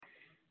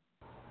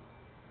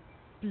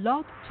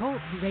Blog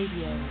Talk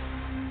Radio.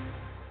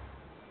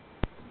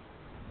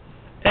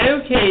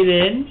 Okay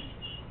then,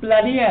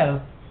 bloody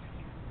hell.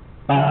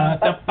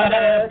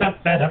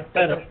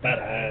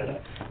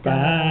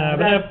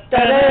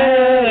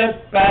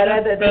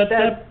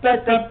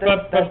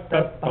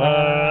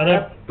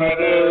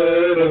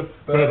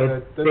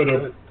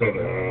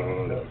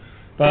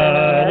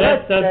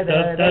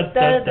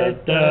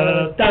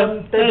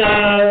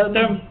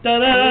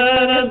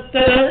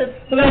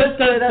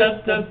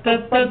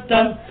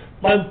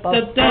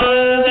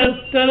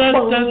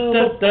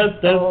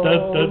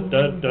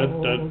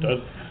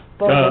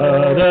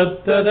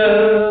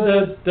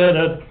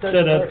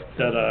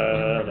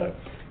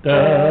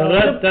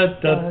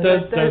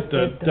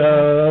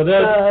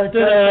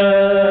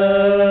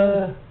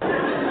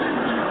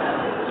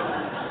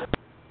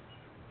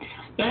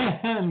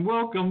 And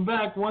welcome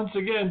back once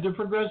again to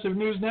Progressive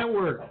News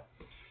Network.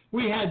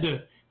 We had to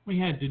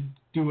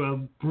do a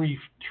brief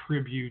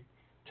tribute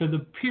to the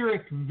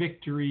Pyrrhic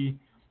victory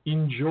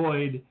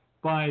enjoyed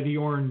by the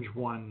Orange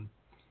One.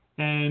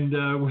 And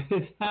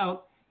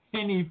without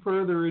any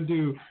further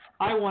ado,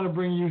 I want to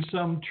bring you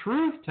some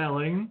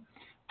truth-telling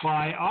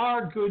by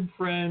our good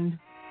friend,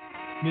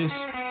 Miss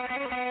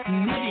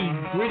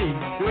Nitty Gritty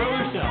Girl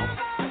herself.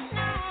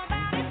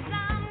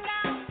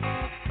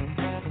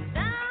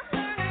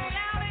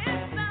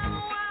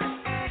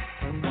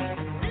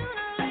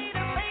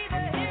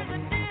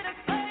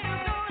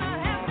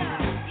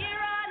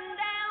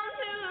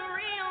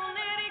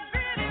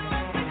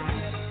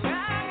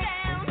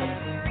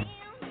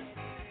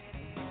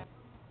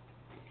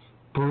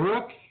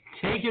 Brooke,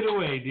 take it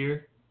away,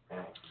 dear.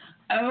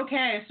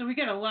 Okay, so we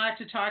got a lot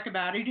to talk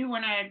about. I do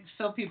want to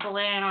fill people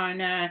in on,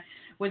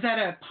 was that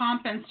a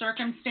pomp and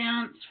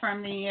circumstance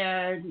from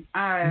the...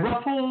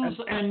 Ruffles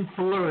and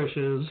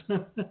flourishes.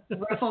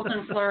 Ruffles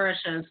and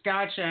flourishes,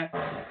 gotcha.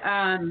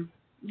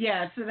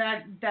 Yeah, so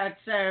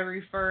that's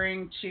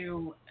referring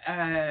to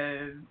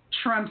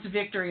Trump's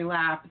victory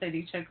lap that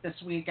he took this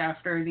week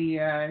after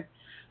the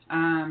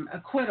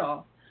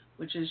acquittal,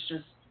 which is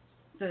just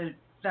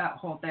that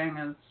whole thing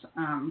is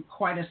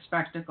quite a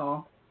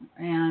spectacle,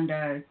 and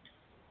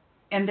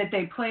that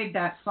they played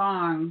that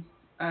song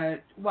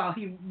while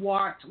he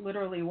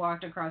literally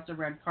walked across the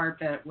red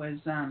carpet was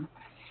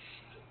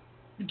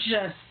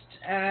just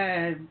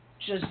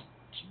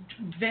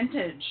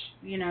vintage,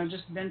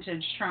 just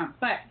vintage Trump.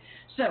 But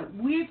so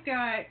we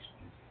got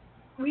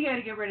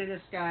to get rid of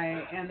this guy,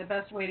 and the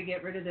best way to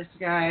get rid of this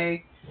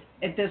guy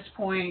at this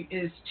point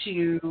is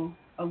to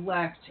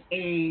elect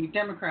a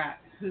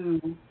Democrat who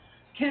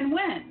can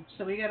win.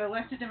 So we got to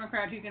elect a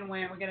Democrat who can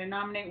win. We got to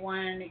nominate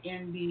one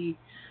in the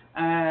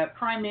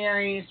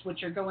primaries,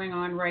 which are going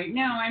on right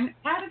now. And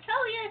I got to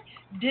tell you,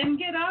 didn't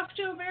get off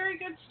to a very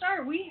good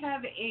start. We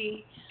have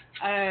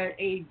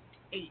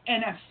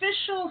an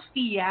official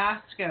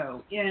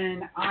fiasco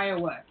in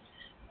Iowa.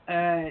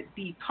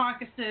 The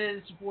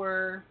caucuses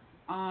were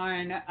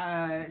on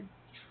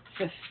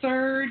the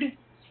 3rd,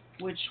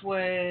 which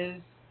was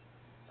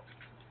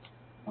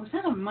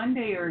that a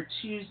Monday or a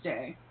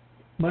Tuesday?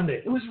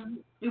 Monday. It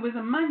was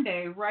a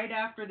Monday right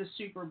after the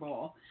Super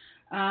Bowl.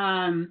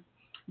 I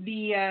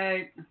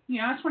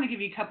just want to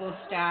give you a couple of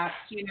stats.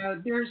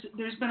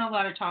 There's been a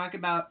lot of talk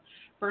about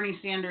Bernie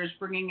Sanders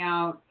bringing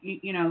out,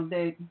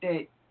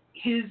 that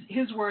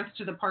his worth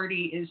to the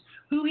party is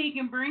who he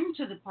can bring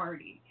to the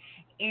party,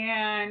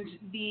 and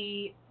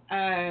the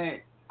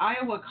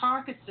Iowa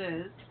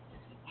caucuses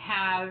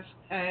have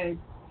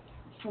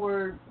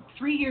for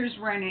 3 years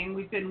running.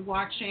 We've been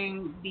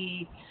watching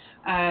the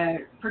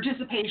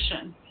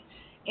participation,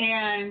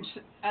 and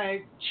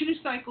 2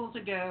 cycles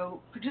ago,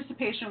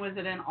 participation was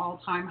at an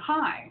all-time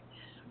high,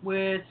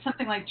 with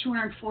something like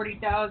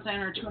 240,000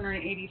 or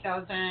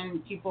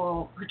 280,000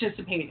 people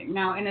participating.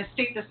 Now, in a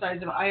state the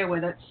size of Iowa,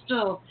 that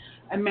still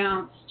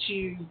amounts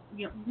to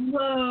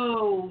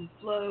low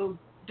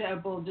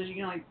double digit,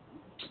 like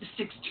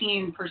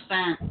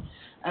 16%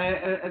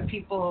 of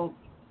people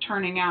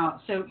turning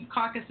out. So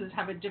caucuses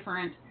have a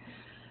different.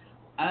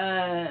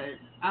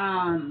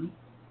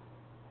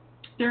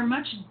 They're a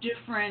much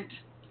different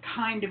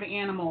kind of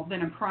animal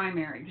than a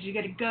primary, because you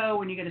got to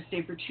go and you got to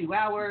stay for 2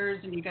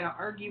 hours and you got to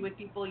argue with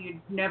people you'd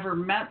never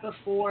met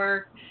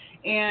before,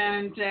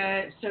 and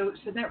so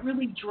that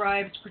really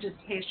drives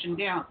participation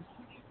down.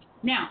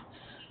 Now,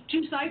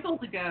 2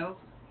 cycles ago,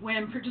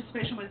 when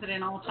participation was at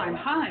an all-time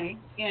high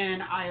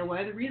in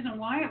Iowa, the reason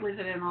why it was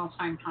at an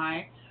all-time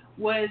high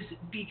was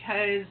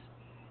because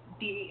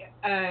the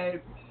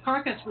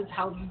caucus was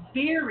held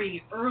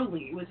very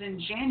early. It was in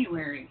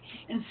January,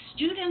 and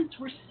students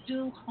were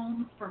still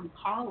home from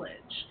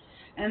college,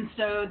 and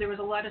so there was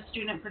a lot of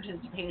student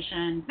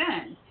participation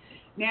then.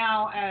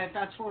 Now,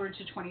 fast forward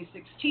to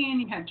 2016,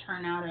 you had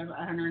turnout of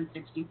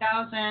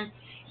 160,000,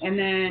 and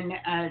then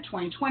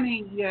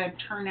 2020, you had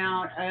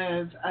turnout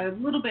of a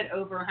little bit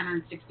over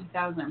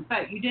 160,000,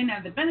 but you didn't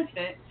have the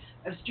benefit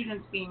of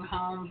students being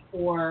home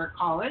for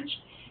college,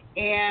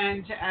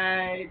 and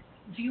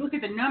if you look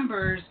at the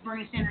numbers,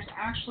 Bernie Sanders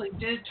actually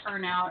did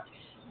turn out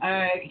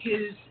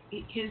his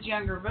his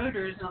younger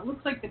voters, and it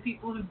looks like the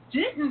people who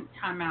didn't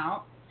come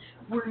out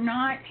were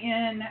not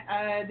in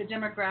the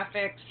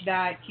demographics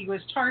that he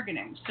was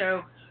targeting.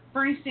 So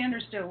Bernie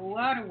Sanders did a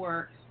lot of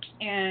work,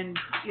 and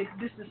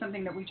this is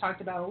something that we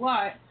talked about a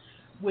lot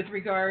with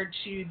regard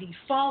to the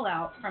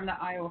fallout from the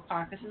Iowa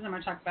caucuses. I'm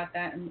going to talk about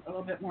that in a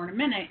little bit more in a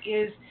minute.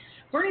 Is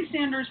Bernie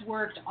Sanders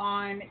worked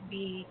on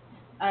the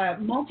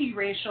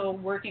multiracial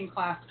working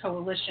class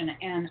coalition,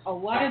 and a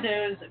lot of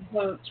those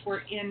votes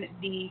were in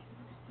the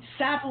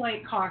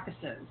satellite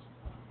caucuses.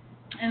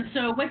 And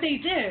so what they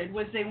did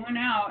was they went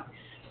out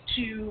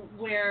to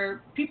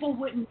where people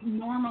wouldn't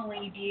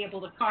normally be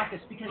able to caucus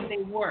because they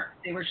were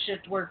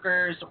shift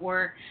workers,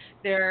 or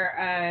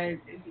there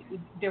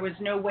was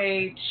no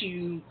way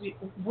to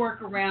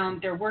work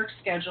around their work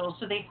schedule.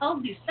 So they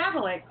held these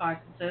satellite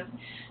caucuses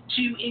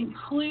to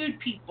include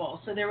people.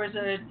 So there was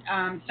a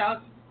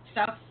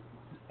South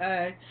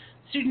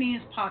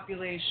Sudanese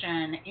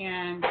population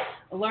and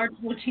a large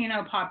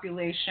Latino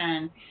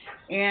population,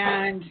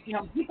 and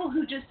people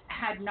who just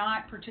had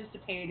not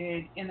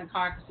participated in the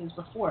caucuses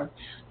before.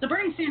 So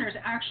Bernie Sanders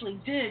actually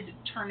did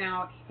turn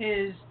out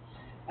his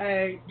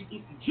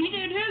he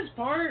did his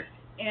part,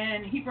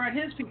 and he brought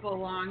his people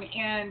along.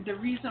 And the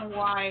reason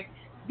why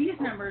these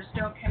numbers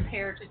don't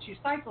compare to 2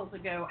 cycles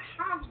ago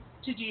have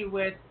to do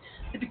with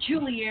the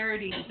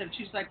peculiarities of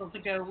 2 cycles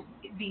ago.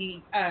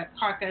 The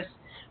caucus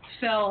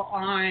fell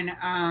on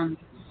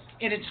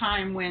at a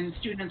time when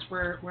students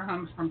were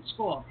home from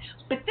school.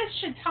 But this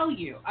should tell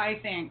you, I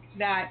think,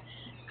 that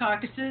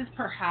caucuses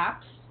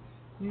perhaps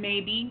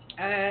maybe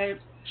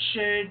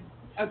should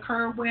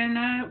occur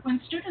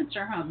when students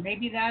are home.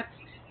 Maybe that's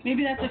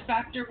a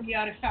factor we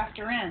ought to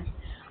factor in,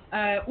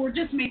 or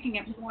just making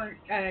it more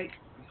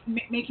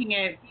making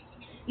it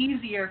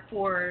easier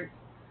for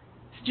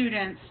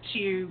students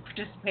to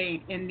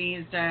participate in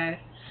these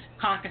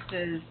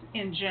caucuses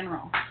in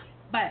general.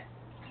 But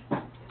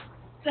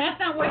that's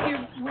not what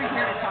we're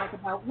here to talk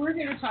about. We're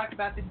here to talk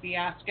about the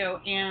fiasco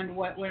and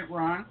what went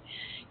wrong.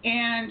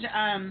 And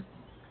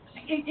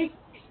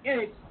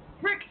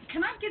Rick,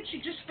 can I get you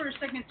just for a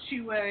second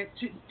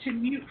to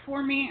mute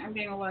for me? I'm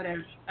getting a lot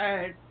of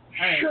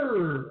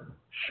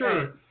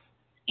Sure.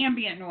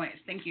 ambient noise.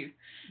 Thank you.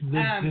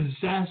 The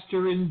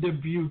disaster in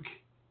Dubuque.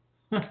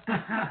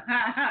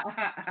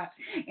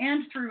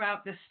 And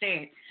throughout the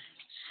state.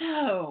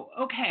 So,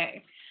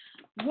 okay,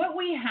 what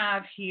we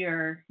have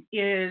here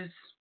is,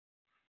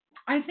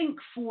 I think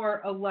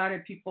for a lot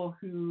of people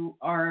who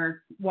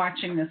are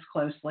watching this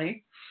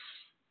closely,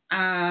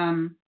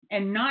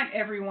 and not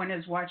everyone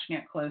is watching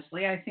it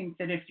closely. I think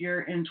that if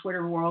you're in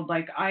Twitter world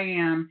like I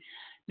am,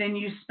 then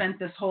you spent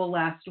this whole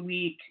last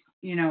week,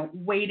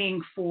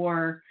 waiting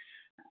for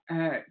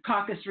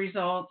caucus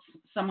results.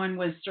 Someone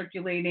was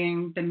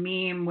circulating the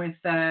meme with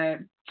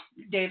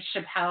Dave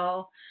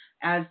Chappelle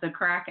as the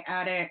crack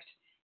addict,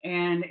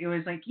 and it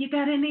was like, you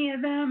got any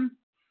of them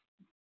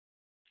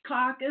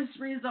caucus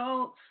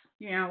results?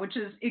 Which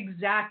is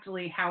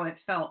exactly how it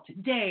felt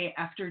day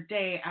after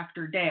day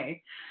after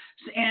day.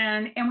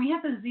 And we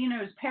have the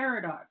Zeno's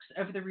paradox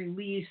of the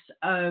release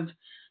of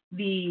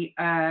the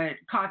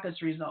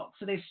caucus results.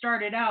 So they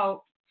started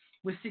out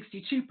with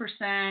 62%,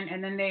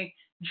 and then they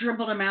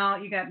dribbled them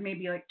out. You got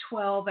maybe like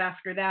 12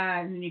 after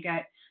that, and then you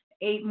got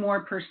 8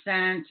 more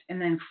percent,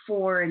 and then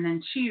 4, and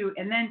then 2.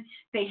 And then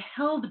they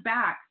held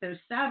back those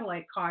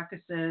satellite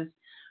caucuses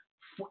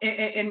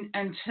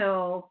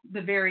until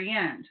the very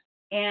end.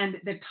 And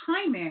the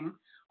timing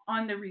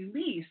on the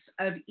release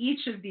of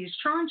each of these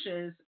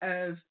tranches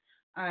of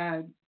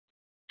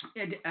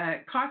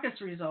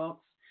caucus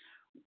results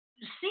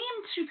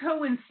seemed to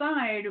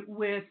coincide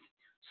with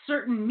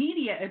certain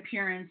media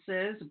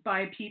appearances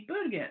by Pete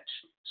Buttigieg.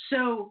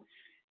 So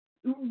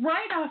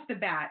right off the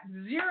bat,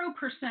 0%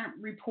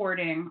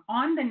 reporting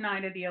on the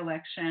night of the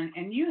election,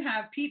 and you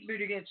have Pete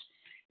Buttigieg.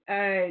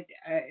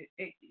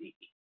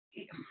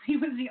 He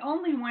was the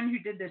only one who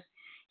did this.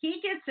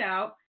 He gets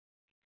out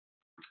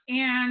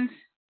and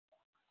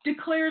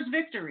declares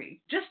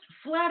victory, just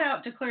flat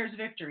out declares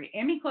victory.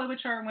 Amy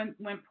Klobuchar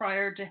went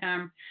prior to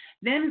him,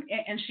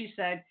 and she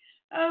said,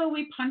 "Oh,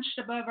 we punched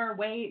above our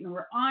weight, and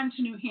we're on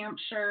to New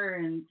Hampshire,"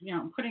 and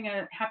putting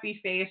a happy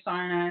face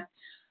on a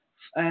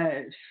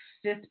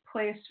 5th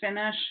place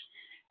finish.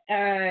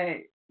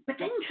 But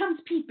then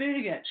comes Pete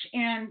Buttigieg,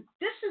 and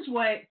this is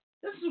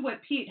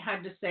what Pete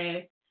had to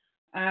say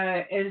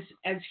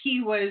as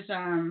he was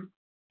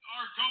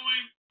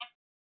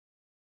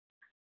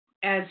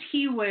as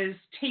he was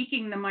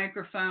taking the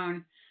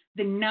microphone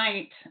the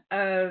night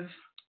of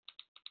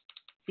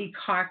the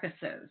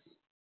caucuses.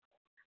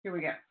 Here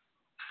we go.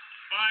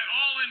 By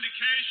all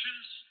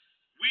indications,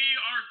 we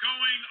are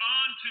going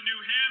on to New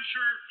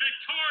Hampshire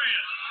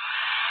victorious.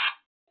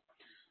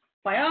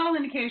 By all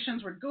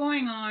indications, we're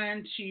going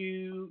on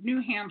to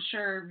New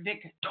Hampshire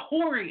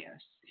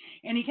victorious.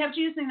 And he kept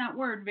using that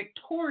word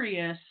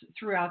victorious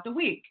throughout the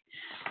week.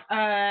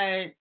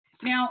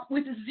 Now,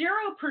 with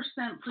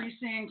 0%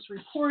 precincts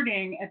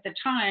reporting at the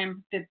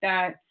time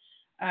that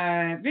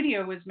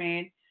video was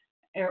made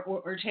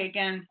or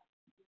taken,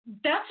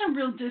 that's a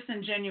real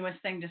disingenuous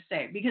thing to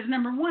say, because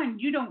number one,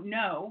 you don't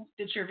know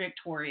that you're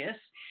victorious,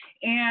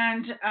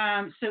 and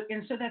so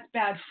that's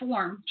bad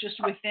form just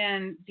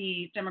within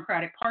the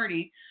Democratic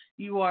Party.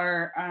 You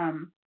are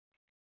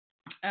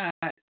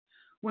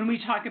when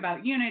we talk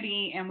about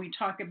unity and we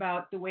talk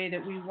about the way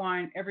that we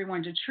want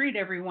everyone to treat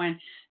everyone,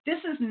 this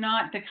is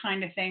not the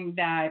kind of thing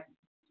that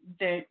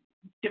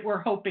we're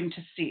hoping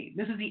to see.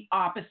 This is the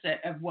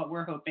opposite of what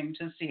we're hoping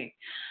to see.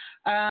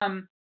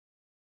 But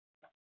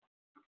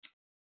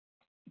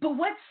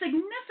what's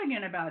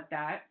significant about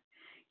that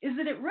is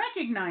that it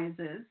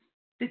recognizes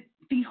that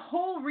the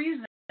whole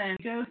reason we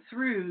go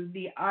through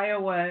the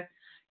Iowa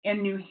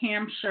and New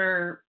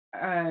Hampshire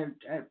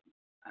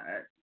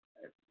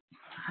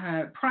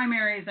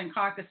primaries and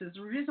caucuses,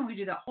 the reason we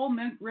do that whole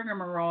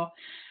rigmarole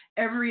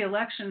every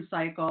election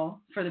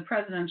cycle for the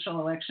presidential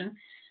election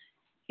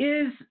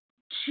is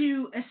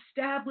to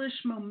establish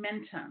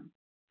momentum.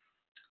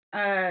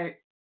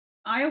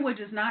 Iowa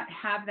does not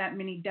have that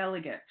many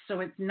delegates, so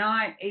it's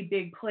not a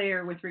big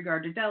player with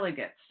regard to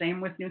delegates.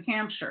 Same with New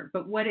Hampshire.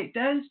 But what it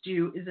does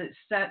do is it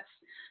sets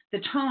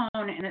the tone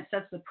and it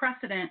sets the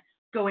precedent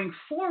going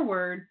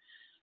forward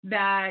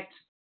that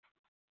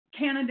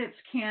candidates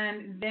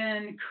can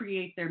then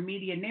create their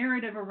media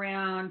narrative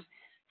around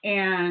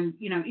and,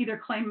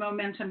 either claim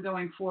momentum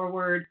going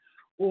forward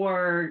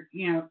or,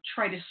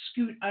 try to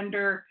scoot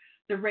under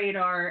the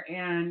radar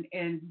and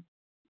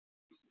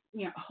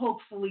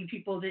hopefully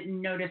people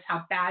didn't notice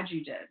how bad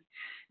you did.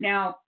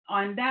 Now,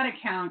 on that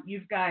account,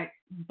 you've got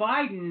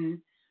Biden,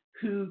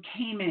 who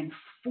came in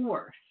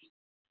fourth.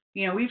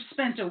 We've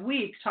spent a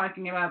week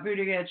talking about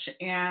Buttigieg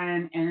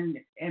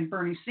and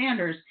Bernie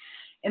Sanders,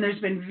 and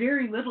there's been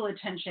very little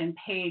attention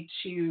paid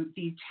to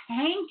the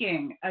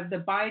tanking of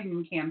the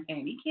Biden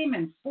campaign. He came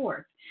in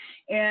fourth.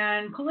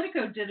 And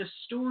Politico did a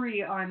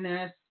story on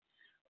this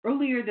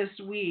earlier this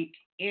week,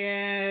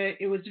 and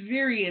it was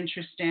very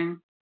interesting.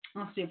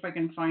 I'll see if I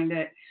can find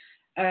it.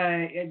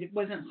 It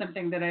wasn't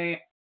something that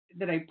I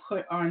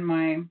put on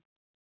my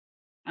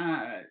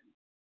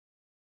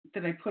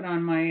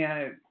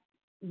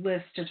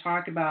list to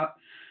talk about,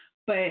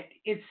 but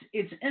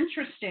it's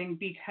interesting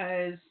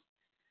because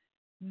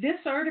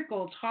this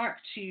article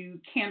talked to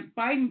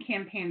Biden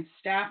campaign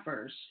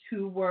staffers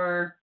who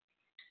were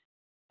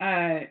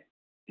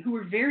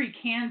very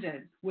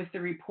candid with the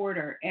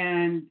reporter,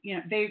 and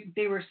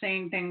they were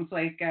saying things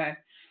like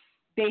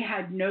they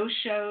had no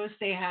shows.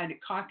 They had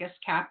caucus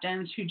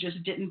captains who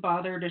just didn't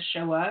bother to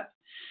show up.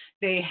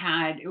 It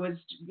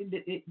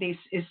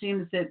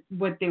seems that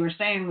what they were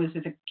saying was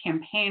that the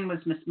campaign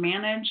was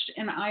mismanaged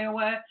in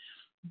Iowa,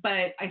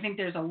 but I think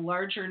there's a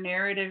larger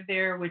narrative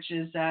there, which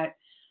is that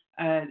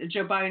the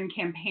Joe Biden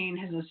campaign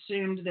has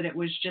assumed that it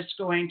was just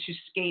going to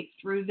skate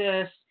through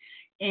this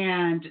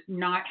and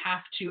not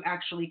have to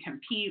actually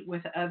compete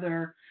with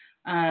other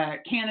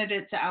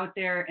candidates out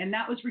there, and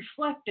that was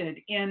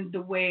reflected in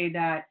the way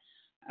that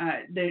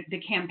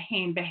the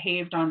campaign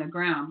behaved on the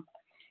ground.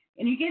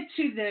 And you get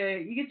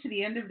to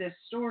the end of this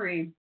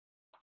story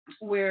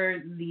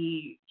where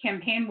the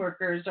campaign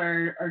workers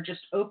are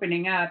just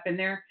opening up, and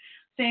they're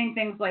saying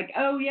things like,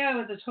 "Oh yeah, it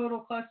was a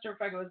total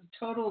clusterfuck. It was a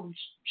total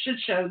shit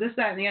show. This,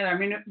 that, and the other." I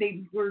mean,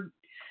 they were,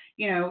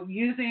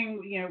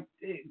 using,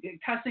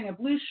 cussing a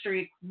blue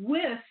streak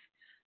with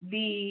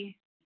the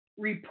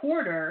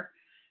reporter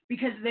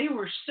because they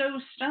were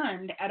so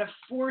stunned at a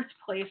fourth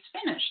place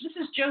finish. This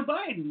is Joe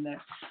Biden, the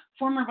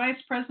former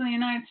vice president of the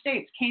United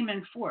States, came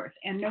in fourth,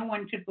 and no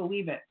one could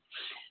believe it.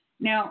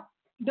 Now,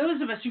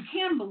 those of us who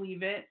can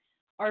believe it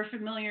are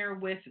familiar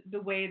with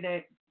the way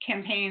that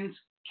campaigns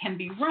can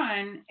be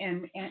run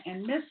and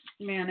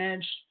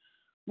mismanaged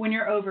when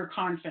you're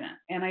overconfident.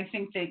 And I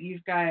think that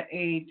you've got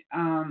a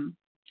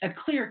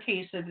clear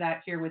case of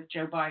that here with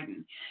Joe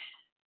Biden.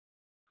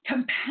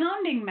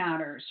 Compounding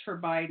matters for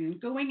Biden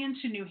going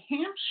into New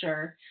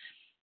Hampshire,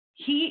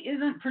 he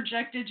isn't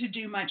projected to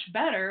do much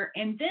better.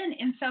 And then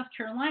in South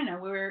Carolina,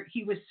 where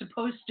he was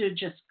supposed to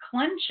just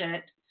clinch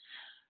it,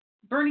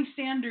 Bernie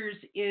Sanders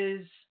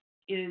is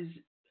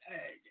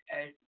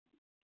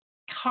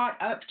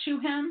caught up to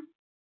him.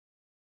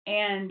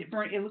 And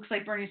it looks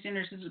like Bernie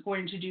Sanders is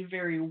going to do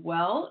very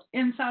well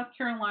in South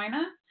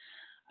Carolina.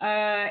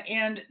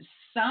 And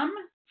some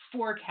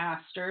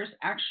forecasters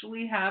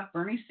actually have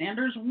Bernie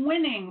Sanders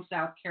winning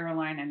South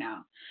Carolina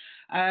now.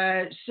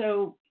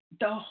 So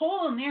the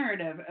whole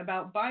narrative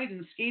about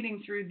Biden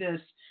skating through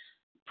this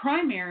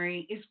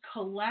primary is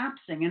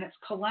collapsing, and it's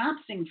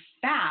collapsing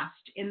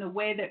fast in the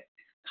way that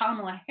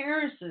Kamala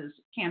Harris's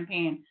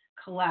campaign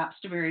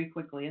collapsed very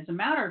quickly. As a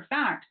matter of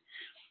fact,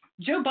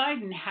 Joe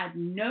Biden had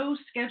no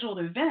scheduled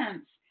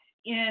events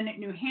in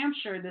New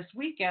Hampshire this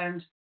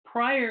weekend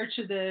prior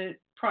to the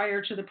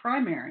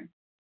primary.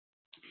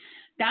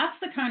 That's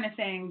the kind of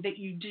thing that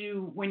you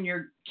do when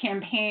your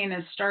campaign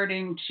is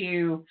starting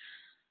to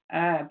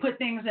put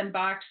things in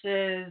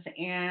boxes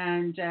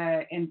and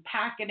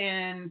pack it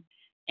in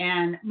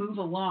and move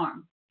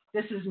along.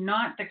 This is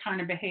not the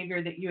kind of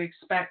behavior that you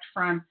expect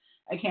from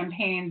a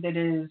campaign that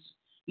is,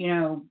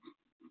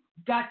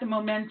 got the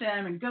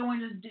momentum and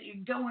going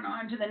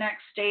on to the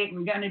next state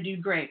and going to do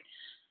great.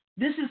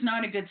 This is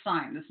not a good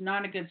sign. This is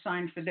not a good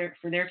sign for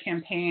their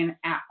campaign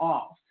at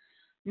all.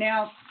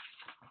 Now,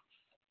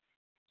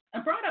 I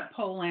brought up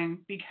polling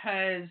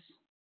because,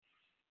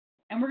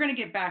 and we're going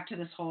to get back to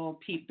this whole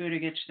Pete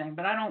Buttigieg thing,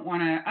 but I don't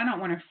want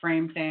to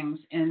frame things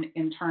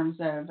in terms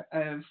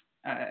of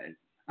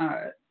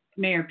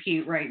Mayor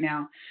Pete right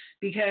now,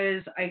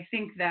 because I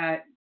think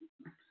that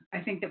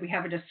we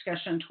have a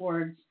discussion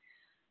towards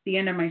the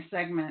end of my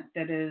segment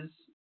that is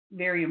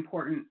very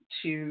important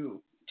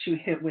to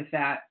hit with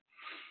that.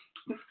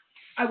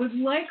 I would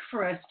like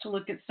for us to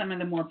look at some of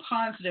the more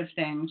positive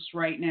things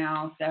right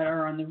now that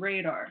are on the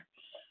radar.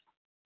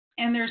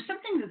 And there's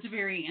something that's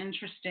very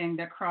interesting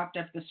that cropped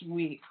up this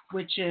week,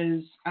 which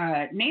is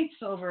Nate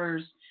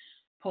Silver's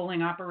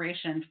polling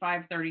operation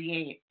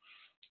 538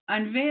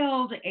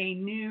 unveiled a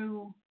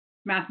new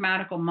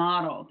mathematical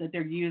model that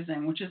they're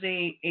using, which is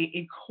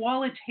a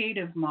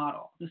qualitative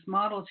model. This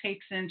model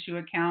takes into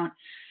account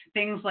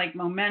things like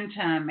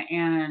momentum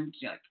and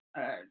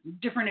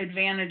different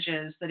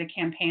advantages that a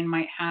campaign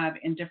might have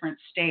in different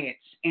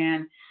states,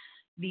 and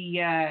the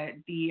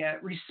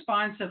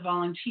response of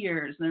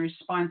volunteers and the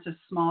response of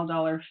small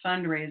dollar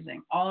fundraising,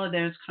 all of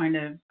those kind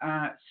of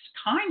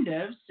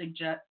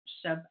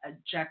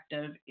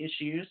subjective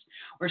issues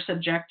or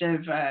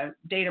subjective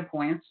data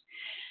points.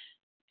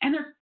 And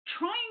they're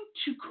trying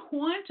to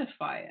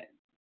quantify it.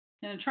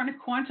 And they're trying to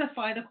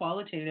quantify the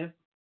qualitative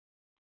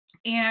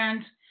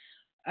and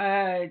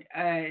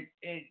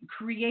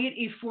create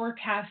a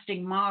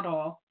forecasting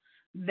model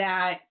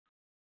that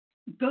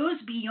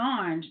goes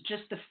beyond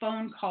just the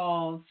phone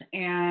calls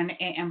and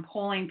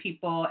polling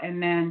people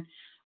and then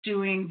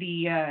doing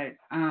the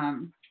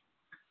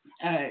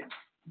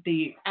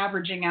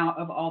averaging out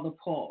of all the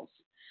polls.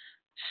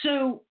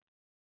 So,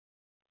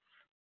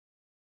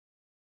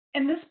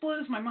 and this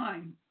blows my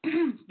mind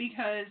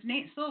because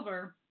Nate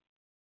Silver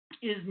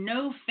is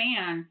no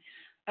fan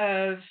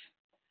of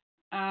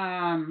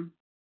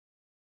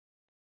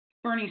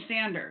Bernie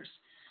Sanders.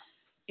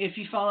 If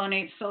you follow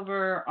Nate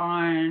Silver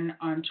on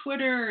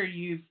Twitter,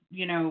 you've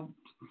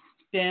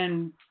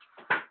been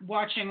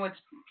watching what's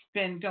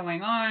been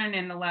going on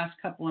in the last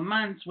couple of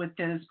months with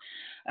his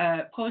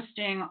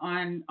posting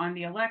on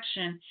the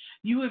election,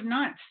 you have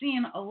not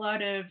seen a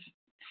lot of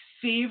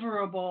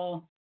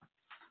favorable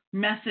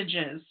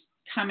messages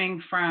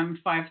coming from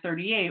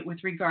 538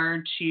 with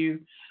regard to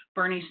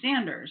Bernie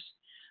Sanders.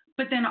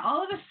 But then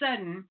all of a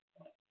sudden,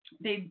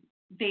 they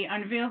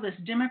unveil this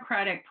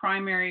Democratic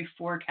primary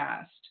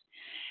forecast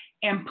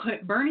and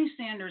put Bernie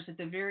Sanders at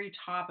the very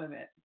top of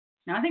it.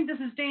 Now, I think this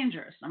is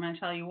dangerous. I'm going to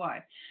tell you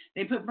why.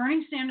 They put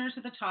Bernie Sanders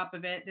at the top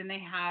of it. Then they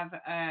have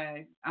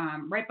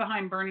right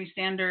behind Bernie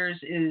Sanders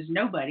is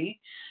nobody,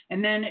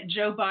 and then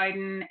Joe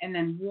Biden, and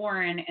then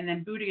Warren, and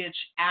then Buttigieg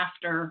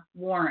after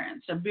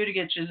Warren. So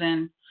Buttigieg is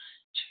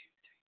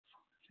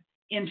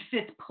in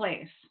fifth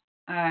place,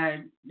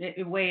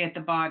 way at the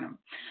bottom.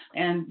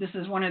 And this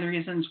is one of the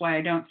reasons why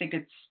I don't think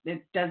it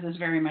does us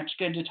very much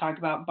good to talk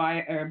about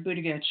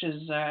Buttigieg's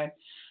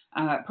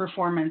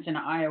performance in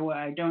Iowa.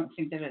 I don't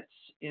think that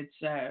it's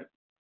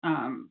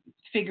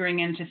figuring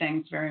into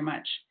things very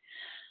much.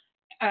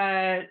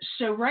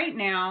 So right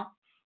now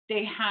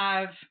they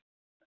have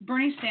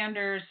Bernie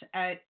Sanders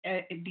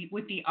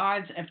with the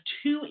odds of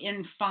 2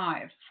 in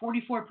 5,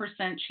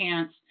 44%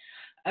 chance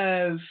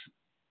of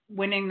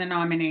winning the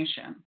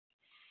nomination.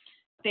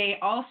 They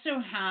also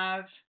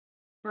have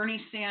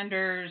Bernie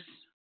Sanders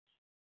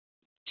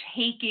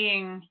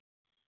taking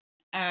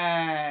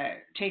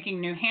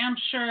New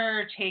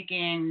Hampshire,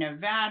 taking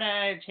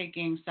Nevada,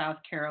 taking South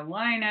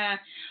Carolina,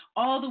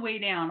 all the way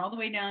down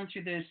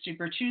through the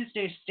Super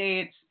Tuesday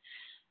states.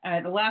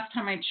 The last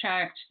time I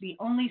checked, the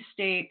only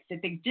state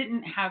that they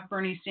didn't have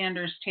Bernie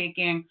Sanders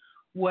taking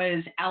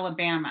was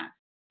Alabama.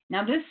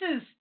 Now this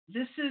is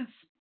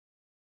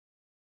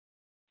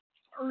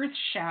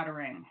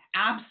earth-shattering,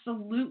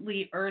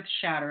 absolutely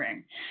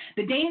earth-shattering.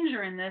 The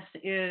danger in this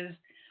is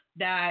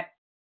that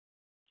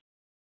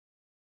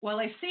while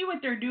I see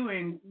what they're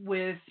doing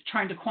with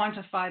trying to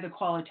quantify the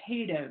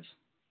qualitative,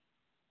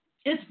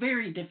 it's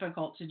very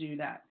difficult to do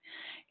that.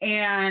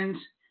 And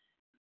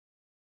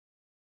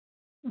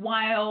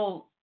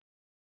while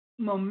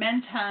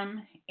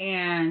momentum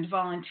and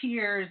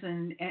volunteers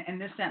and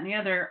this, that, and the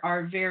other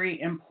are very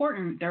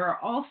important, there are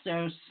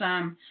also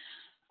some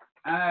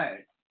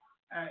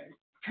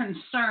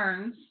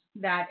concerns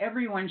that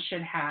everyone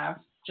should have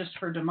just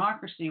for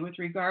democracy with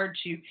regard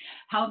to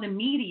how the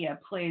media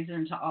plays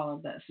into all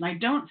of this. And I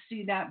don't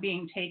see that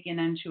being taken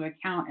into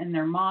account in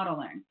their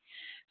modeling.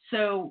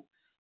 So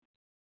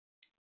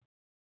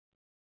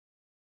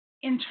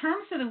in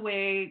terms of the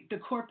way the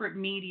corporate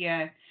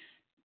media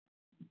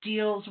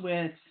deals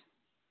with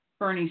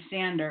Bernie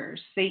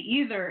Sanders, they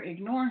either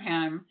ignore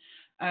him,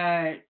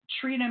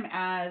 treat him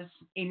as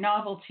a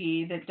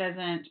novelty that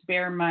doesn't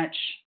bear much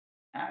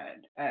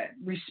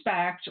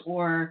respect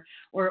or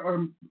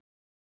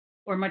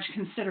much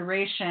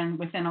consideration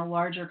within a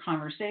larger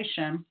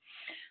conversation,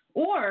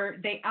 or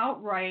they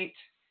outright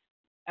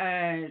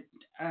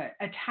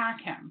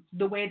attack him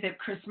the way that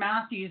Chris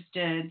Matthews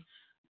did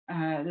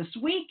this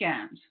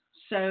weekend.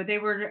 So they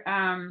were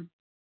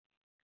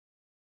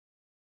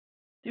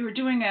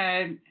doing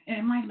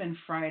it might have been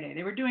Friday.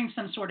 They were doing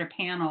some sort of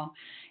panel,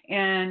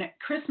 and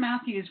Chris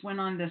Matthews went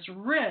on this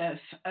riff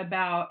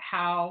about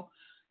how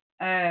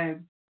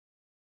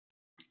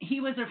he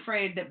was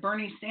afraid that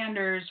Bernie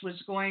Sanders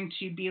was going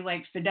to be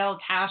like Fidel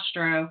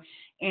Castro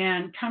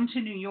and come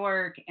to New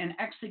York and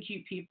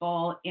execute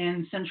people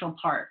in Central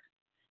Park.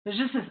 There's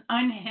just this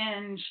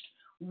unhinged,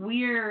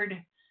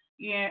 weird,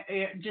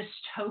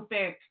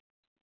 dystopic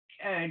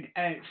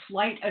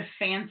flight of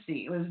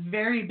fancy. It was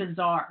very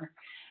bizarre.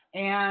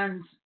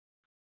 And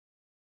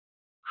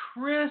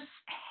Chris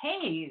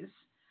Hayes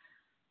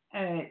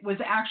was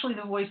actually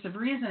the voice of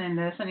reason in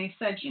this, and he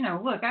said,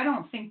 look, I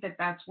don't think that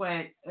that's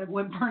what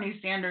Bernie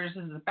Sanders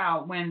is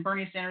about. When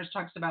Bernie Sanders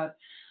talks about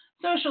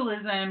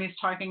socialism, he's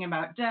talking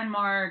about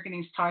Denmark, and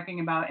he's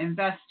talking about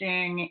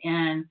investing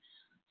in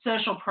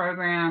social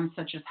programs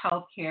such as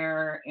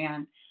healthcare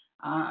and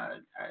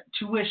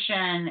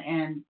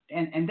tuition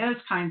and those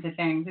kinds of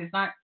things. He's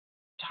not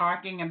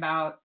talking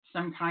about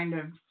some kind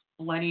of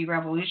bloody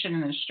revolution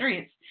in the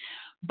streets,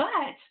 but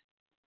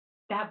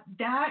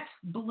that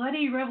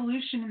bloody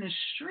revolution in the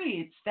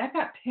streets, that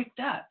got picked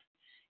up.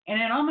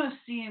 And it almost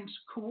seemed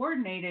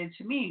coordinated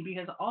to me,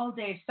 because all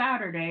day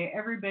Saturday,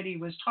 everybody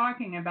was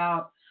talking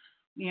about,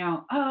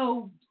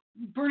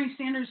 Bernie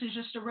Sanders is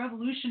just a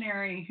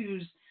revolutionary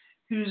who's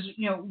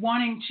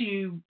wanting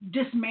to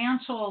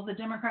dismantle the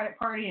Democratic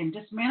Party and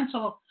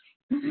dismantle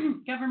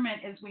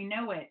government as we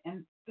know it,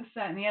 and this,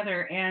 that, and the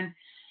other. And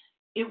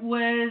it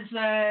was,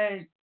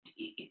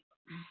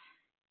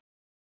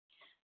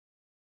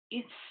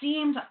 it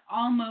seemed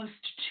almost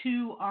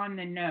too on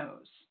the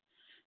nose,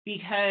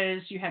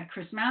 because you had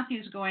Chris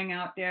Matthews going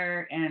out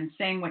there and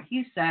saying what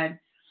he said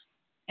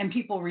and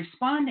people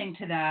responding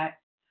to that.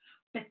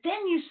 But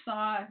then you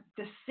saw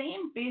the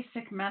same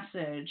basic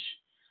message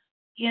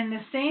in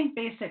the same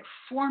basic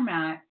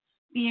format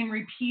being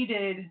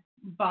repeated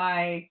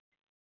by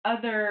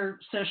other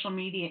social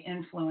media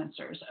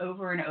influencers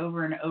over and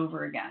over and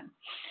over again.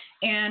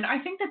 And I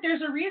think that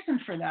there's a reason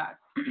for that.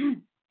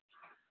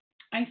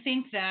 I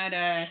think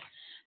that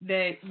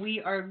that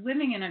we are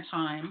living in a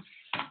time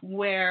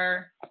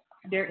where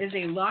there is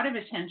a lot of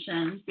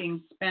attention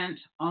being spent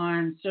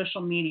on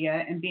social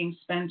media and being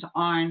spent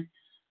on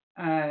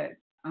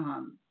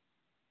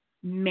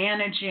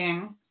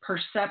managing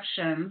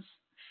perceptions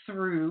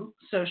through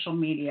social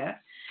media.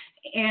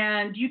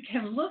 And you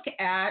can look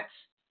at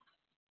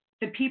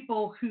the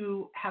people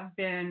who have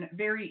been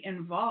very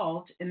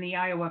involved in the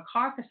Iowa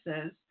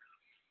caucuses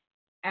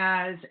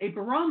as a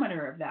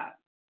barometer of that.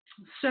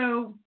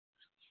 So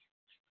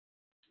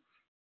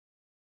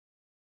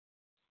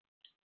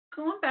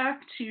going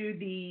back to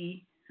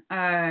the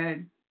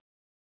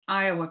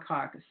Iowa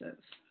caucuses,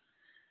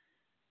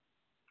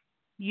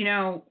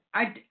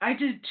 I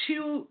did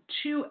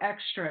two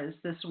extras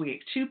this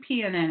week, 2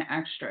 PNN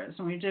extras,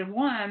 and we did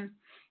one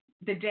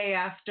the day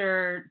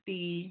after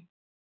the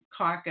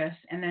caucus,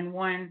 and then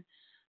one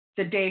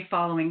the day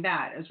following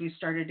that, as we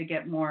started to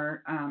get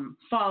more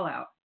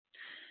fallout.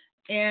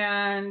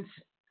 And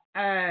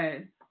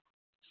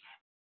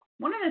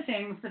one of the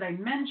things that I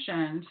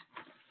mentioned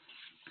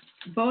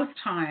both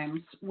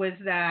times was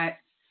that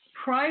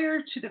prior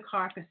to the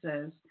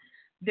caucuses,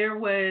 there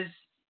was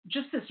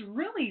just this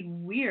really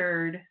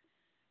weird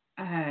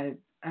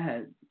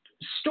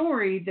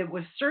story that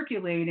was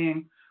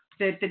circulating,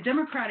 that the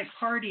Democratic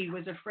Party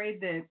was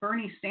afraid that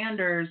Bernie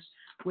Sanders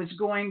was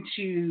going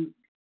to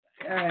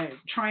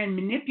try and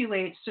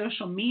manipulate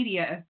social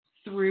media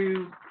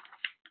through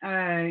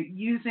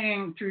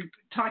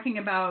talking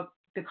about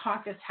the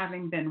caucus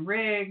having been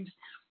rigged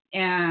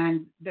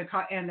and the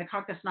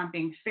caucus not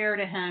being fair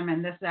to him,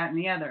 and this, that, and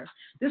the other.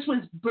 This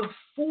was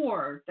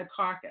before the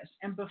caucus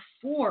and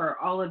before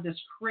all of this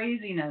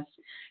craziness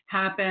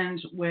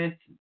happened with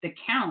the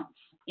counts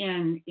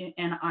in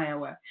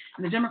Iowa.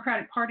 And the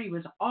Democratic Party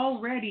was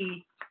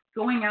already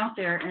going out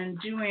there and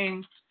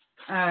doing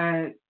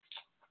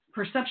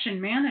perception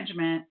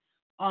management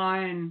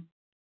on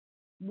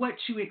what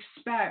to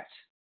expect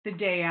the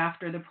day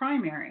after the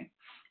primary.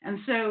 And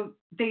so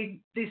they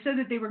said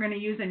that they were going to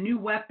use a new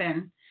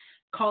weapon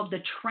called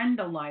the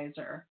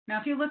Trendalizer. Now,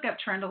 if you look up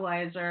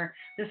Trendalizer,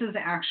 this is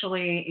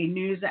actually a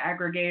news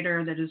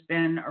aggregator that has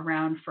been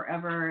around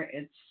forever.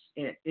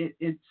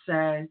 It's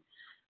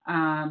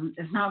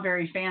not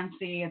very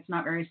fancy. It's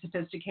not very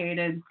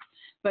sophisticated.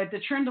 But the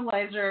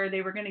Trendalizer,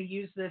 they were going to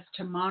use this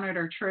to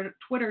monitor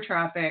Twitter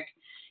traffic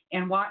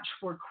and watch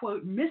for,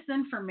 quote,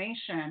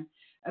 misinformation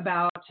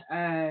about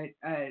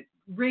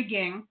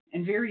rigging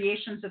and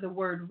variations of the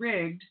word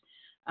rigged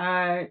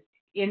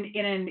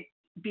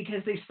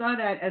because they saw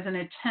that as an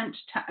attempt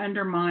to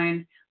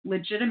undermine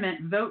legitimate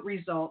vote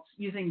results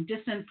using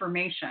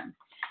disinformation.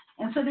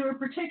 And so they were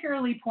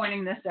particularly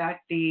pointing this at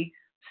the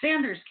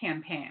Sanders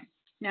campaign.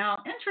 Now,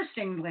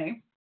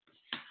 interestingly,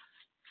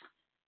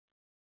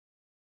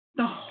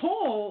 the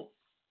whole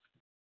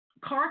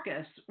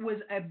caucus was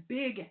a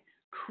big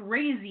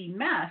crazy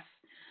mess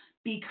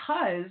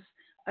because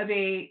of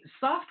a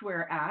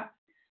software app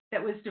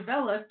that was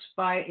developed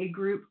by a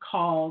group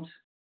called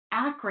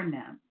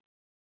Acronym.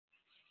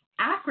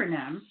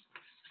 Acronym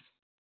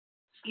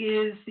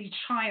is the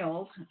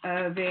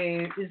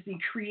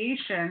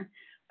creation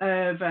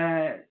of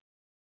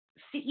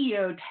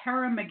CEO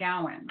Tara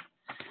McGowan.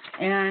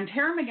 And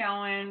Tara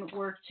McGowan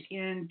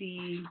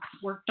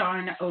worked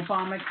on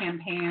Obama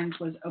campaigns,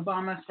 was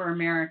Obama for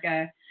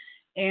America,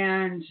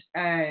 and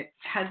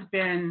has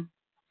been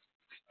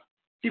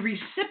the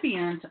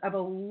recipient of a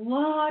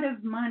lot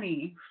of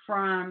money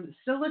from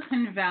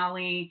Silicon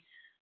Valley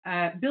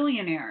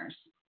billionaires.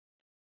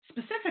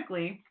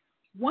 Specifically,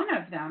 one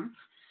of them,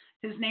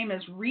 his name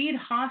is Reid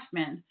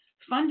Hoffman,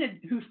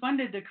 who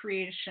funded the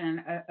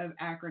creation of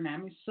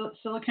Acronym. He's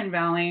Silicon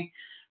Valley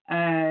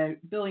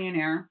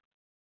billionaire.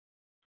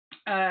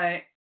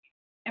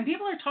 And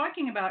people are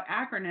talking about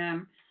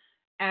Acronym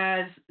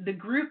as the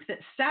group that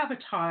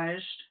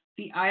sabotaged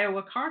the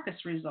Iowa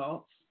caucus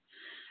results.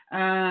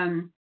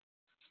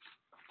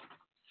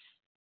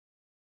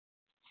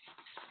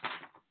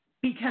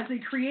 Because they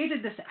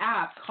created this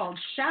app called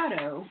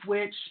Shadow,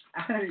 which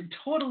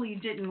totally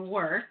didn't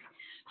work.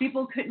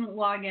 People couldn't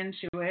log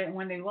into it. And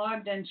when they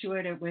logged into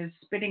it, it was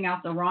spitting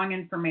out the wrong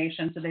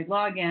information. So they'd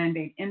log in,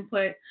 they'd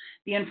input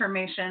the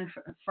information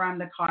from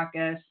the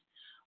caucus,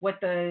 what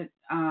the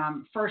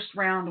first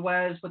round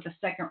was, what the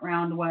second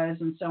round was,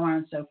 and so on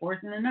and so forth.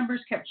 And the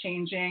numbers kept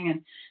changing,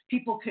 and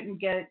people couldn't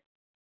get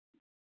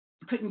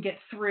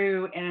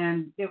through,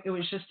 and it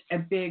was just a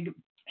big,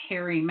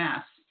 hairy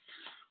mess.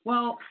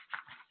 Well,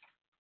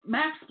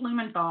 Max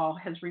Blumenthal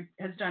has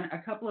done a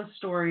couple of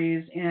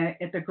stories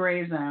at the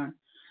Gray Zone,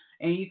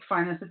 and you can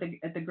find this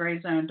at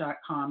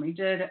thegrayzone.com. He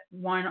did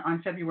one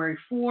on February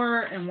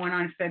 4 and one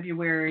on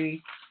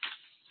February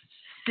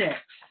 6.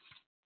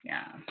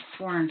 Yeah,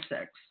 4 and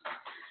 6.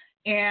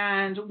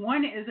 And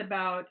one is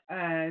about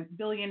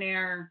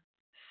billionaire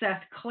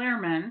Seth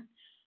Klarman,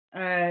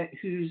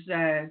 who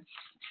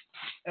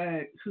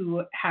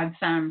had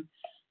some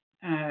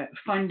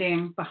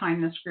funding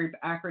behind this group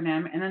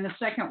Acronym. And then the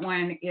second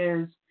one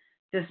is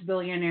this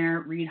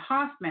billionaire Reid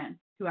Hoffman,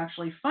 who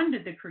actually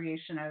funded the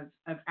creation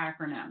of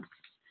Acronym.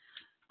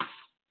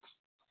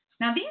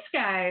 Now, these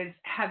guys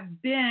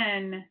have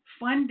been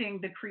funding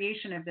the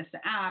creation of this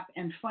app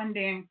and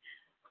funding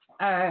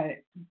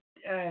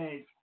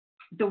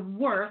the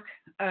work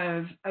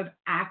of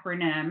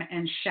Acronym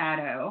and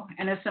Shadow.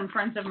 And as some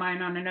friends of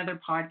mine on another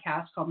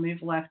podcast called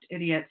Move Left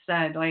Idiot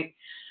said, like,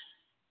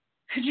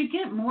 could you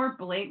get more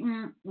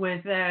blatant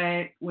with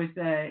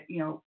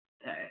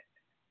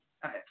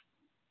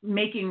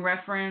making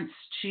reference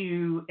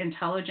to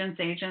intelligence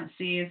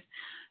agencies?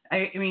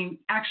 I mean,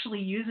 actually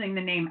using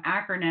the name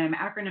Acronym.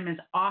 Acronym is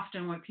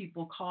often what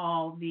people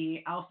call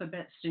the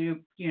alphabet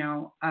soup,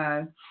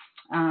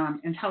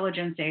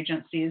 intelligence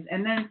agencies.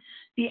 And then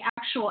the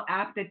actual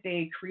app that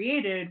they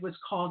created was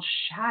called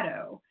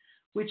Shadow,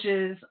 which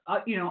is,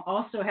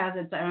 also has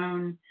its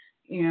own,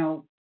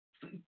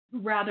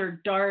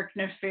 rather dark,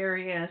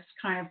 nefarious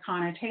kind of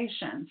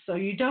connotation. So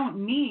you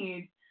don't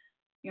need,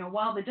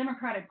 while the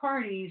Democratic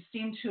Party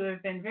seemed to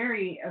have been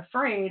very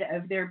afraid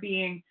of there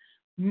being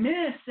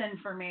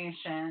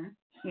misinformation,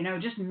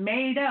 just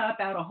made up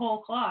out of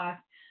whole cloth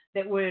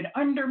that would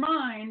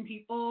undermine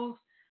people's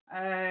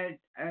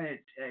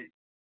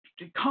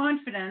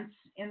confidence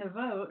in the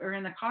vote or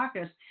in the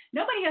caucus.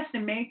 Nobody has to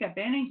make up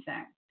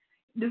anything.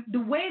 The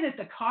way that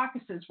the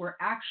caucuses were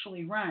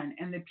actually run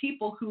and the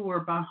people who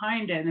were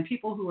behind it and the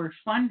people who were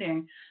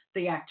funding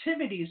the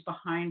activities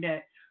behind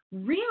it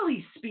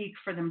really speak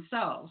for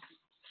themselves.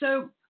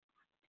 So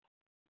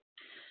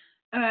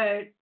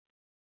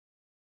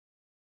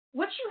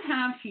what you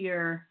have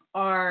here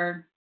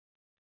are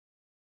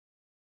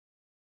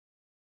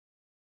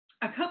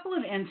a couple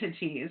of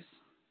entities,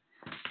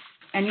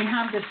 and you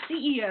have the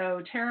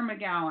CEO, Tara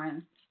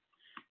McGowan,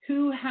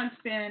 who has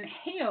been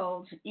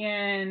hailed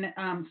in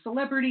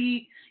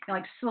celebrity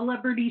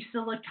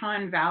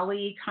Silicon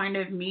Valley kind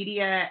of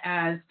media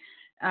as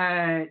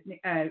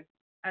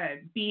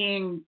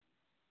being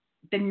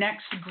the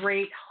next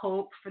great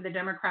hope for the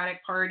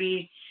Democratic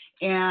Party,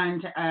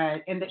 and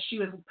that she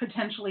was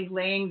potentially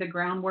laying the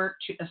groundwork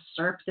to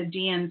usurp the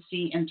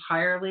DNC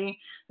entirely.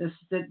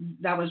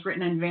 That was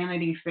written in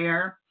Vanity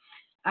Fair.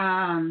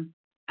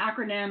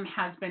 Acronym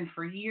has been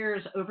for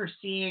years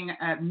overseeing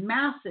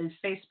massive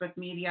Facebook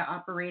media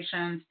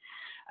operations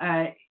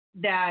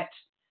that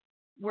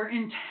were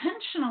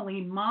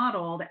intentionally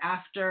modeled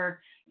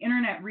after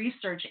Internet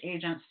Research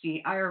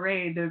Agency,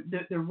 IRA,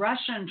 the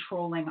Russian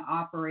trolling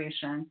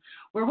operation,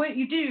 where what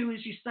you do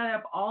is you set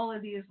up all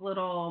of these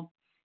little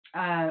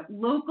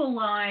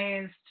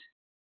localized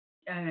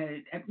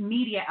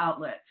media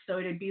outlets. So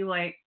it'd be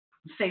like,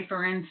 say,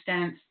 for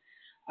instance,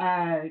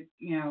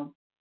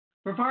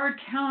 Brevard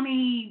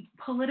County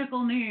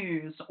Political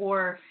News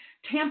or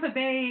Tampa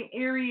Bay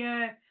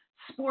area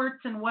sports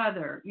and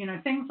weather,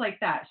 things like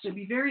that. So it'd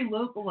be very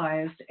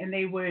localized, and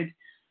they would,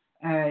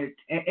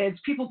 as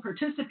people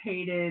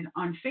participated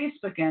on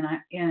Facebook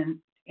in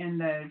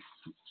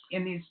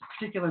in these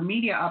particular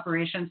media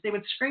operations, they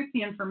would scrape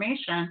the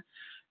information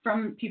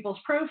from people's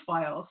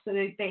profiles so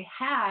that they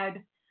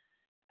had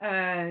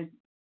a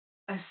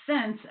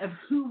sense of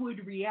who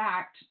would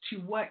react to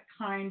what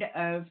kind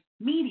of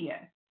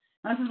media.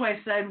 Now, this is why I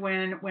said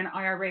when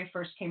IRA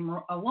first came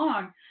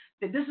along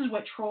that this is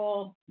what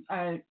troll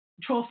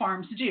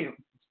farms do,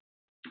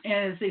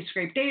 is they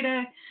scrape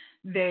data,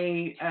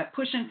 they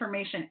push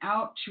information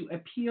out to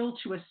appeal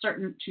to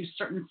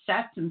certain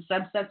sets and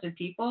subsets of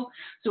people.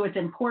 So it's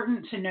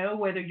important to know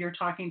whether you're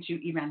talking to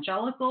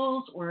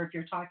evangelicals or if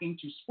you're talking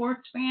to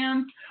sports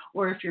fans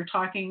or if you're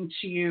talking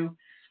to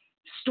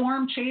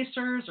storm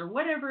chasers or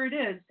whatever it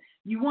is.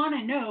 You want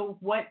to know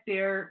what they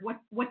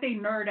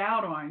nerd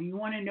out on. You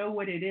want to know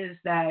what it is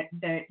that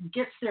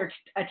gets their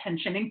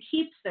attention and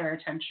keeps their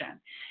attention.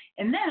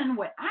 And then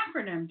what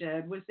Acronym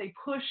did was they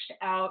pushed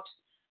out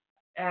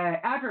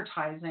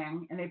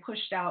advertising, and they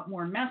pushed out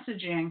more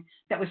messaging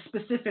that was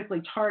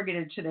specifically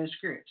targeted to those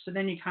groups. So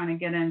then you kind of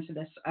get into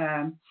this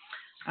kind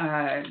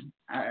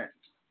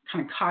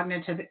of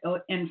cognitive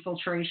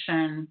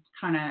infiltration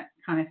kind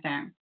of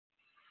thing.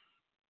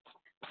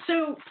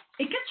 So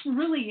it gets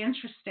really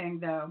interesting,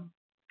 though,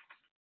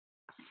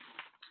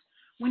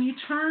 when you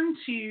turn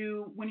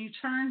to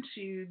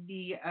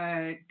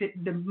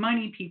the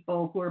money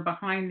people who are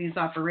behind these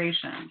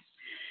operations.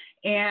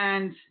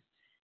 And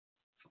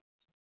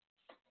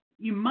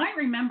you might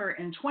remember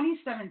in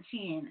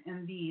 2017,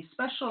 in the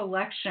special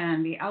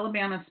election, the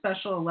Alabama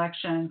special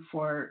election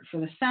for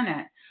the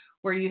Senate,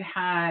 where you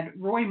had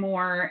Roy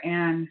Moore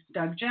and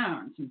Doug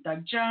Jones. And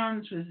Doug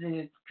Jones was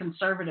a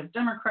conservative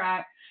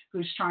Democrat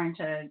who's trying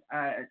to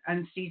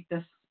unseat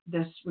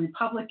this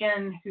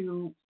Republican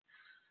who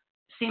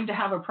seemed to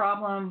have a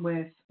problem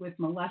with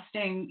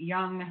molesting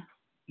young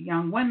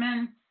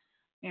women,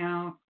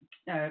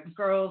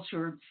 girls who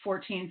are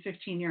 14,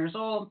 15 years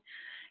old.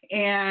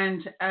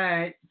 And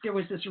there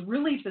was this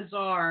really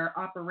bizarre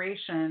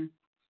operation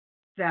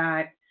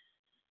that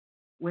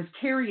was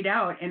carried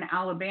out in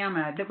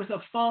Alabama that was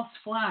a false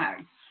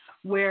flag,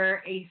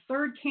 where a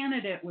third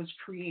candidate was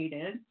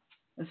created.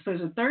 I suppose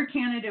a third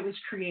candidate was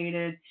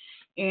created,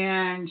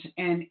 and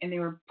they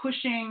were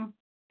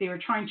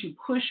trying to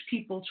push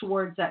people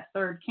towards that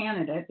third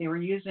candidate. They were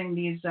using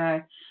these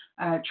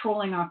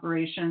trolling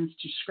operations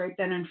to scrape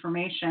that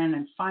information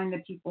and find the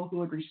people who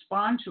would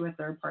respond to a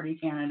third party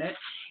candidate.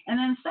 And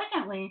then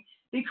secondly,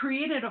 they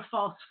created a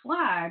false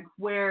flag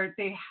where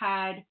they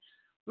had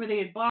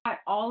bought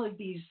all of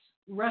these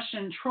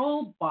Russian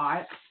troll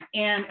bots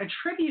and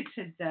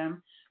attributed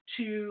them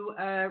to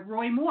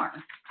Roy Moore.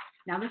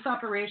 Now, this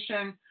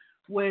operation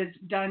was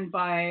done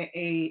by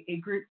a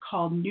group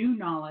called New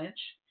Knowledge,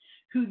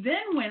 who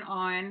then went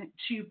on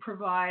to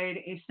provide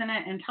a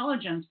Senate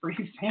intelligence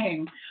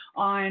briefing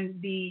on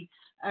the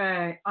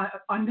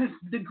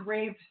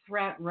grave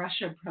threat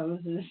Russia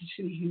poses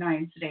to the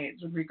United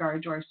States with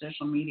regard to our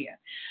social media.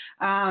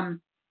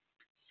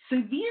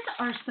 So these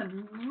are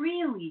some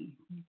really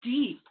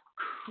deep,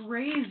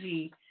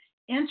 crazy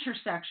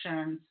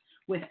intersections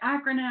with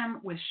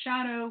Acronym, with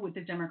Shadow, with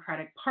the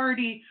Democratic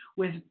Party,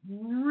 with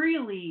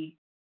really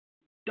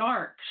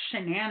dark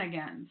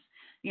shenanigans.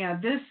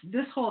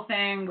 This whole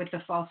thing with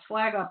the false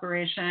flag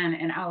operation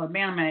in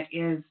Alabama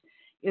is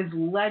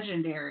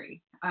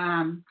legendary.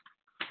 And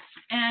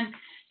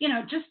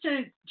just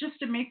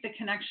to make the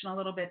connection a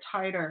little bit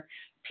tighter,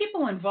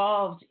 people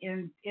involved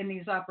in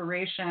these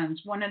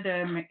operations. One of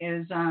them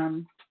is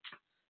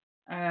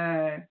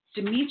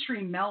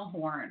Dimitri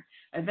Melhorn,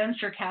 a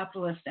venture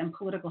capitalist and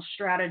political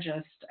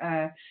strategist,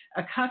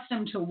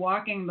 accustomed to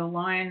walking the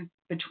line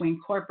between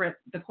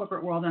the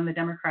corporate world and the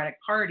Democratic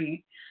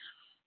Party.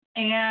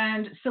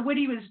 And so what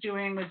he was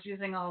doing was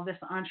using all this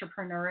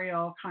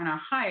entrepreneurial kind of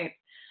hype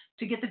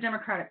to get the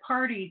Democratic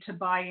Party to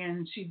buy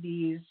into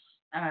these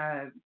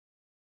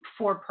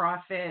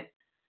for-profit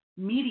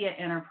media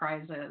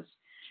enterprises.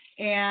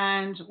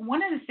 And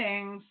one of the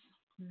things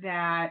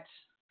that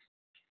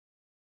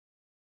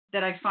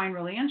I find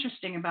really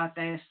interesting about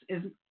this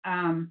is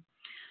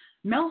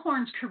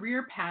Melhorn's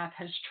career path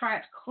has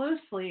tracked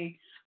closely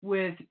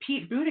with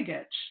Pete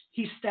Buttigieg.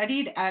 He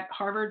studied at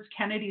Harvard's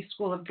Kennedy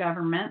School of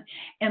Government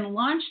and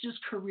launched his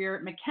career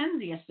at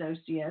McKinsey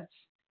Associates,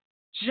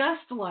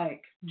 just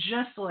like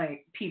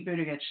Pete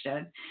Buttigieg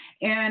did,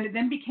 and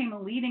then became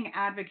a leading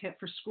advocate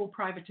for school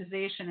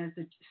privatization as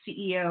the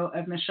CEO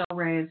of Michelle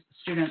Ray's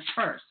Students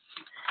First.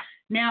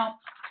 Now,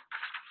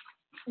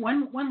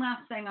 one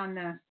last thing on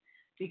this,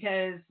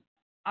 because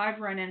I've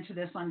run into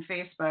this on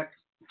Facebook.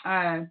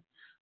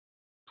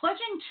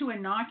 Pledging to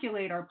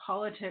inoculate our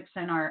politics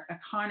and our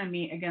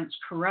economy against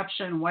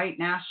corruption, white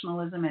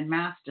nationalism, and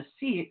mass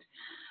deceit,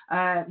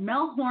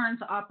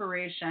 Melhorn's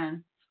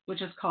operation,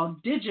 which is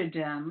called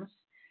DigiDems,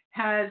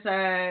 has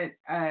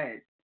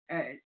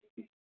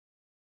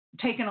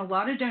taken a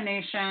lot of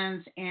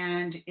donations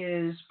and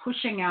is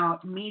pushing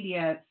out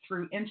media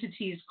through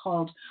entities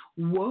called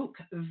Woke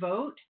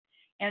Vote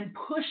and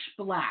Push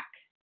Black.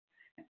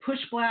 Push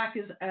Black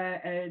is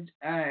a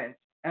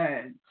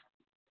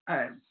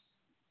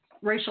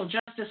racial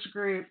justice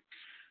group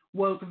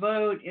Woke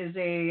Vote is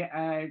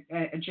a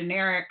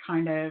generic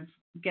kind of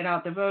get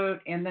out the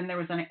vote. And then there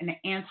was an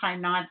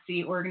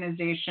anti-Nazi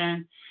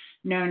organization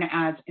known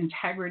as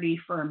Integrity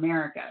for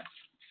America.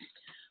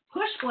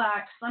 Push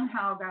Black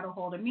somehow got a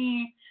hold of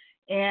me,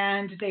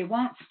 and they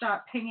won't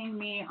stop pinging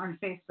me on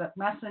Facebook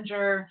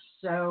Messenger.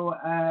 So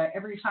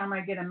every time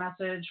I get a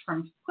message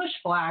from Push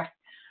Black,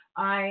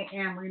 I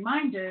am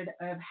reminded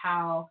of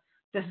how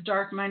this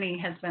dark money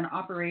has been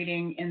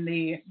operating in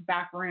the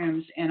back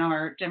rooms in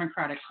our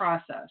democratic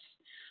process.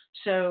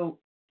 So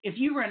if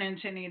you run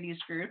into any of these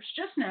groups,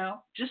 just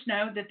know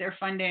that their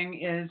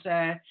funding is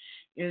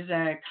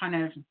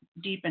kind of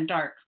deep and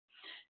dark.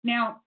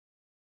 Now,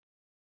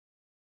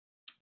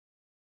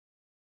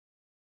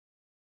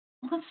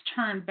 let's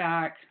turn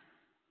back.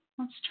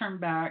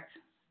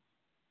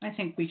 I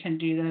think we can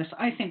do this.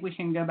 I think we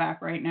can go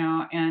back right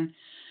now and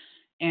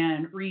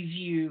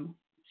review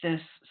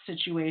this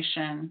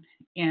situation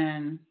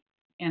in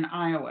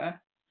Iowa.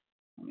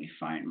 Let me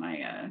find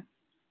my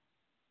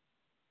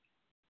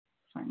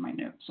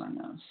notes on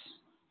those.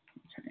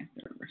 Okay,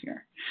 they're over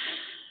here.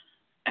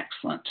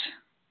 Excellent.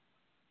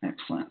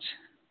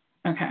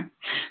 Okay,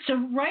 so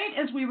right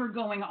as we were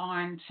going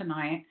on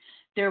tonight,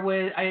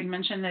 I had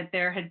mentioned that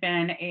there had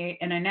been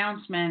an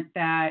announcement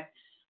that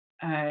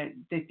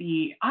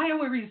the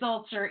Iowa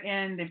results are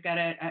in. They've got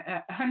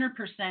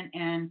 100%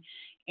 in,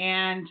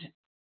 and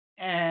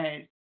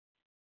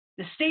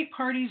the state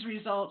party's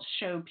results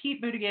show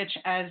Pete Buttigieg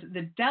as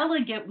the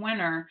delegate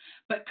winner,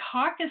 but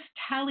caucus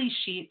tally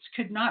sheets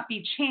could not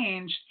be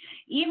changed,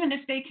 even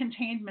if they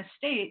contained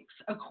mistakes,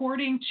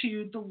 according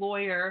to the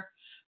lawyer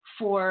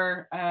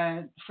for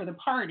the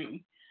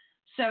party.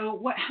 So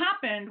what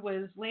happened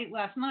was late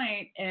last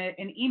night,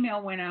 an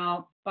email went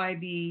out by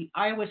the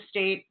Iowa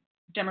State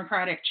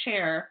Democratic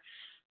chair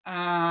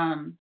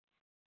that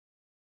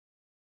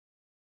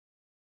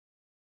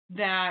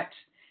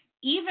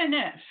even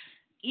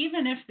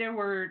if there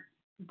were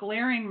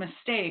glaring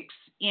mistakes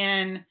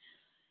in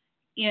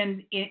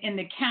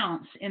the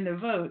counts, in the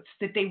votes,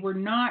 that they were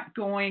not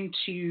going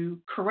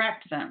to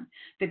correct them,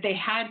 that they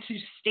had to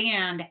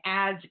stand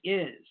as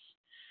is,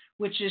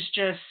 which is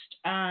just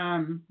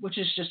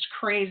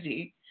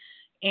crazy.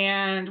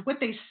 And what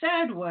they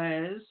said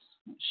was,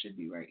 it should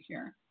be right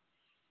here.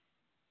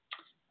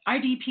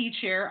 IDP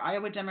chair,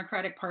 Iowa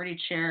Democratic Party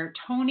chair,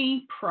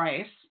 Troy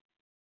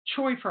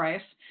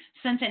Price,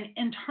 sent an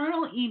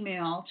internal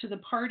email to the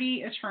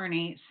party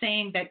attorney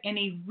saying that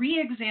any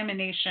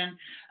re-examination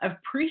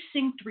of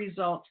precinct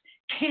results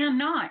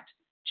cannot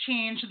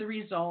change the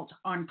result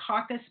on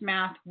caucus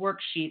math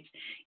worksheets,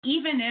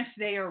 even if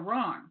they are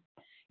wrong.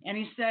 And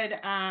he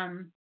said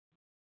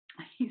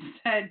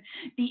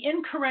the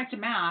incorrect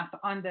math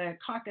on the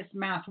caucus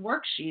math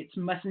worksheets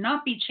must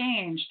not be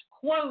changed,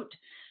 quote,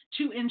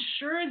 to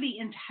ensure the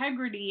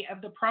integrity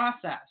of the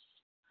process,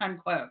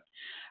 unquote.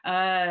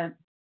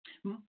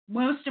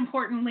 Most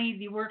importantly,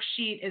 the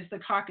worksheet is the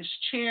caucus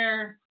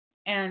chair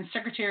and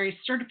secretary's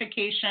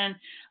certification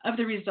of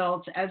the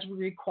results as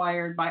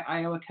required by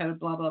Iowa Code,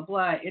 blah, blah,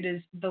 blah. It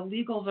is the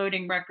legal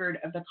voting record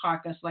of the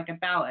caucus, like a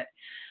ballot.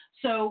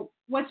 So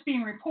what's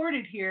being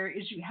reported here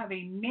is you have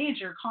a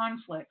major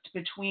conflict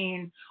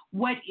between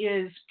what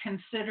is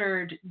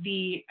considered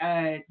the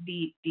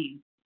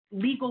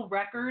legal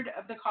record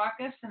of the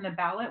caucus and the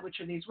ballot, which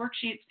are these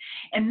worksheets,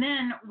 and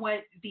then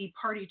what the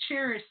party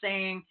chair is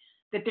saying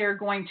that they're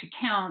going to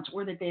count,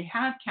 or that they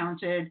have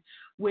counted,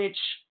 which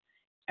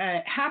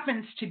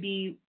happens to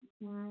be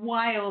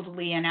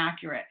wildly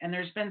inaccurate. And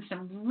there's been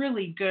some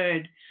really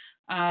good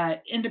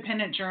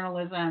independent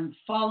journalism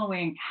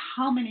following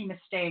how many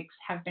mistakes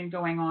have been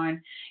going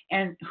on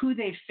and who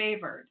they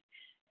favored.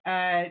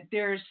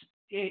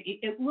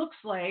 It looks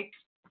like,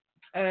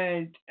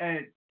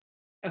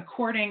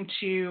 according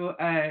to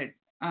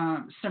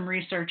some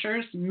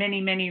researchers,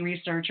 many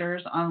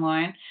researchers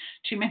online,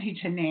 too many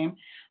to name,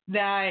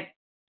 that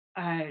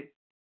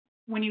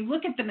when you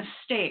look at the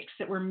mistakes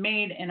that were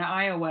made in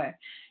Iowa,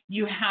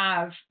 you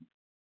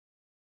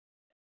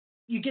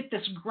get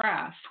this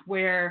graph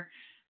where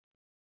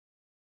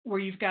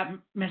you've got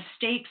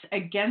mistakes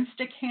against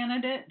a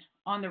candidate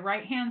on the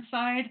right-hand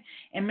side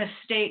and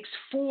mistakes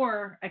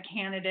for a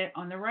candidate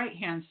on the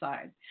right-hand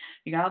side.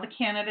 You got all the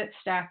candidates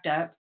stacked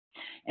up.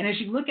 And as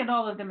you look at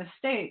all of the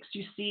mistakes,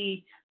 you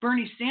see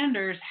Bernie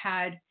Sanders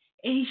had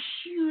a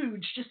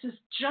huge, just this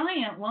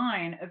giant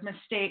line of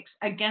mistakes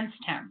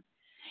against him.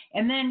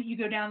 And then you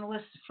go down the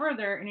list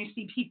further and you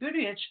see Pete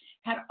Buttigieg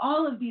had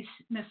all of these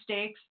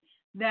mistakes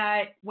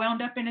that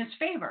wound up in his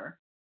favor,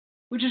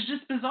 which is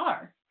just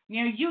bizarre.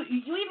 You know, you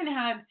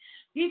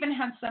even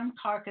had some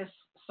caucus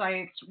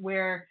sites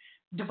where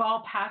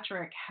Deval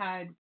Patrick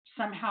had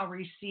somehow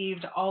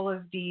received all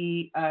of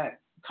the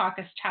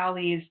caucus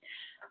tallies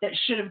that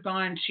should have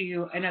gone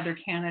to another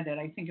candidate.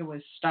 I think it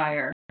was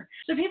Steyer.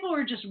 So people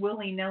were just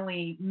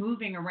willy-nilly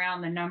moving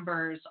around the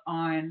numbers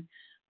on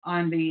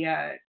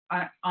the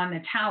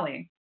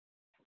tally.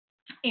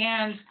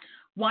 And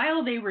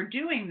while they were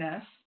doing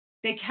this,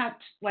 they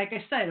kept, like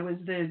I said, it was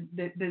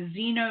the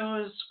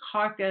Zeno's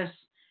caucus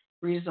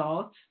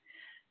results.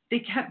 they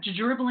kept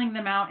dribbling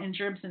them out in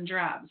dribs and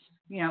drabs.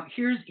 You know,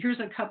 here's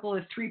a couple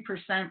of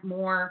 3%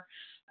 more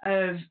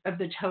of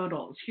the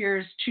totals.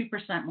 Here's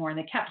 2% more. And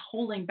they kept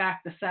holding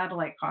back the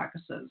satellite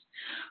caucuses.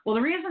 Well,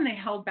 the reason they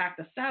held back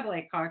the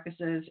satellite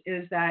caucuses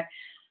is that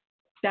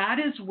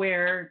is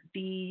where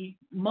the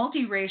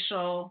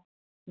multiracial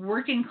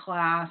working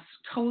class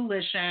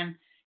coalition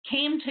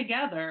came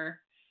together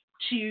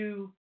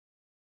to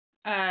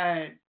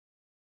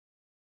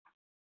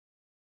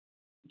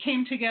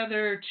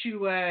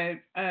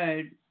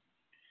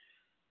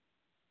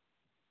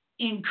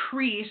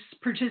increase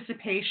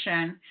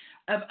participation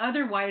of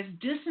otherwise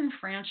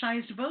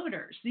disenfranchised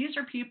voters. These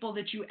are people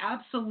that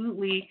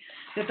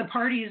that the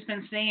party has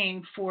been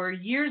saying for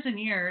years and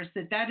years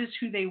that is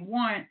who they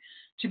want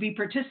to be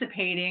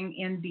participating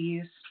in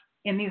these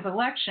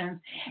elections.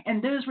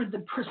 And those were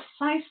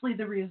precisely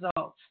the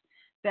results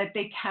that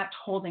they kept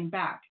holding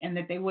back and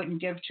that they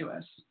wouldn't give to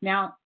us.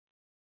 Now,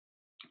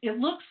 it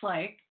looks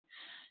like,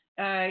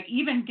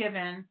 even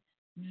given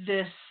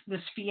this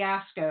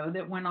fiasco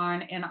that went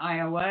on in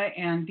Iowa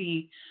and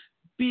the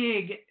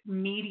big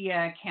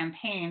media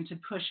campaign to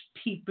push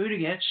Pete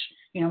Buttigieg,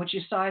 which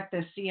you saw at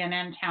the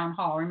CNN town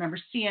hall. Remember,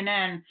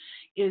 CNN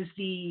is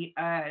the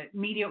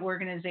media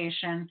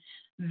organization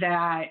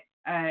that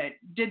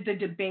did the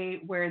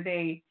debate where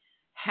they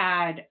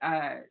had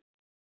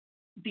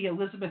the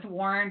Elizabeth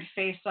Warren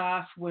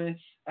face-off with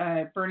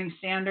Bernie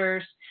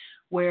Sanders,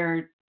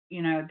 where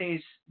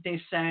they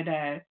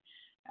said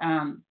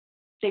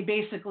they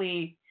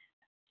basically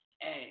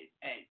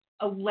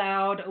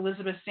allowed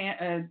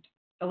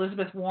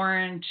Elizabeth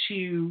Warren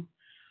to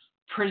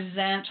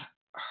present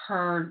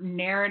her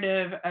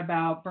narrative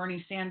about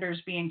Bernie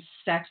Sanders being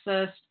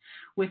sexist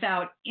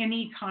without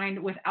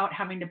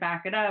having to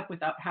back it up,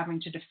 without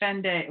having to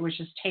defend it. It was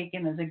just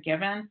taken as a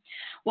given.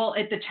 Well,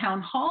 at the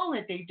town hall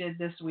that they did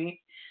this week,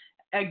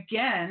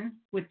 again,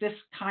 with this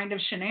kind of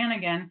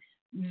shenanigan,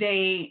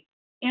 they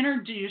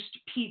introduced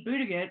Pete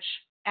Buttigieg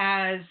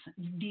as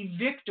the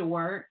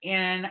victor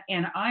in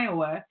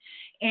Iowa.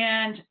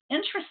 And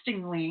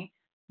interestingly,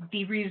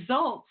 the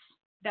results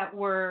that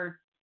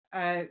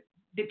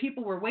that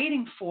people were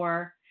waiting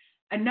for,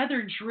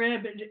 another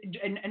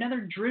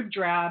drib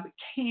drab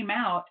came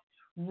out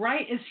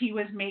right as he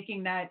was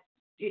making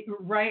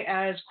right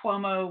as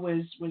Cuomo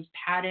was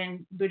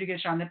patting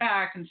Buttigieg on the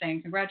back and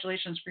saying,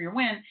 "Congratulations for your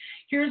win."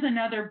 Here's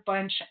another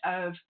bunch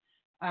of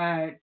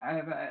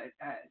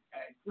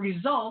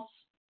results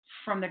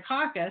from the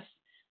caucus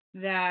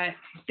that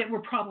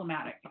were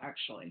problematic,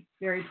 actually,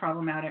 very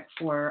problematic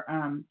for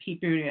Pete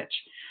Buttigieg.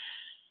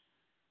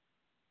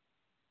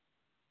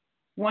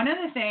 One of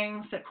the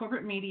things that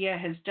corporate media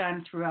has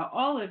done throughout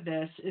all of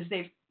this is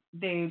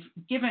they've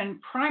given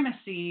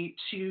primacy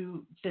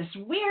to this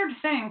weird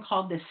thing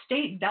called the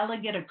state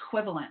delegate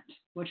equivalent,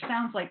 which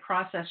sounds like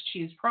processed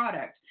cheese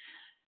product,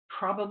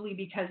 probably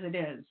because it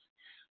is.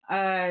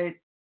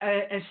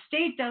 A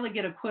state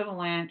delegate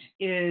equivalent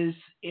is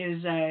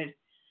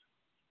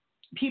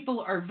people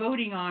are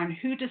voting on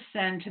who to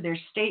send to their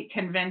state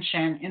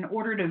convention in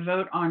order to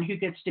vote on who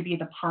gets to be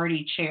the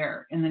party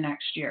chair in the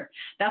next year.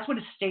 That's what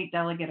a state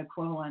delegate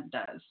equivalent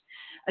does.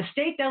 A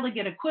state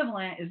delegate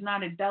equivalent is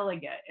not a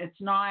delegate. It's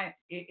not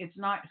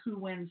who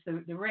wins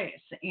the race.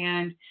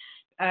 And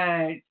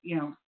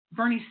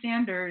Bernie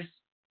Sanders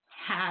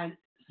had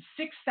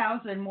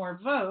 6,000 more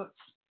votes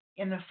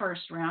in the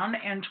first round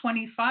and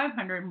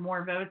 2,500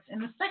 more votes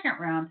in the second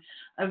round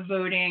of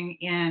voting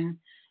in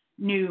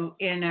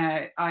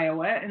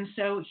Iowa. And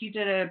so he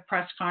did a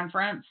press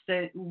conference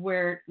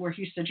where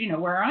he said,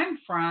 where I'm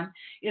from,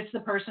 it's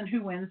the person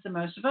who wins the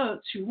most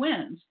votes who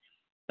wins.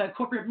 But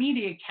corporate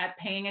media kept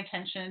paying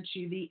attention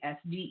to the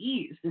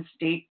SDEs, the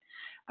state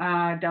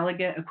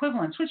delegate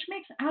equivalents, which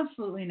makes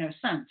absolutely no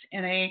sense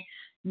in a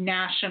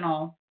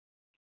national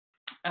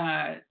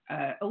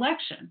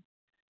election.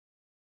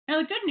 Now,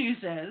 the good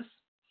news is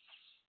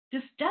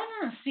this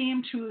doesn't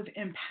seem to have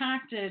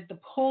impacted the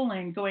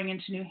polling going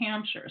into New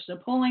Hampshire. So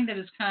polling that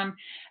has come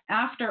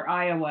after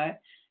Iowa,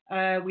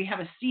 we have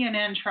a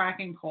CNN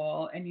tracking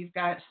poll, and you've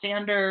got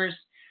Sanders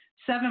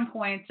 7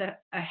 points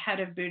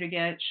ahead of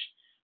Buttigieg,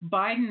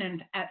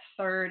 Biden at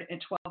third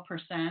at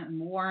 12%, and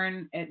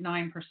Warren at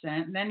 9%.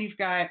 And then you've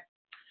got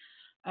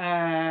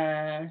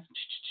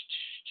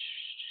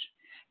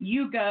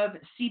YouGov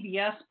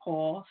CBS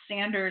poll,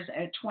 Sanders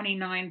at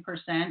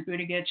 29%,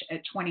 Buttigieg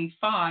at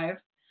 25%.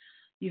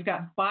 You've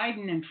got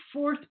Biden in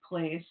fourth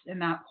place in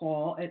that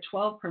poll at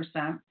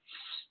 12%.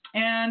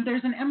 And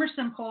there's an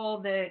Emerson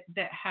poll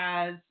that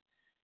has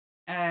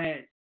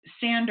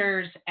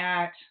Sanders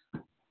at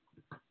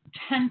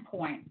 10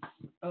 points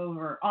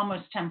over,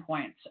 almost 10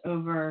 points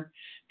over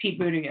Pete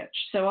Buttigieg.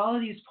 So all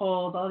of these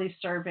polls, all these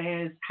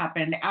surveys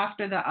happened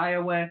after the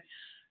Iowa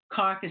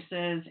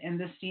caucuses, and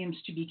this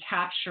seems to be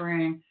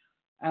capturing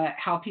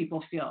how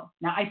people feel.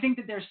 Now, I think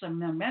that there's some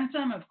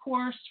momentum, of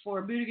course,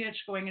 for Buttigieg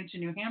going into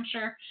New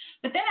Hampshire.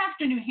 But then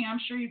after New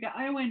Hampshire, you've got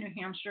Iowa and New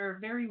Hampshire,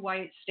 very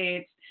white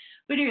states.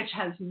 Buttigieg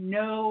has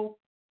no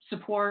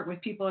support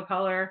with people of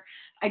color.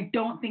 I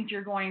don't think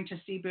you're going to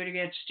see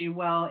Buttigieg do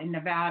well in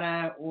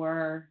Nevada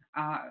or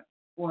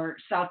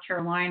South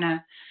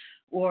Carolina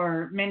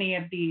or many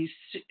of these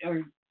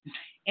or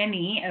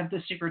any of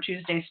the Super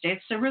Tuesday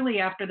states. So really,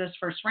 after this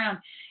first round,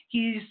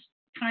 he's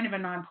kind of a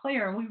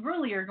non-player, and we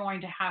really are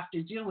going to have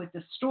to deal with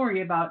this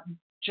story about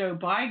Joe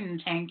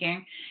Biden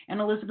tanking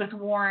and Elizabeth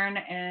Warren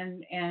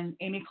and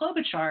Amy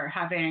Klobuchar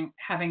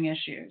having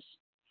issues.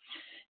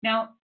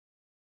 Now,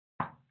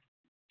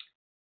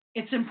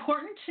 it's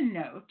important to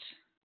note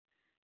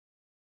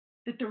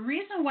that the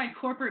reason why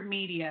corporate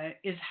media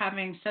is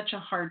having such a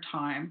hard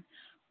time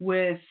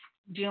with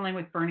dealing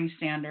with Bernie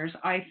Sanders,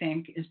 I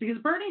think, is because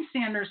Bernie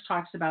Sanders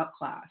talks about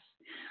class.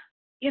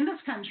 In this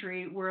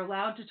country, we're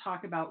allowed to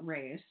talk about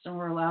race and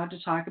we're allowed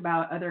to talk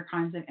about other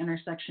kinds of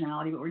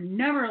intersectionality, but we're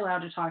never allowed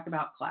to talk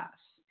about class.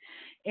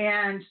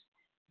 And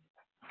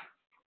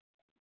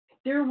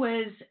there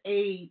was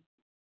a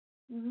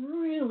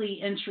really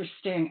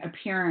interesting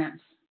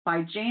appearance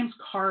by James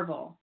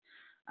Carville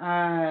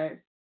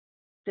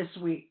this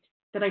week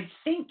that I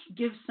think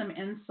gives some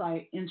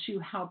insight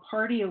into how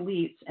party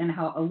elites and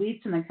how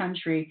elites in the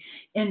country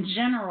in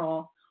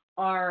general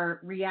are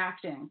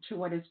reacting to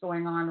what is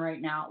going on right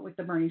now with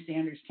the Bernie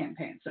Sanders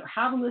campaign. So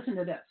have a listen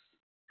to this.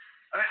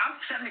 I'm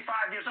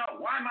 75 years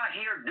old. Why am I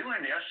here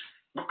doing this?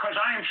 Because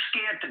I am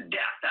scared to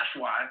death. That's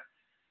why.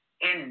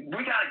 And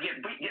we got to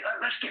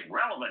let's get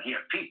relevant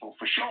here, people,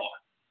 for sure.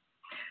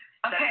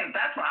 Okay.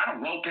 That's why I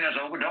don't Lopez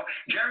overdose.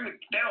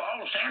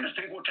 All the Sanders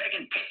people were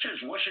taking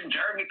pictures wishing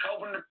Jeremy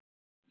Corbyn.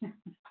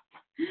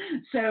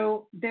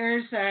 So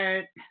there's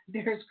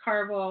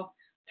Carville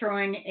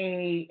throwing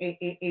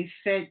a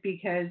fit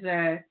because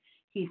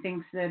he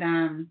thinks that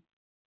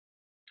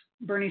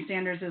Bernie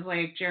Sanders is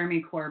like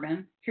Jeremy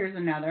Corbyn. Here's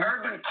another.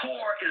 Urban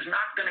core is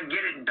not going to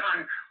get it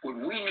done. What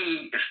we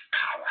need is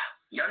power.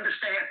 You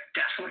understand?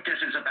 That's what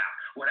this is about.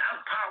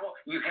 Without power,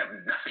 you have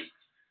nothing.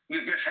 You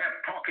just have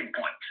talking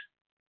points.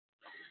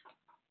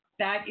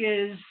 That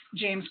is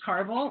James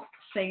Carville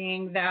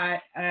saying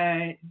that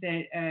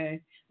that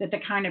the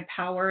kind of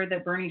power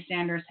that Bernie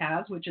Sanders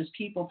has, which is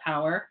people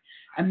power,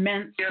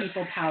 immense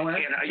people power,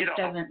 just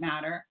doesn't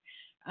matter.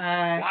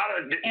 And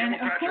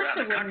of course,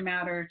 it wouldn't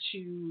matter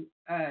to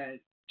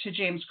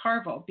James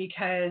Carville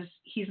because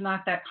he's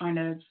not that kind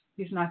of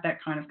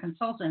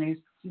consultant.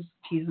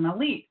 He's an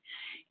elite,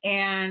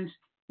 and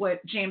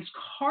what James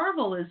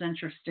Carville is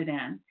interested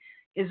in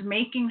is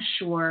making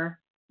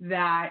sure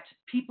that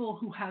people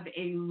who have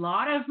a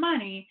lot of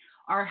money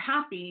are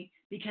happy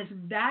because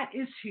that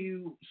is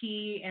who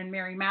he and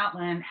Mary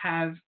Matlin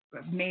have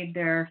made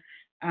their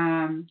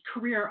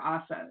career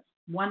off of.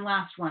 One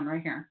last one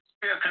right here.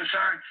 You're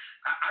concerned.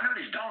 I know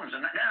these donors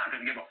are not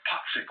going to give a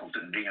popsicle to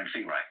the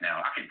DNC right now.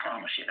 I can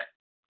promise you that.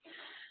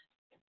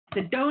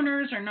 The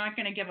donors are not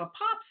going to give a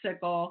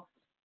popsicle.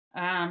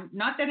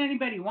 Not that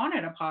anybody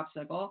wanted a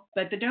popsicle,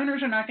 but the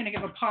donors are not going to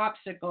give a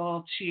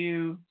popsicle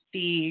to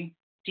the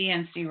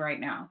DNC right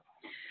now.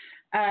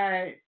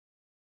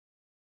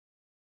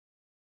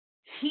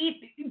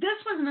 This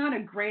was not a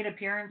great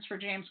appearance for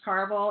James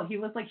Carville. He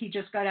looked like he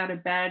just got out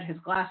of bed. His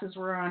glasses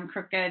were on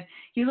crooked.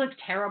 He looked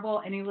terrible,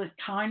 and he looked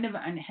kind of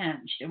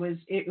unhinged. It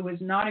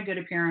was not a good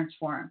appearance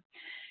for him.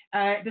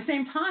 At the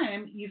same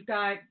time, you've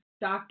got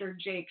Dr.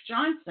 Jake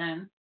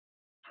Johnson.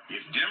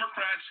 If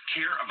Democrats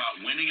care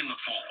about winning in the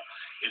fall,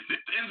 if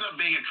it ends up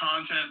being a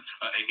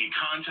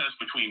contest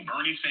between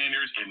Bernie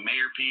Sanders and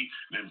Mayor Pete,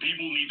 then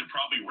people need to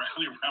probably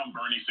rally around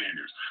Bernie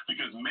Sanders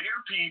because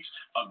Mayor Pete's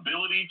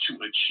ability to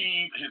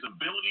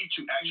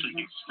actually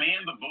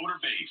expand the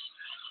voter base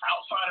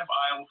outside of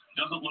Iowa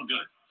doesn't look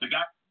good. The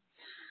guy.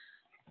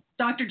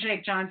 Dr.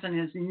 Jake Johnson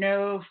is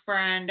no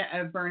friend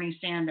of Bernie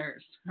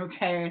Sanders.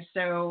 Okay,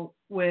 so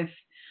with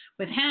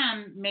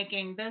him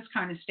making those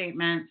kind of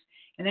statements,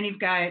 and then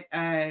you've got.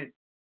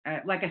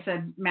 Like I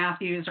said,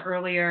 Matthews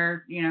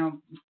earlier,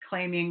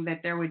 claiming that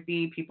there would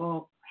be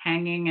people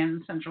hanging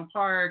in Central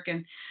Park,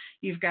 and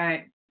you've got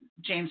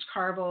James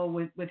Carville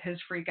with his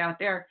freak out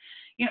there.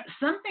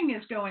 Something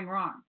is going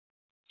wrong.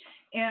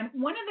 And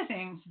one of the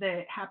things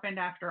that happened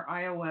after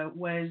Iowa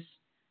was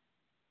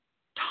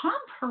Tom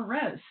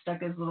Perez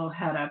stuck his little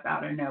head up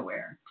out of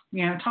nowhere.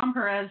 Tom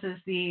Perez is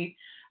the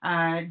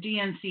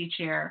DNC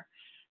chair,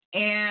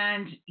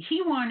 and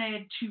he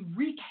wanted to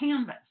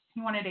recanvass. He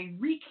wanted a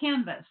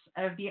recanvass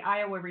of the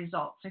Iowa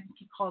results. I think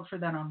he called for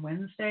that on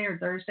Wednesday or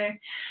Thursday.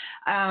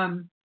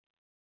 And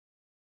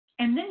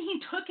then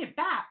he took it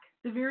back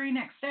the very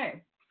next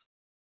day.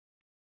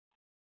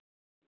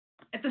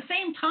 At the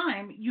same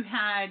time, you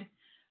had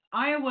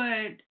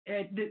Iowa,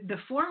 the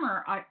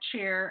former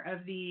chair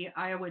of the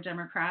Iowa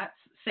Democrats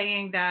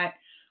saying that,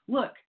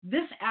 look,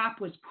 this app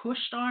was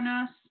pushed on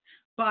us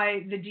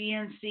by the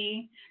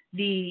DNC.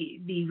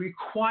 The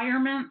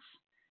requirements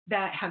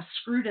that have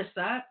screwed us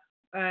up,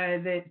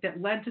 that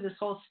led to this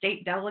whole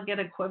state delegate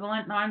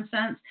equivalent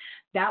nonsense,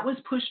 that was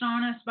pushed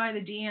on us by the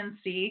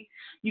DNC.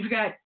 You've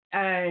got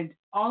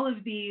all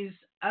of these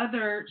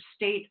other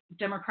state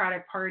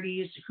Democratic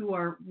parties who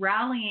are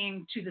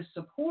rallying to the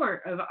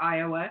support of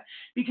Iowa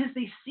because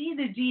they see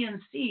the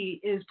DNC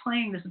is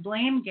playing this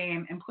blame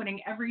game and putting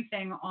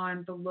everything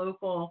on the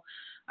local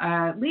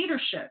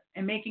leadership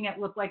and making it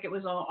look like it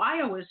was all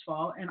Iowa's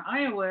fault. And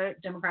Iowa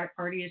Democratic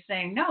Party is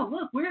saying, no,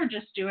 look, we're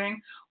just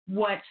doing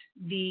what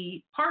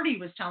the party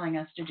was telling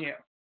us to do.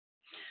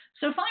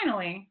 So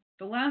finally,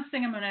 the last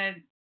thing I'm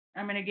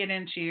going to get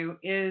into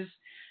is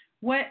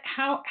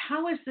how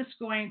is this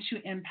going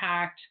to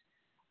impact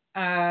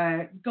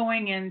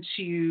going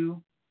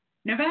into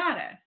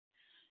Nevada?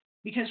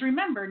 Because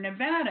remember,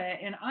 Nevada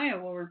and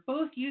Iowa were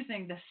both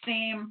using the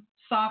same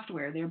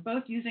software. They're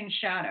both using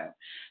Shadow.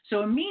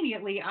 So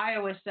immediately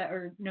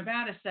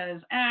Nevada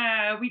says,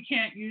 we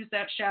can't use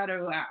that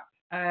Shadow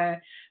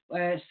app.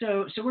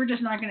 So we're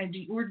just not going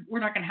to we're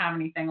not going to have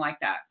anything like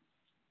that.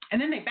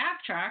 And then they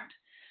backtracked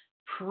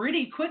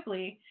pretty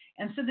quickly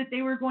and said that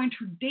they were going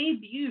to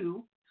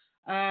debut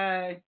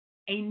a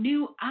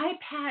new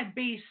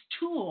iPad-based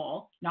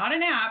tool, not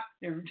an app.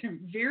 They're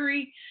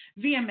very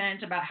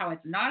vehement about how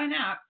it's not an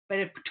app, but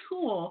a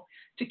tool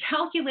to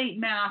calculate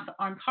math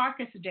on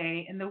caucus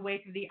day in the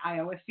wake of the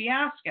Iowa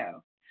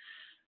fiasco.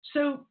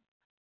 So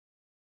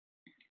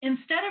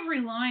instead of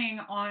relying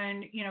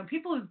on,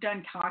 people who've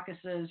done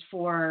caucuses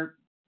for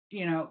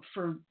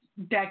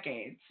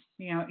decades,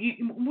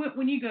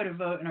 when you go to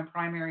vote in a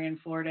primary in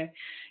Florida,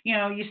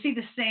 you see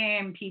the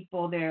same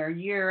people there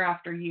year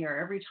after year.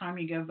 Every time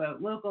you go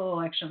vote, local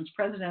elections,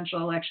 presidential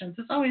elections,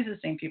 it's always the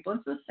same people.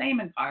 It's the same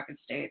in caucus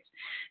states.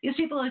 These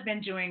people have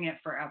been doing it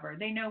forever.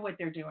 They know what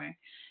they're doing.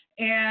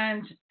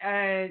 And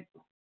then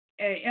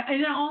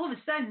all of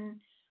a sudden,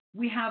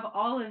 we have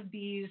all of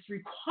these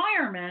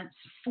requirements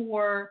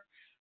for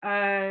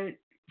apps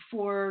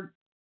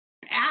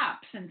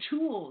and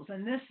tools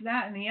and this,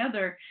 that, and the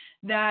other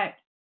that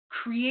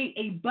create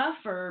a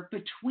buffer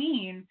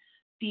between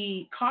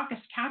the caucus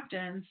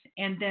captains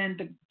and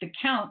then the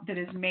count that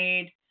is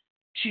made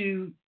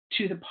to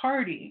the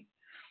party.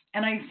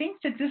 And I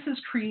think that this is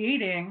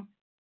creating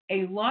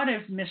a lot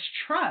of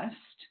mistrust.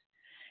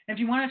 And if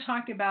you want to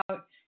talk about,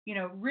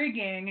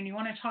 rigging, and you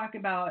want to talk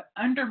about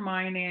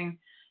undermining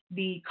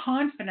the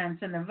confidence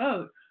in the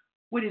vote,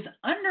 what is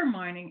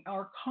undermining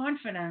our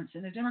confidence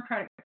in the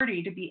Democratic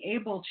Party to be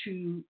able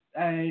to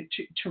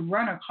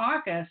run a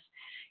caucus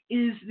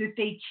is that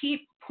they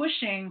keep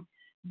pushing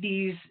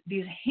these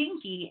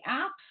hinky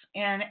apps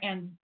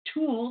and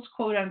tools,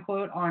 quote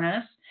unquote, on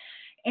us.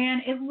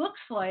 And it looks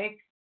like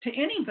to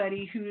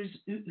anybody who's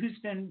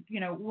been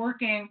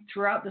working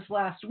throughout this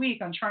last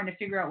week on trying to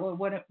figure out what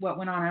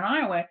went on in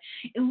Iowa,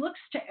 it looks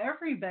to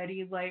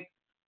everybody like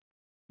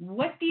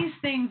what these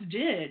things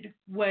did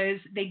was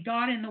they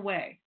got in the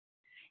way.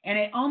 And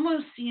it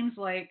almost seems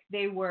like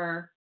they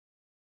were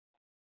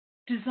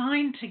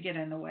designed to get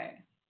in the way.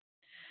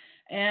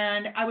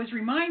 And I was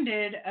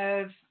reminded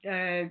of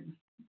a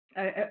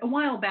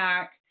while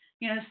back,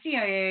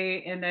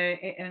 CIA and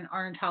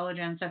our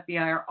intelligence,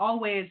 FBI, are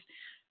always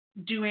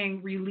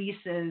doing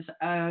releases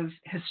of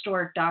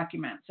historic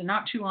documents. And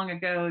not too long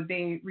ago,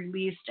 they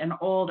released an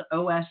old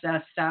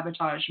OSS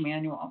sabotage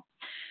manual.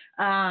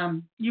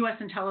 U.S.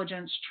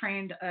 intelligence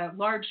trained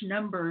large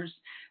numbers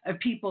of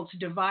people to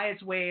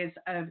devise ways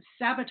of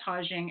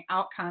sabotaging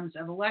outcomes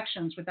of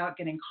elections without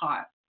getting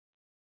caught.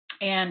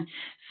 And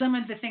some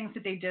of the things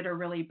that they did are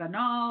really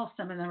banal.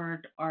 Some of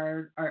them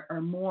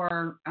are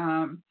more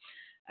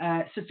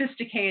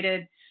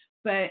sophisticated.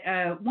 But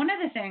one of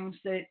the things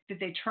that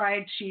they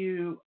tried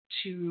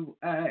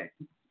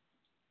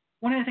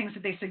one of the things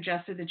that they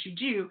suggested that you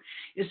do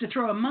is to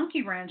throw a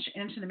monkey wrench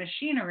into the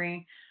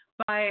machinery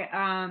by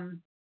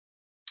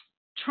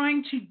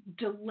trying to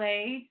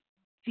delay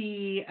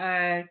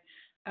the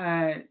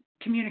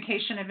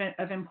communication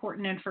of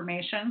important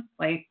information,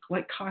 like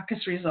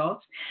caucus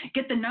results,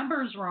 get the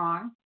numbers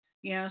wrong,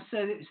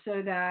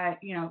 so that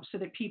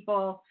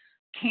people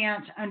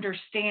can't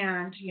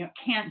understand,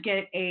 can't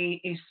get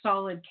a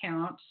solid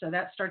count. So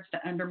that starts to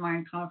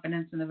undermine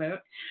confidence in the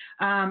vote.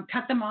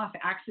 Cut them off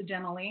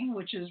accidentally,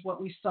 which is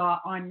what we saw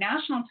on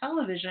national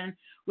television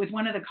with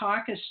one of the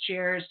caucus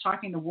chairs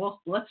talking to Wolf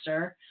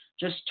Blitzer,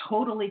 just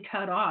totally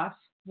cut off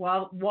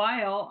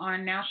while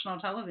on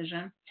national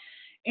television.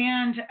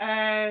 And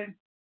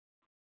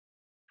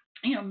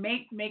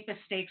make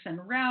mistakes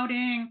in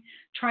routing,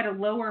 try to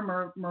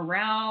lower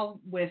morale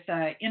with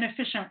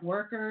inefficient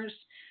workers,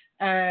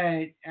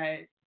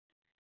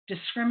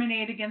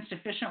 discriminate against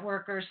efficient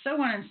workers, so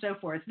on and so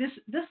forth.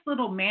 This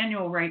little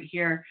manual right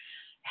here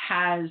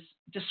has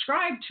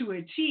described to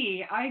a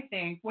T, I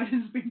think, what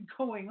has been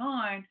going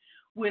on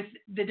with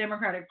the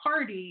Democratic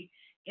Party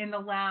in the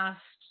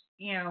last,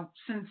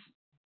 since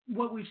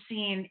what we've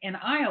seen in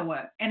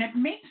Iowa. And it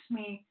makes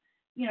me,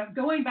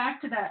 going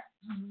back to that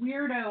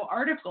weirdo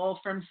article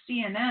from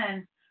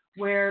CNN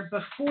where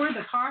before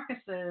the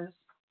caucuses,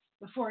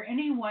 before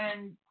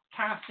anyone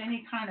cast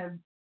any kind of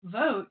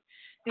vote,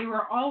 they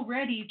were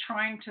already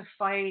trying to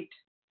fight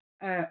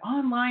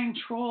online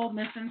troll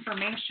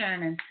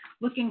misinformation and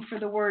looking for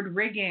the word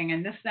rigging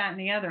and this, that, and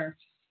the other.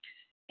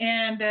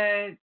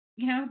 And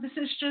this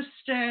is just,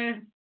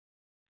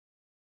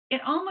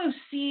 it almost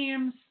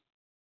seems,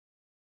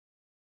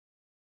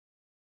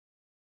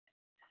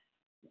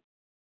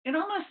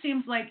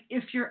 like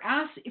if you're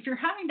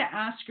having to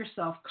ask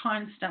yourself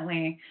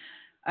constantly,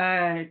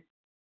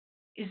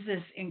 is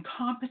this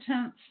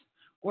incompetence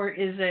or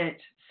is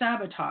it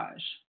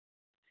sabotage?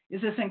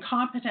 Is this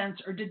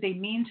incompetence or did they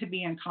mean to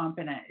be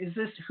incompetent?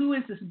 Who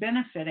is this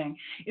benefiting?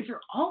 If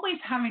you're always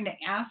having to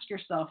ask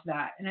yourself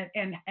that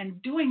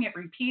and doing it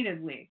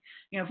repeatedly,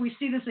 if we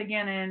see this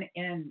again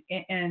in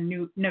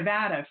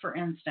Nevada, for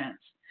instance,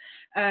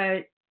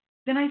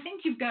 then I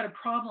think you've got a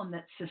problem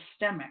that's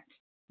systemic.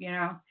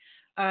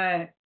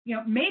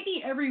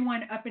 Maybe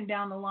everyone up and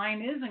down the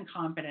line is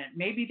incompetent.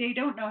 Maybe they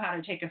don't know how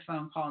to take a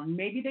phone call.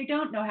 Maybe they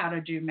don't know how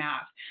to do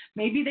math.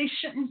 Maybe they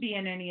shouldn't be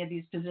in any of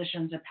these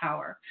positions of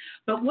power.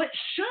 But what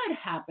should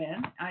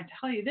happen, I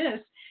tell you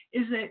this,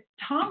 is that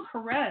Tom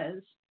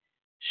Perez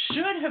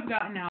should have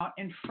gotten out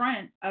in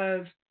front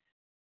of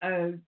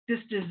this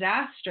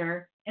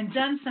disaster and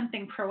done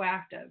something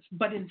proactive.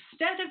 But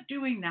instead of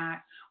doing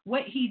that,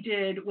 what he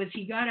did was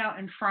he got out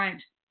in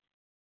front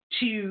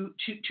to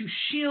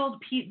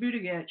shield Pete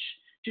Buttigieg,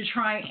 to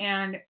try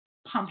and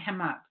pump him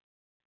up.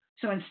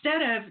 So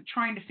instead of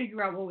trying to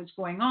figure out what was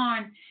going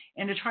on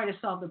and to try to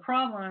solve the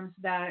problems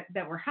that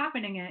were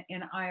happening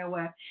in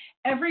Iowa,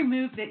 every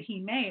move that he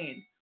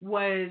made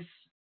was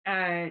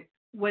to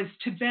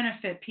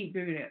benefit Pete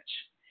Buttigieg.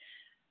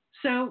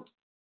 So,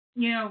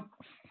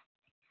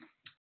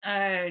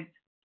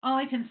 all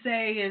I can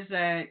say is,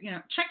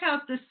 check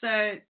out this.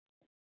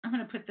 I'm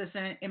going to put this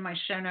in my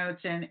show notes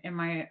and in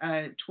my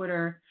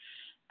Twitter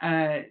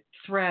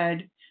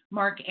thread.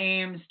 Mark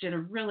Ames did a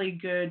really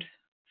good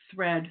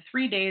thread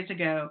 3 days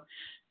ago,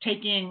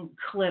 taking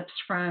clips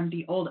from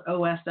the old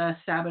OSS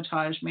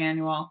sabotage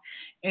manual,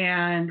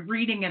 and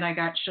reading it, I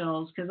got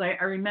chills because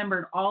I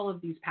remembered all of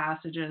these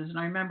passages, and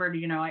I remembered,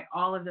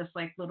 all of this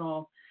like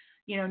little,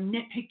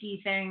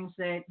 nitpicky things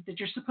that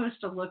you're supposed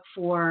to look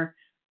for,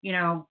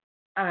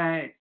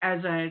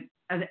 as a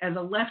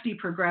lefty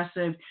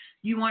progressive.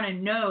 You want to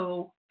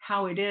know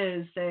how it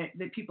is that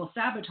people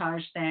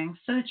sabotage things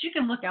so that you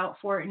can look out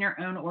for it in your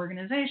own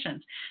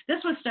organizations.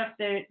 This was stuff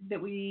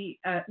that we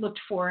looked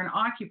for in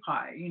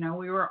Occupy.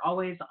 We were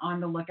always on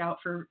the lookout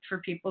for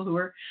people who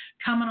were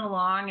coming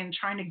along and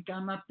trying to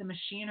gum up the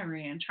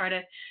machinery and try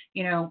to,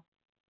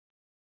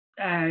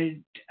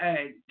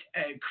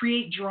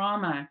 create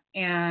drama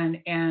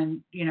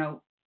and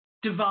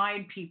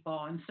divide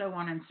people and so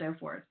on and so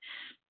forth.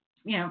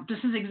 This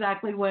is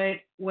exactly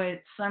what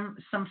some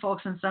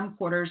folks in some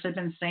quarters have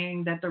been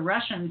saying that the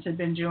Russians have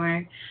been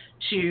doing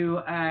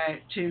to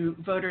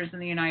voters in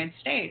the United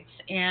States.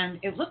 And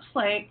it looks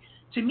like,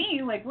 to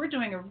me, like we're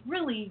doing a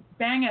really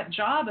bang-up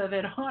job of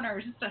it on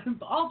our system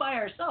all by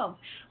ourselves.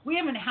 We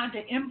haven't had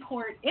to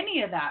import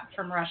any of that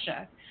from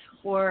Russia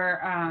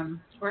or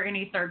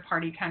any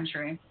third-party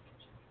country.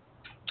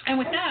 And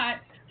with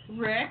that,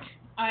 Rick,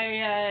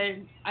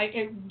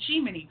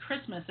 Jiminy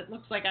Christmas, it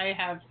looks like I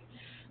have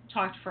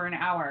talked for an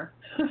hour.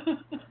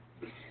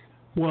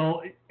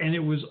 Well, and it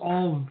was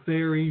all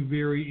very,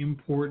 very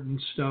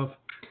important stuff.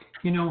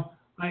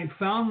 I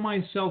found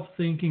myself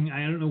thinking,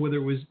 I don't know whether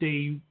it was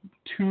day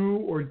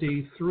 2 or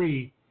day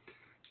 3,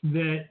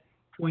 that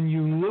when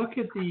you look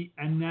at the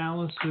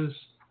analysis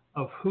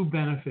of who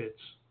benefits,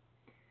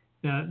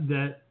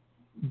 that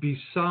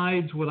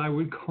besides what I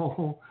would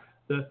call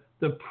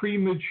the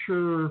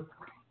premature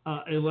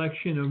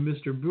election of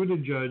Mr.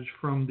 Buttigieg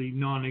from the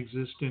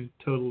non-existent,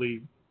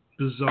 totally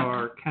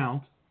bizarre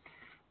count,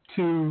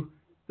 to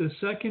the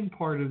second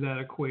part of that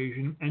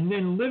equation. And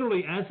then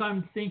literally as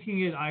I'm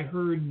thinking it, I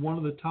heard one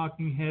of the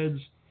talking heads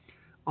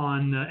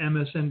on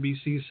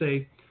MSNBC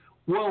say,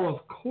 well,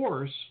 of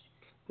course,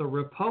 the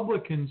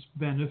Republicans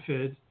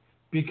benefit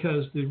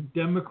because the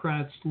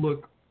Democrats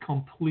look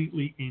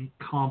completely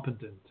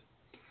incompetent.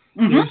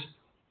 Mm-hmm.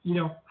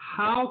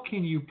 How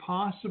can you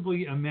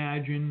possibly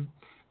imagine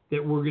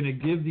that we're going to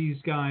give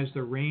these guys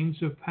the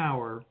reins of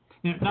power?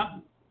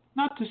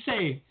 Not to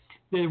say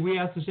that if we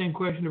asked the same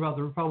question about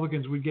the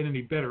Republicans, we'd get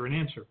any better an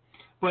answer.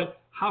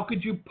 But how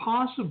could you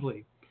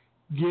possibly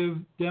give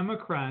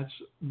Democrats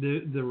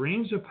the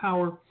reins of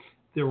power,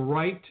 the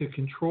right to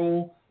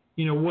control,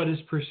 what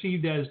is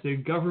perceived as the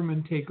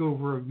government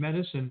takeover of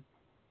medicine?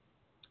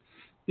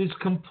 This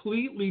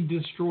completely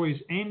destroys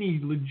any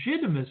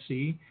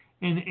legitimacy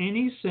and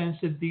any sense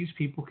that these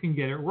people can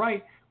get it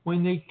right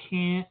when they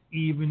can't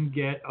even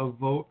get a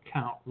vote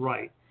count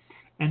right.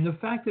 And the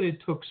fact that it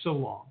took so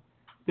long,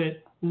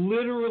 that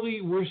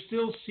literally we're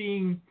still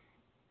seeing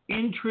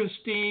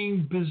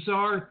interesting,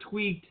 bizarre,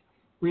 tweaked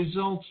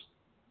results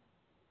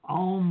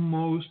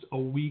almost a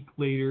week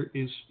later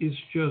is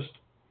just,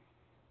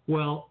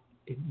 well,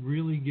 it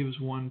really gives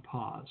one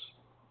pause.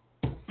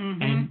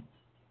 Mm-hmm. And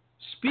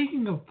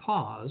speaking of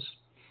pause,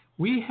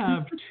 we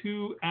have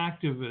 2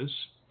 activists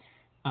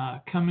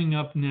coming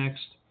up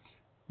next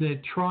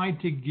that tried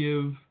to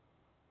give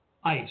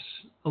ICE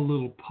a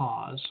little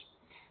pause.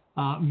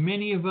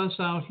 Many of us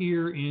out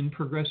here in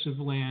progressive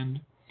land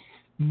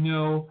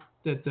know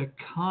that the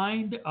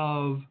kind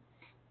of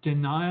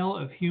denial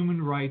of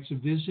human rights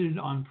visited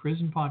on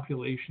prison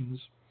populations,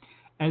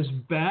 as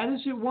bad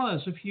as it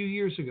was a few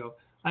years ago,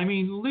 I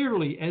mean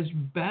literally as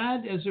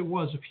bad as it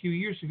was a few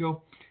years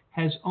ago,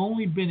 has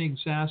only been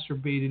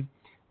exacerbated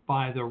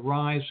by the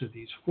rise of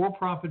these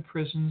for-profit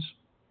prisons.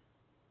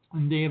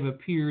 And they have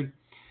appeared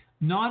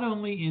not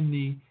only in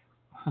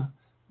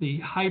the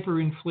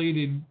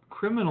hyperinflated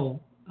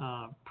criminal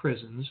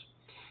prisons,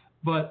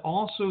 but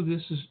also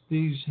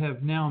these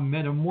have now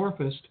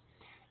metamorphosed,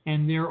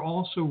 and they're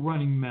also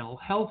running mental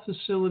health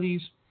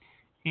facilities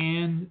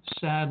and,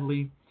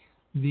 sadly,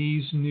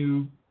 these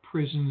new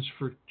prisons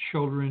for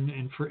children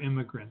and for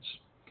immigrants.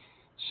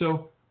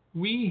 So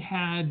we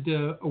had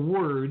a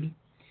word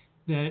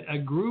that a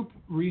group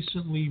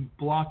recently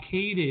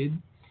blockaded,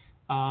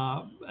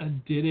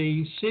 did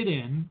a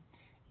sit-in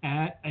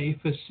at a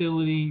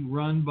facility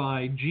run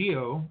by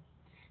GEO,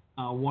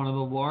 one of the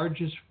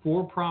largest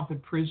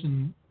for-profit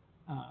prison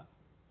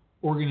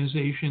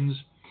organizations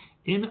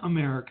in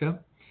America,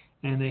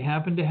 and they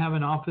happened to have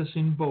an office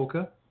in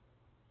Boca.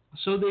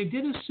 So they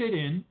did a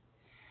sit-in,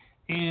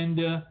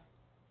 and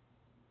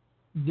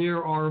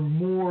there are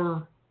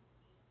more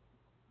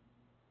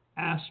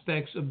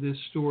aspects of this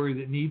story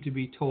that need to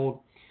be told.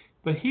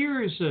 But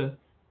here is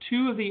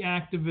two of the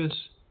activists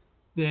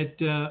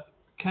that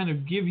kind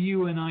of give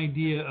you an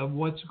idea of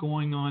what's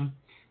going on.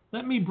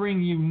 Let me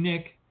bring you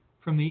Nick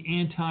from the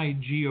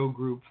anti-GEO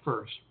group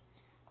first.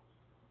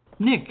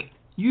 Nick,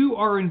 you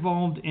are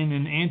involved in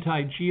an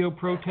anti-GEO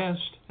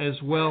protest as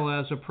well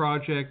as a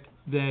project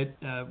that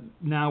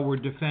now we're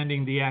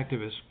defending the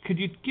activists. Could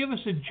you give us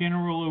a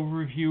general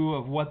overview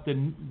of what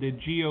the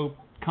GEO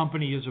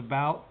company is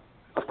about?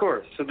 Of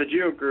course. So the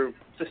GEO Group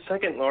is the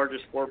second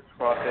largest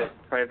for-profit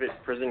private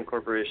prison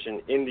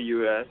corporation in the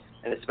U.S.,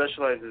 and it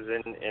specializes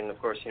in of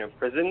course,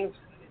 prisons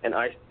and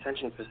ICE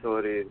detention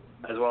facilities,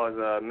 as well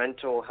as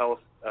mental health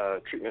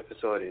treatment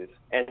facilities,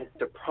 and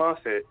to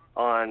profit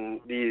on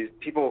these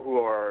people who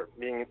are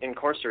being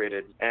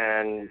incarcerated.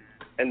 And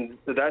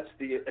so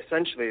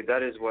essentially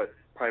that is what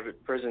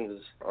private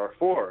prisons are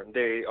for.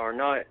 They are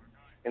not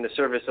in the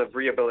service of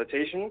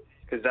rehabilitation,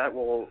 because that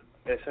will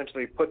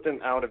essentially put them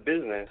out of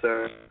business.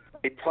 So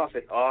they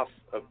profit off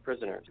of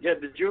prisoners. Yeah,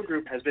 the GEO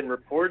Group has been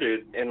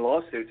reported in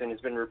lawsuits and has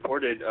been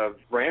reported of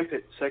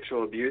rampant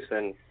sexual abuse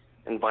and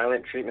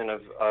violent treatment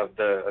of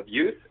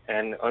youth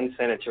and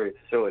unsanitary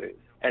facilities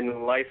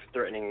and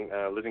life-threatening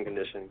living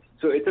conditions.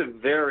 So it's a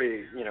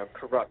very,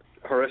 corrupt,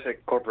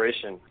 horrific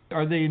corporation.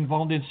 Are they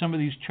involved in some of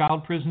these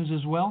child prisons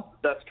as well?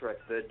 That's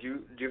correct, the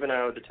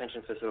juvenile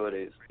detention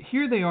facilities.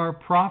 Here they are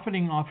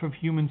profiting off of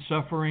human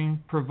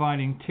suffering,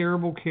 providing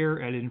terrible care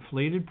at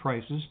inflated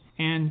prices,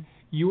 and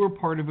you were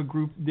part of a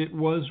group that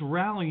was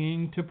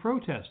rallying to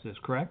protest this,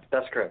 correct?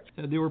 That's correct.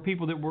 There were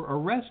people that were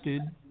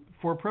arrested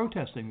for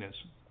protesting this.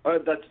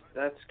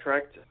 That's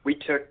correct. We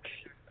took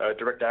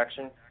direct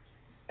action,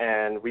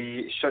 and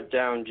we shut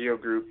down GEO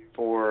Group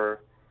for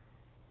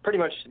pretty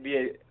much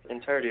the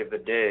entirety of the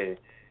day.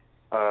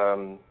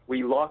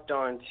 We locked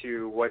on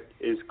to what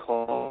is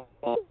called...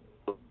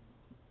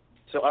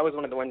 So I was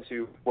one of the ones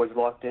who was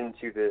locked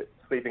into the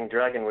Sleeping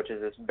Dragon, which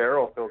is this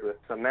barrel filled with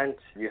cement.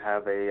 You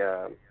have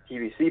a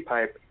PVC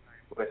pipe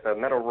with a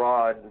metal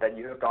rod that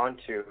you hook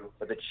onto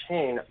with a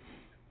chain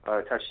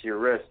attached to your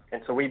wrist.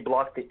 And so we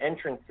blocked the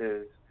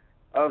entrances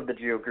of the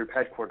GEO Group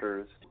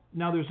headquarters.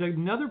 Now, there's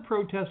another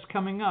protest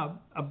coming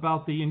up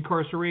about the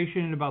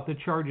incarceration and about the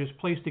charges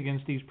placed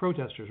against these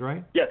protesters,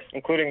 right? Yes,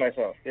 including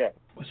myself, yeah.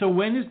 So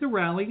when is the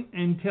rally?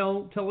 And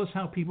tell us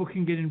how people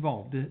can get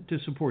involved to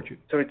support you.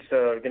 So it's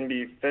going to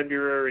be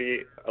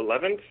February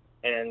 11th,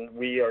 and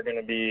we are going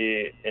to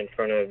be in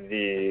front of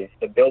the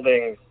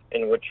buildings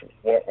in which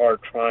our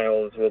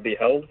trials will be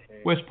held.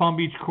 West Palm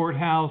Beach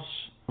Courthouse,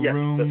 yes,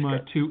 room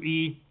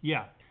 2E.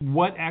 Yeah.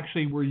 What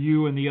actually were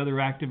you and the other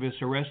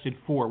activists arrested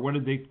for? What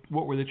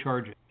were the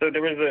charges? So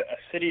there was a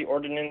city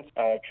ordinance,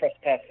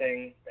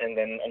 trespassing, and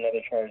then another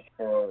charge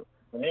for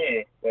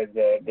me was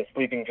the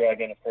Sleeping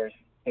Dragon, of course.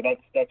 So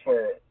that's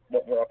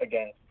what we're up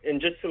against. And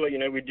just to let you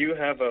know, we do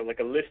have a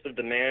list of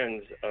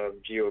demands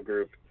of GEO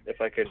Group. If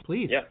I could,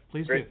 please, yeah,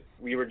 please great. do.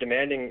 We were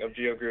demanding of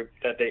GEO Group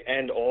that they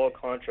end all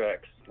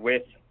contracts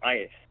with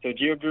ICE. So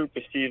GEO Group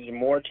receives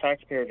more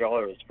taxpayer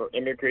dollars for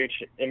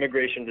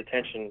immigration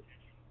detention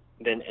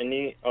than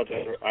any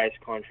other ICE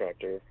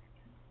contractor.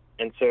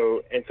 And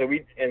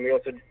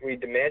we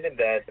demanded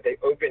that they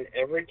open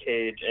every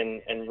cage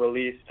and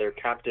release their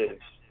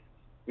captives.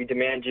 We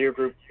demand GEO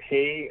Group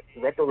pay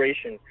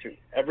reparations to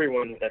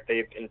everyone that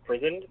they've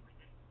imprisoned,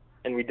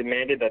 and we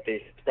demanded that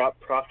they stop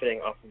profiting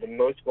off of the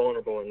most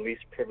vulnerable and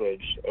least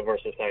privileged of our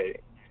society.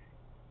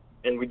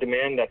 And we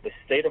demand that the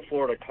state of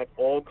Florida cut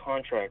all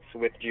contracts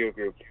with GEO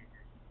Group,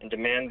 and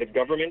demand the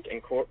government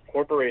and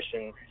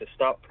corporations to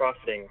stop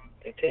profiting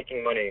and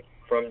taking money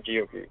from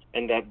GEO Group,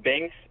 and that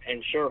banks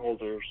and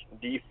shareholders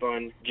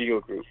defund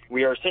GEO Group.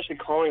 We are essentially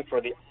calling for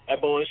the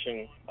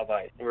abolition of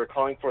ICE. We're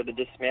calling for the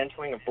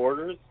dismantling of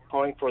borders,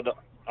 calling for the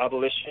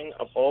abolition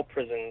of all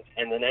prisons,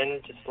 and an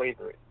end to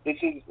slavery. This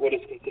is what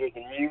is considered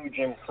the new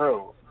Jim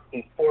Crow,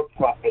 these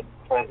for-profit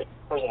private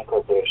prison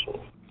corporations.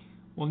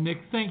 Well, Nick,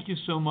 thank you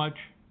so much.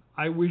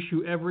 I wish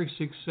you every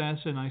success,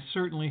 and I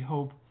certainly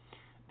hope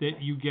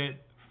that you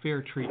get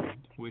fair treatment,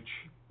 which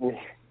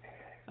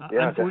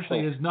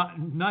unfortunately is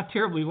not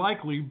terribly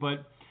likely,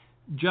 but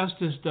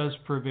justice does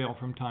prevail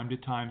from time to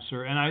time,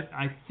 sir. And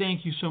I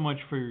thank you so much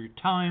for your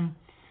time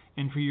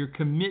and for your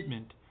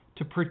commitment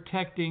to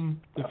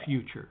protecting the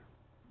future.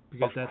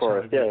 Because of that's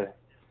course, how it is.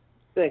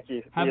 Thank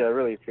you. I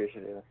really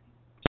appreciate it.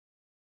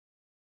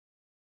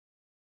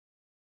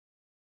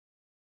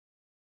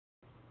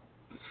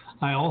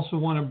 I also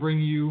want to bring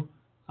you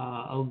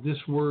this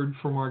word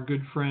from our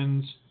good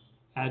friends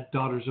at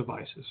Daughters of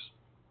Isis.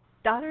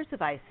 Daughters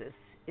of Isis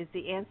is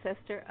the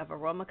ancestor of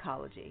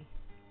aromatology,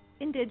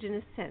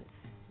 indigenous scents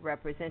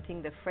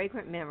representing the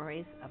fragrant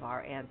memories of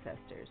our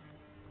ancestors,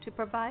 to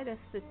provide us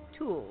the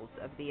tools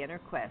of the inner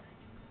quest,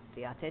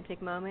 the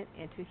authentic moment,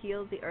 and to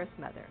heal the Earth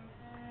Mother.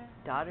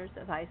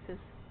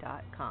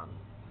 DaughtersOfIsis.com.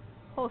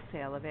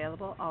 Wholesale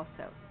available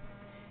also.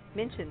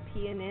 Mention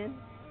PNN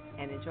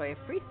and enjoy a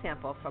free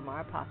sample from our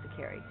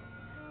apothecary.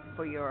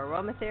 For your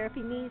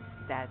aromatherapy needs,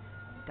 that's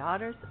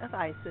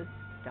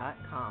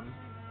DaughtersOfIsis.com.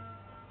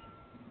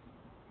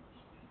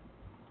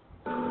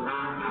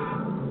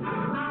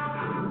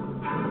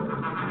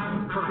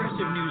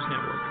 Progressive News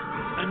Network,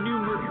 a new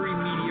Mercury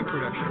Media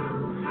production,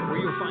 where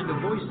you'll find the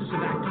voices of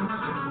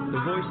activists, the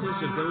voices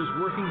of those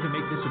working to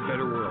make this a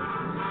better world.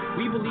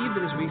 We believe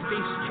that as we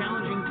face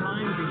challenging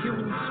times, the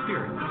human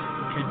spirit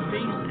can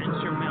face and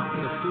surmount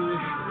the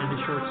foolish and the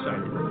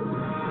short-sighted.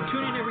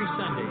 Tune in every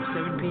Sunday,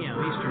 7 p.m.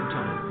 Eastern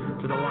Time,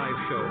 for the live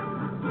show,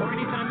 or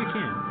anytime you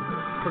can.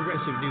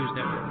 Progressive News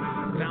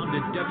Network, found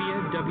at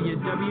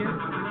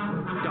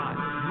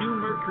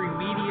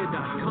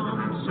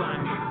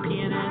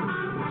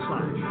www.newmercurymedia.com/PNN/.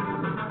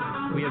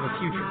 We have a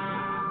future.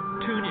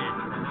 Tune in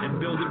and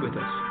build it with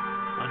us.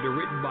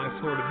 Underwritten by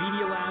Florida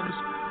Media Labs,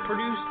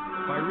 produced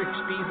by Rick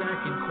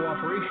Spizak in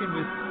cooperation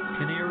with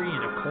Canary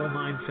and a Coal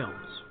Mine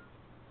Films.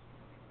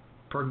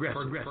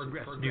 Progressive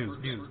News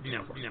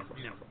Network.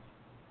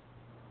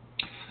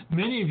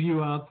 Many of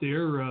you out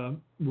there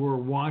were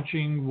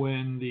watching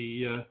when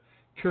the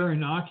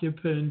current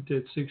occupant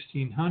at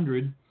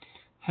 1600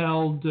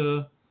 held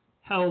the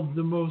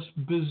most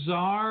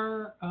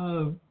bizarre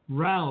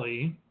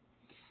rally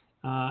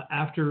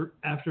after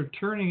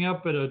turning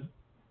up at a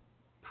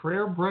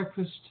prayer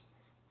breakfast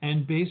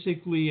and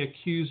basically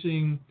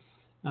accusing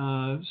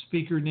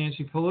Speaker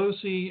Nancy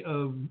Pelosi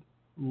of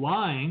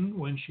lying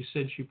when she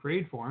said she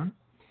prayed for him,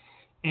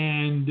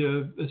 and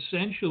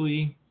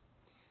essentially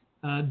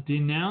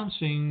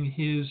denouncing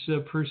his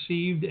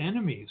perceived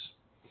enemies.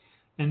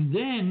 And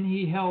then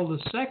he held a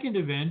second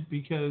event,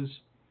 because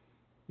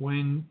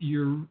when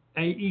your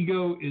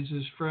ego is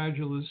as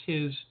fragile as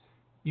his,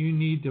 you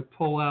need to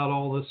pull out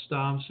all the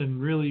stops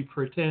and really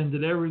pretend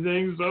that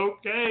everything's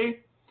okay.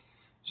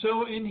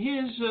 So in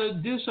his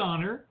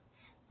dishonor,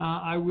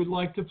 I would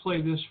like to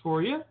play this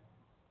for you.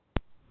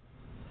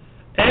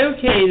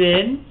 Okay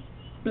then,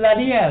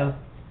 bloody hell.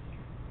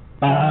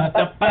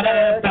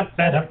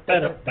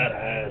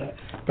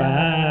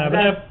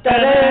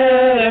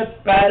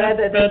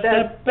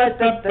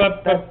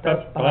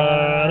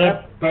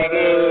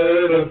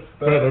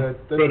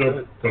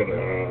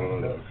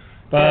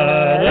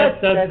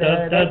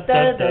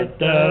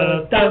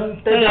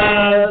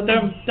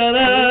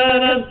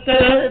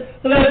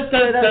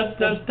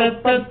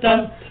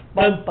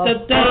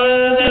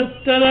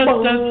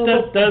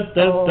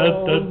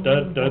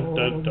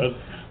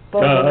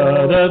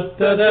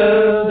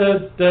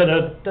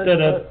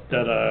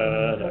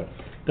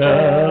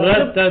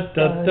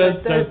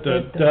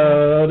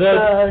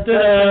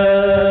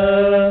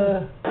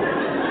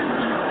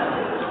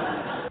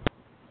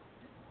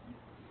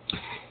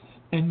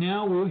 And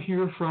now we'll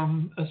hear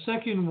from a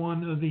second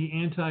one of the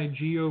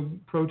anti-Geo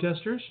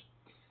protesters.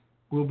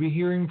 We'll be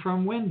hearing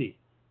from Wendy.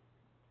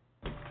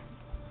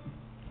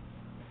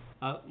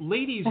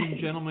 Ladies and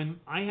gentlemen,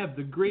 I have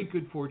the great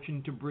good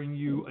fortune to bring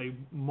you a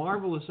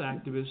marvelous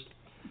activist,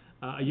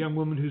 a young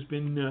woman who's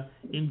been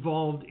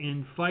involved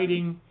in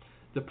fighting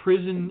the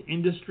prison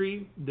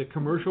industry, the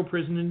commercial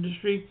prison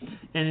industry,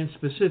 and in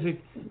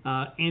specific,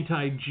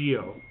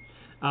 anti-Geo.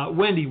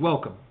 Wendy,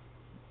 welcome.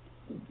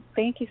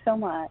 Thank you so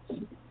much.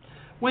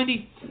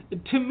 Wendy,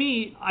 to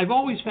me, I've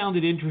always found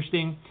it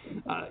interesting.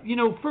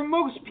 For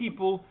most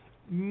people,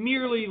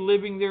 merely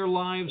living their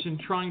lives and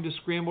trying to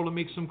scramble to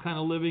make some kind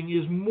of living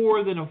is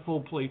more than a full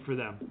plate for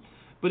them.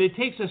 But it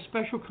takes a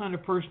special kind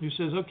of person who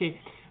says,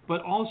 okay,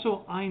 but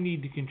also I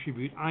need to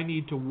contribute. I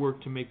need to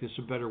work to make this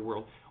a better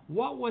world.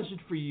 What was it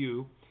for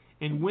you,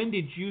 and when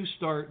did you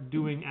start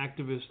doing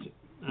activist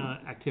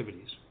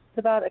activities? It's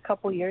about a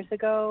couple years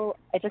ago.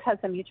 I just had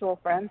some mutual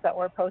friends that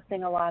were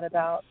posting a lot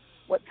about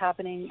what's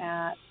happening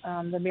at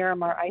the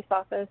Miramar ICE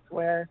office,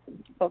 where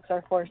folks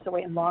are forced to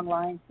wait in long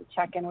lines to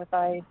check in with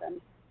ICE and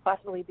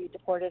possibly be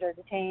deported or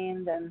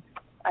detained. And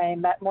I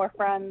met more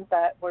friends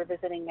that were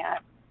visiting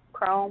at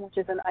Chrome, which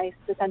is an ICE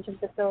detention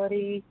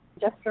facility.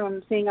 Just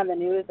from seeing on the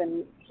news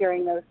and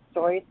hearing those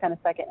stories kind of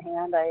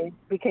secondhand, I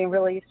became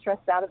really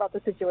stressed out about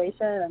the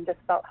situation and just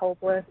felt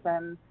hopeless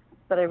and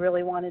that I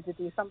really wanted to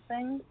do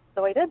something.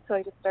 So I did. So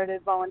I just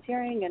started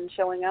volunteering and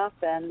showing up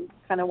and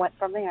kind of went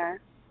from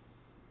there.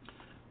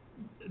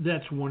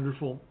 That's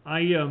wonderful.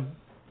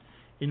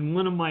 In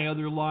one of my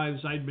other lives,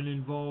 I'd been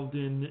involved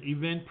in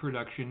event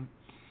production,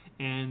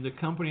 and the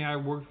company I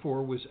worked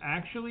for was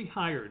actually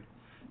hired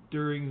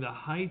during the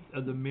height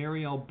of the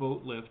Mariel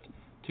boat lift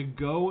to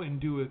go and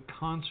do a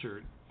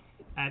concert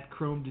at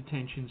Chrome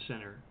Detention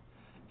Center.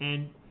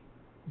 And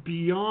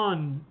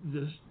beyond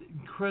this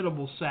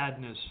incredible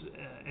sadness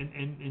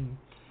and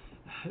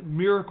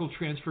miracle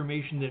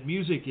transformation that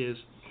music is,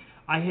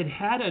 I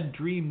had a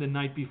dream the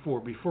night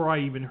before I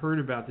even heard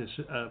about this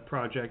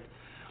project.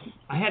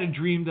 I had a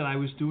dream that I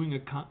was doing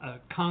a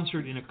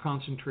concert in a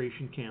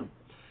concentration camp.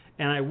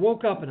 And I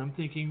woke up and I'm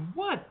thinking,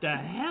 what the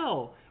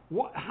hell?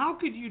 How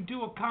could you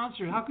do a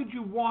concert? How could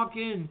you walk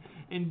in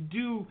and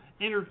do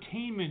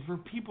entertainment for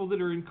people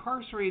that are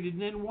incarcerated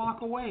and then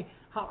walk away?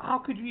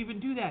 How could you even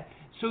do that?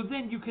 So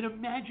then you can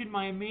imagine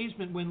my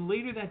amazement when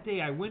later that day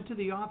I went to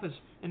the office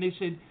and they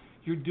said,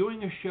 you're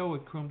doing a show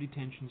at Chrome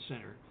Detention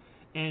Center.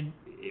 And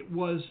it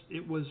was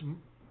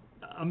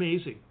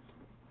amazing.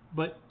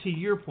 But to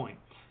your point,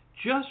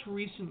 just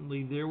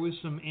recently there was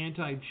some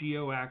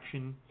anti-GEO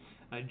action.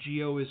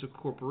 GEO is a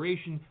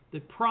corporation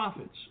that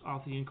profits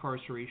off the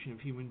incarceration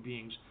of human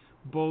beings,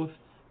 both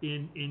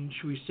in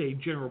should we say,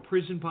 general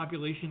prison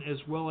population as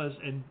well as,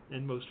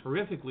 and most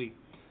horrifically,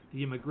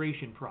 the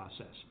immigration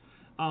process.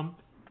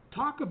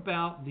 Talk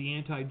about the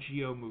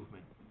anti-GEO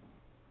movement.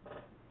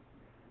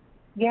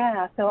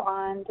 Yeah, so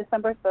on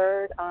December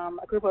 3rd,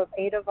 a group of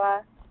 8 of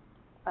us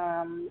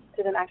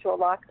did an actual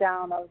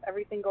lockdown of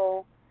every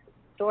single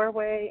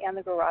doorway and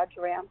the garage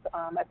ramp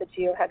at the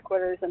GEO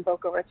headquarters in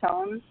Boca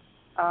Raton,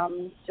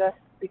 just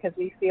because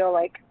we feel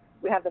like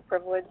we have the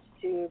privilege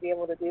to be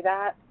able to do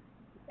that.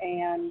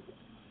 And,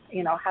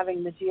 you know,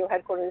 having the GEO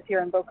headquarters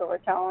here in Boca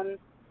Raton,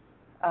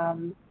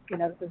 you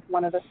know, this is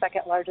one of the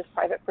second largest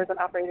private prison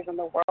operators in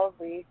the world.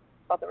 We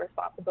felt the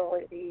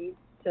responsibility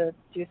to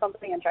do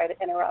something and try to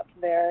interrupt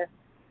their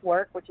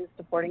work, which is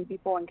supporting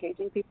people and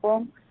caging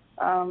people.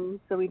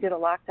 So we did a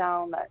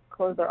lockdown that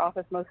closed our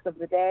office most of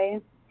the day.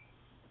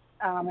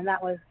 And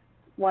that was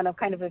one of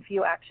kind of a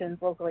few actions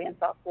locally in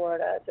South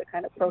Florida to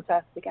kind of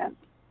protest against,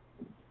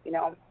 you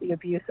know, the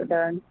abuse that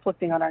they're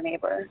inflicting on our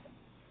neighbors.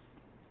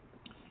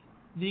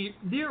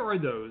 There are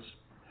those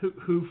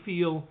who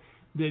feel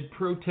that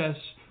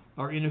protests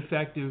are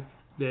ineffective,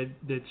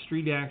 that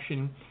street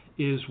action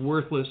is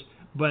worthless.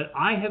 But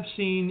I have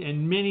seen,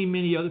 and many,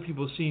 many other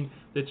people have seen,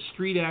 that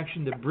street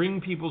action that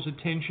bring people's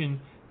attention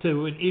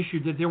to an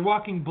issue that they're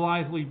walking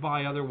blithely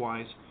by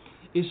otherwise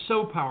is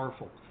so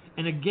powerful.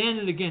 And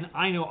again,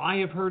 I know I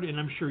have heard, and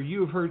I'm sure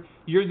you have heard,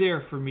 you're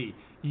there for me.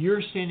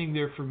 You're standing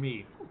there for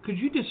me. Could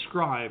you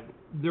describe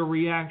the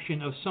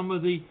reaction of some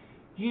of the,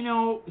 you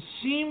know,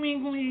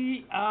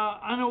 seemingly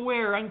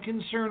unaware,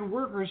 unconcerned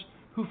workers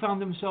who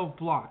found themselves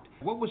blocked?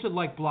 What was it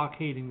like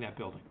blockading that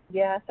building?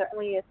 Yeah,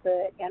 certainly it's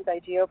the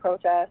anti-GEO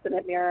protest, and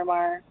at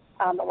Miramar,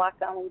 the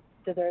lockdown we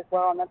did there as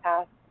well in the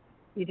past.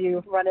 You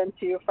do run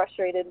into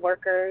frustrated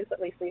workers.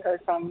 At least we heard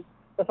from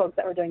the folks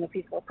that were doing the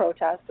peaceful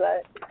protests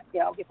that, you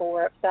know, people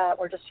were upset.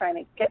 We're just trying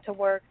to get to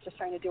work, just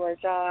trying to do our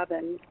job,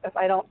 and if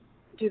I don't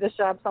do this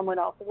job, someone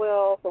else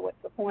will, so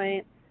what's the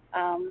point?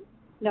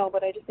 No,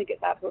 but I just think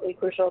it's absolutely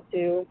crucial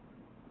to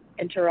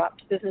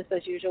interrupt business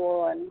as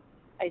usual, and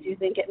I do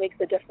think it makes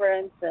a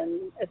difference,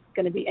 and it's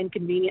going to be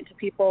inconvenient to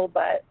people,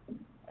 but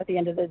at the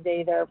end of the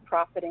day, they're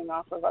profiting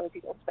off of other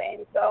people's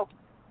pain, so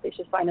they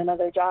should find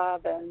another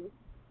job, and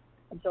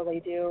until they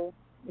do,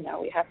 you know,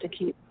 we have to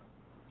keep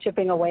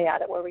chipping away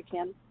at it where we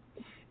can.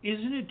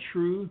 Isn't it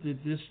true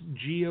that this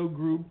GEO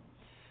group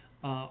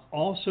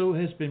also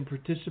has been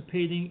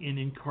participating in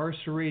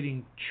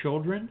incarcerating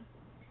children?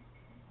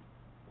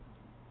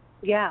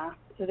 Yeah,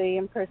 so they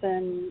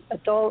imprison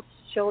adults,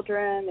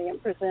 children, they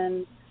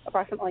imprison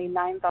approximately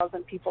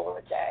 9,000 people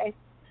a day.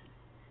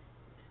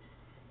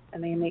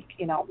 And they make,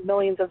 you know,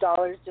 millions of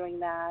dollars doing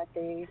that.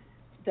 They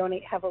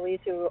donate heavily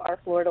to our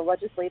Florida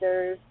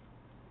legislators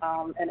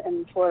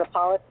and Florida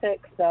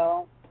politics.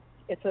 So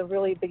it's a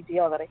really big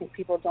deal that I think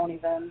people don't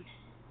even,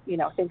 you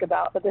know, think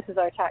about. But this is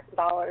our tax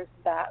dollars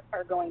that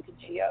are going to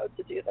GEO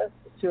to do this,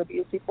 to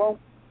abuse people.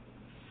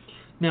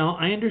 Now,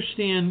 I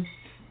understand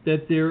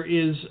that there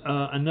is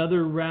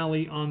another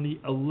rally on the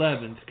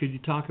 11th. Could you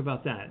talk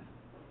about that?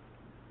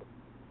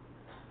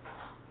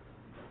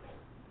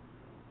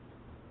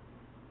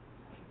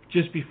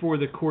 Just before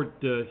the court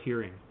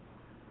hearing.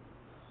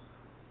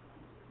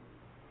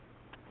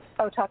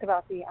 Oh, talk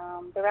about the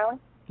rally?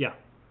 Yeah.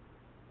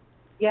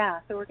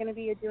 Yeah, so we're going to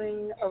be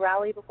doing a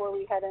rally before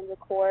we head into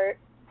court,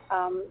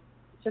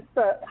 just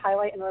to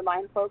highlight and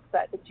remind folks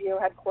that the GEO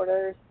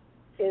headquarters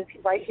is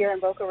right here in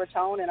Boca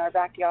Raton in our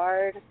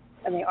backyard,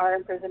 and they are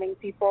imprisoning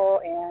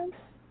people and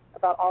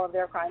about all of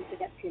their crimes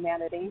against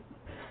humanity.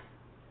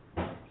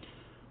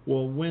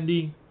 Well,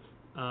 Wendy,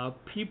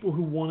 people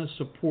who want to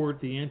support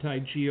the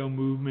anti-GEO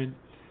movement,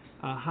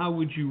 how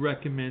would you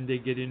recommend they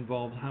get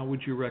involved? How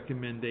would you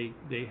recommend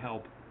they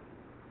help?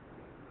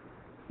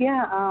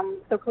 Yeah,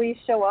 so please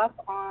show up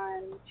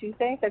on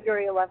Tuesday,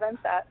 February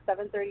 11th at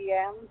 7:30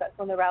 a.m. That's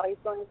when the rally is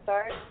going to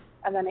start.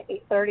 And then at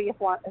 8:30,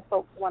 if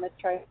folks want to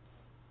try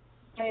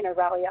or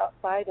rally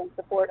outside in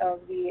support of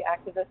the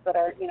activists that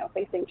are,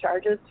 facing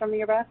charges from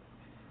the arrest,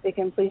 they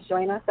can please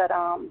join us at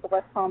the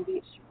West Palm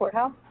Beach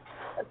Courthouse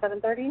at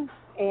 7:30.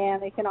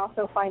 And they can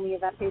also find the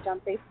event page on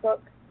Facebook.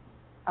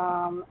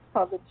 It's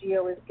called the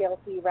GEO is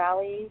Guilty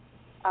Rally.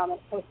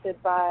 It's hosted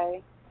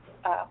by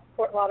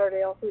Fort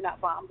Lauderdale Who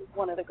Not Bombed is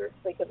one of the groups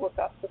they could look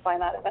up to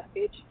find that event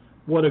page.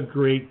 What a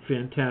great,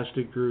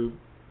 fantastic group.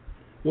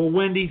 Well,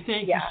 Wendy,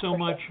 thank you so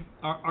much.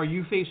 Sure. Are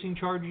you facing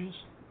charges?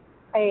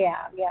 I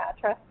am, yeah.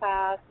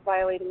 Trespass,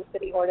 violating the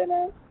city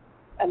ordinance,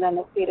 and then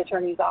the state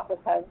attorney's office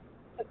has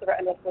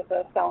threatened us with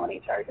a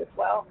felony charge as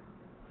well.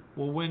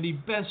 Well, Wendy,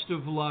 best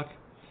of luck.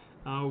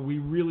 We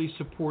really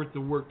support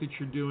the work that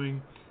you're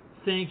doing.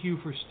 Thank you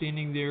for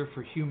standing there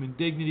for human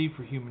dignity,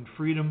 for human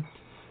freedom,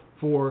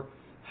 for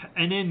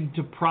an end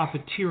to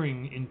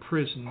profiteering in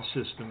prison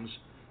systems.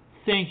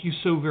 Thank you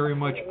so very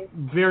much.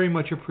 Very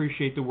much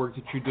appreciate the work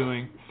that you're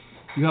doing.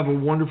 You have a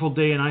wonderful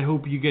day, and I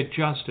hope you get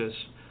justice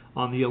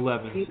on the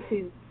 11th. You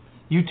too.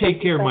 You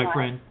take care, my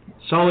friend.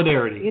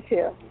 Solidarity. You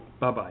too.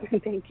 Bye-bye.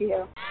 Thank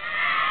you.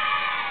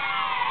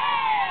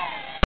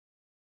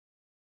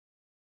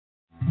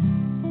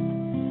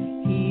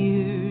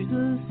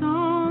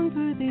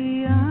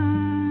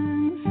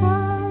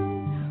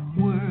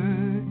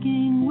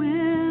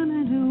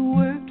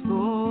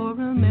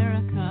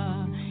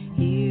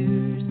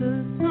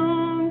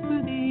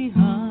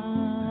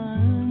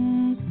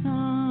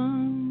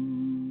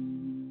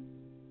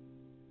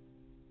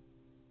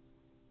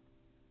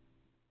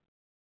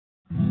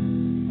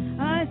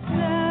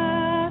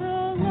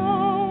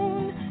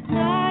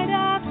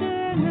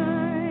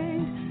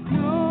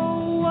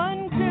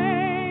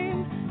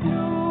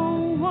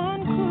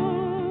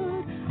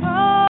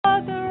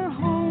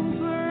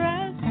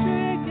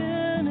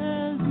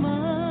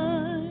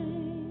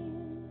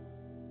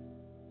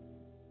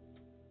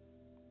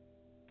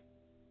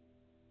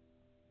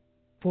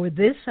 For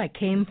this I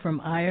came from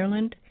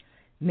Ireland,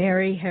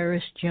 Mary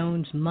Harris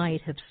Jones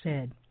might have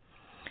said.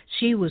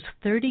 She was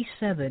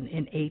 37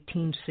 in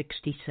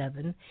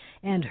 1867,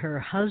 and her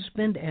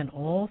husband and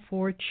all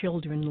 4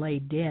 children lay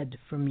dead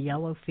from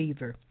yellow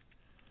fever.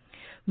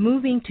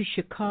 Moving to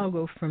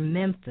Chicago from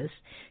Memphis,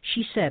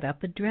 she set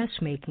up a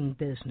dressmaking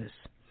business.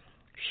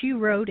 She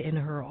wrote in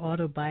her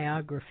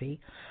autobiography,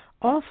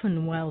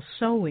 often while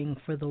sewing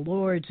for the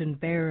lords and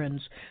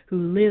barons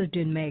who lived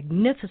in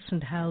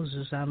magnificent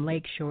houses on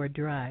Lakeshore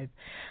Drive,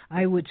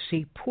 I would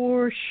see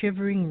poor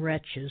shivering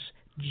wretches,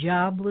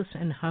 jobless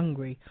and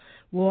hungry,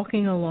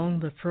 walking along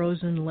the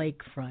frozen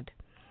lakefront.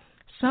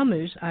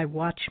 Summers I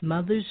watched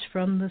mothers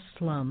from the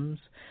slums,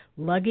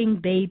 lugging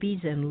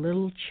babies and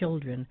little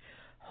children,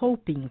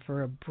 hoping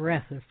for a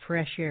breath of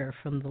fresh air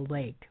from the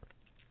lake.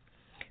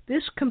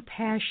 This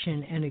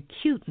compassion and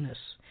acuteness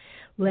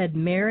led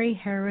Mary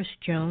Harris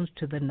Jones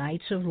to the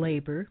Knights of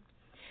Labor,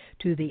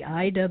 to the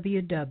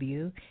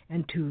IWW,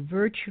 and to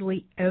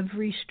virtually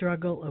every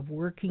struggle of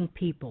working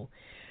people,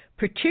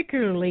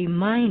 particularly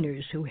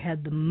miners who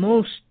had the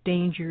most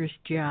dangerous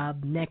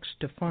job next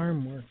to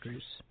farm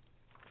workers.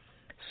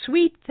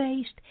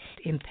 Sweet-faced,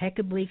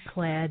 impeccably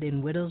clad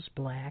in widow's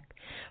black,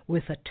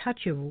 with a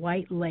touch of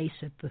white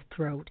lace at the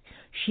throat,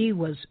 she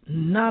was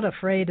not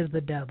afraid of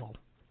the devil.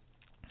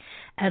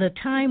 At a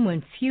time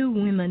when few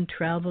women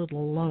traveled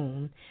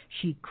alone,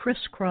 she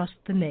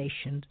crisscrossed the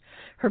nation,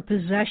 her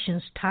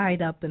possessions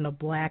tied up in a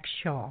black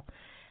shawl.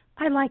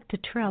 "I like to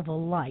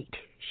travel light,"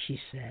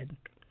 she said.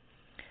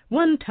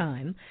 One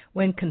time,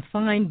 when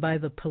confined by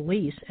the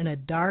police in a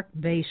dark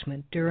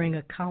basement during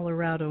a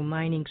Colorado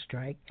mining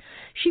strike,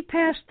 she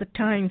passed the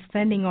time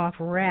fending off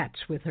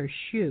rats with her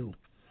shoe.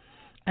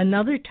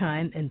 Another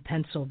time, in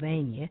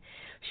Pennsylvania,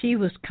 she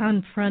was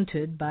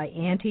confronted by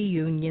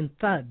anti-union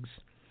thugs.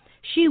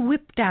 She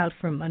whipped out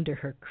from under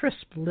her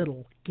crisp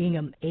little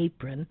gingham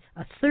apron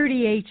a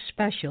 .38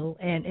 special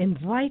and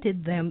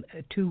invited them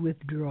to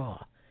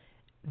withdraw.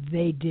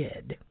 They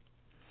did.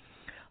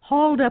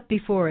 Hauled up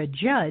before a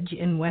judge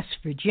in West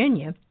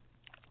Virginia,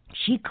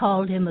 she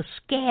called him a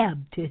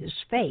scab to his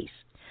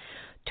face.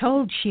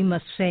 Told she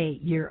must say,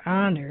 "Your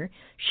Honor,"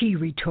 she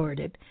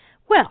retorted,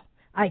 "Well,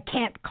 I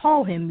can't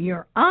call him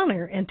Your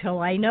Honor until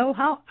I know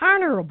how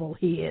honorable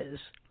he is."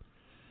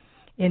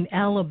 In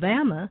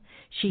Alabama,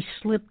 she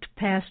slipped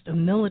past a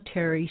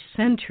military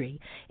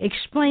sentry,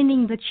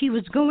 explaining that she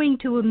was going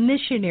to a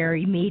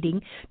missionary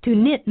meeting to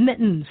knit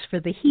mittens for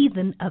the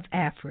heathen of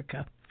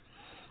Africa.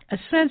 A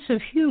sense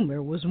of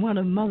humor was one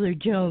of Mother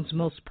Jones'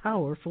 most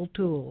powerful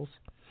tools.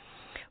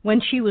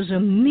 When she was a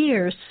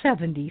mere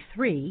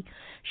 73,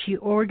 she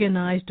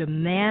organized a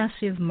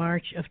massive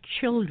march of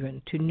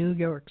children to New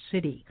York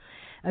City.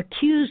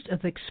 Accused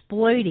of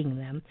exploiting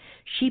them,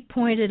 she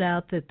pointed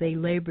out that they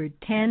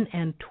labored 10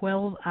 and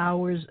 12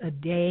 hours a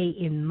day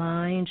in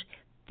mines,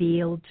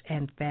 fields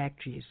and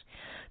factories.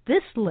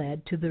 This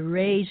led to the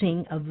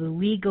raising of the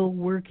legal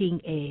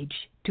working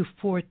age to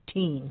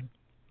 14.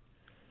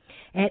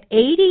 At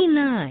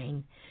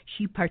 89,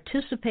 she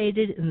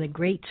participated in the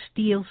Great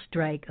Steel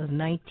Strike of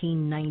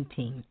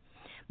 1919.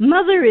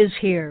 "Mother is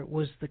here,"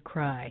 was the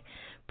cry,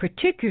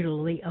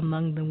 particularly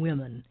among the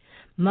women.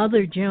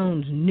 Mother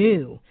Jones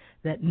knew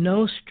that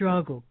no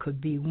struggle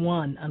could be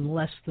won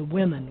unless the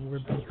women were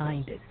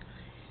behind it.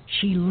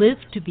 She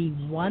lived to be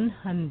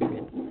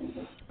 100,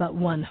 but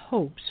one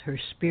hopes her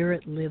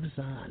spirit lives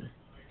on.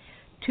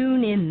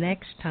 Tune in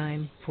next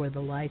time for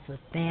the life of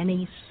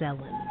Fanny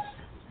Sellens.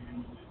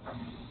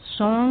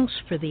 Songs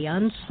for the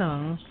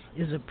Unsung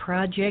is a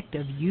project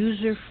of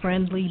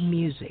user-friendly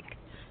music.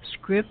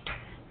 Script,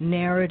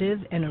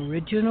 narrative, and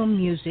original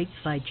music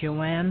by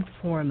Joanne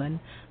Foreman,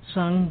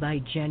 sung by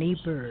Jenny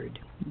Bird.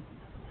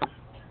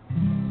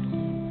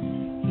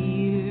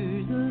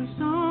 Here's a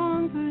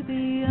song for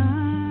the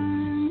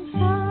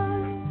unsung,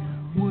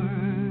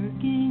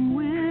 working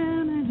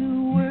women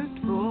who worked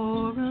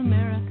for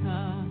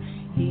America.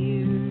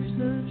 Here's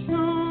a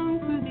song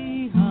for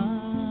the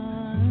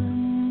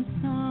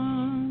unsung.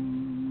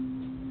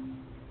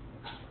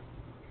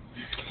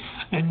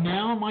 And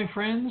now, my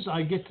friends,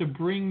 I get to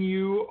bring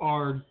you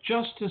our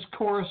justice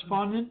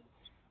correspondent,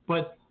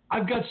 but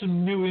I've got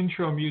some new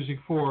intro music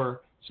for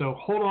her, so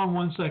hold on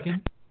one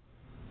second.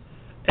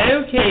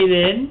 Okay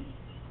then,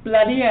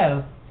 bloody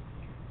hell.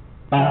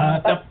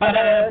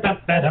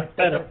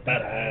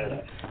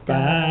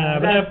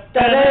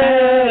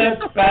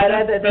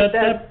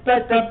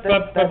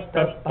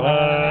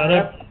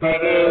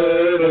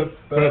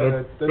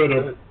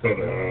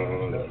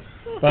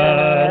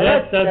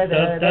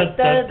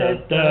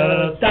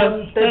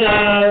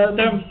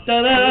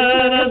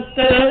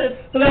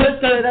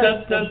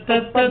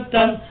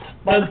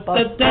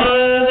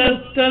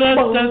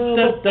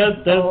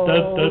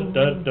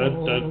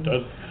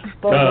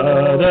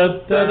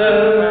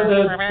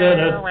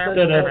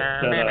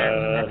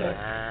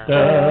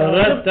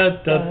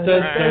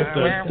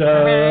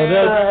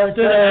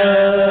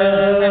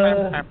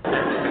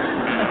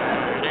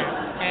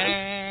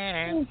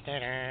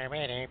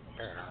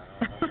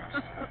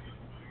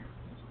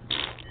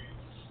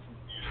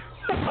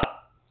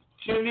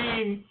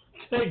 Janine,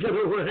 take it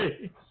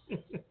away.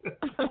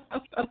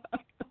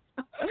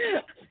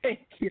 Thank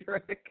you,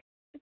 Rick.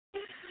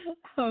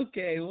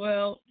 Okay,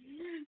 well,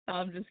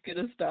 I'm just going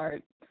to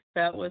start.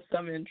 That was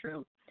some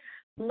intro.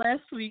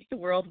 Last week, the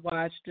world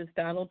watched as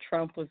Donald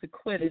Trump was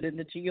acquitted in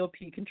the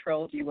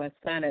GOP-controlled U.S.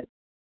 Senate.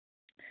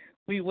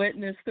 We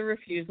witnessed the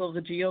refusal of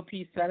the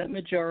GOP Senate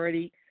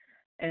majority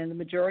and the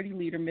Majority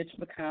Leader Mitch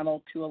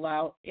McConnell to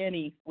allow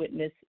any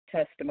witness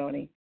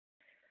testimony.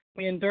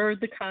 We endured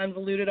the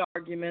convoluted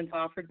arguments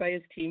offered by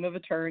his team of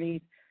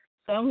attorneys,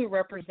 some who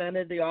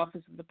represented the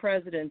office of the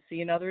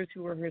presidency and others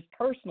who were his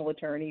personal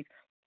attorneys,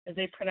 as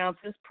they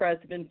pronounced this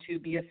president to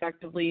be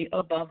effectively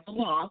above the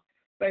law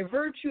by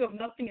virtue of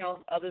nothing else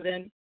other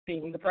than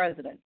being the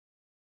president.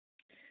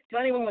 To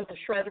anyone with a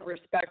shred of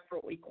respect for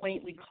what we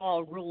quaintly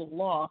call rule of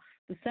law,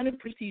 the Senate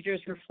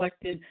procedures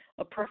reflected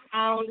a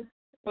profound,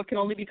 what can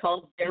only be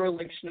called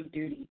dereliction of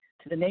duty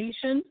to the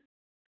nation,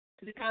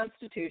 to the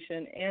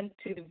Constitution, and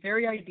to the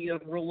very idea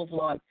of rule of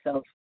law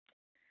itself.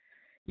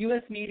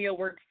 U.S. media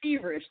worked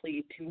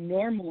feverishly to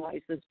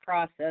normalize this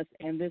process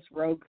and this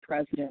rogue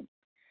president.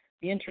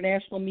 The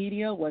international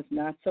media was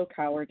not so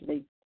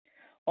cowardly.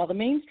 While the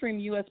mainstream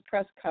U.S.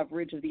 press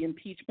coverage of the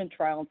impeachment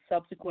trial and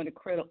subsequent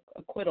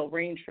acquittal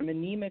ranged from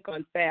anemic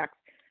on facts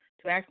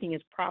to acting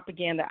as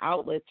propaganda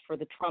outlets for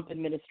the Trump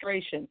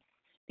administration,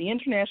 the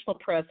international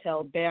press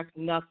held back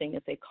nothing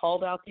as they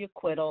called out the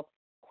acquittal,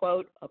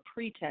 quote, a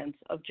pretense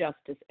of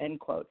justice, end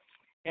quote,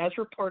 as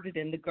reported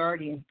in The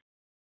Guardian.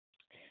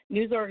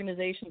 News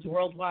organizations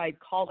worldwide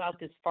called out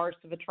this farce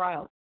of a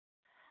trial.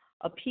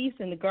 A piece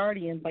in The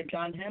Guardian by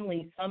John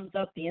Henley sums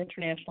up the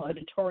international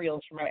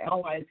editorials from our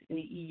allies in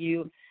the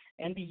EU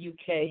and the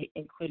UK,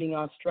 including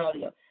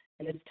Australia,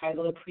 and it's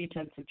titled A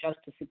Pretense of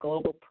Justice, a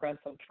Global Press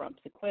on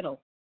Trump's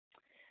Acquittal.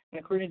 And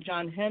according to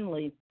John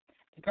Henley,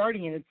 The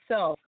Guardian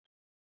itself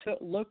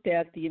looked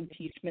at the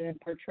impeachment and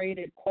portrayed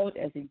it, quote,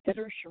 as a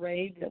bitter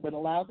charade that would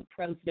allow the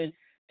president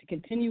to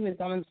continue his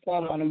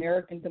onslaught on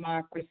American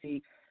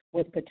democracy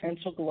with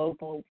potential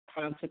global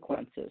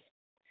consequences.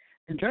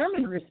 The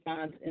German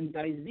response in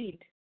Die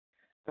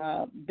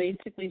Zeit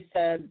basically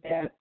said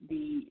that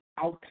the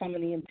outcome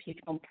in the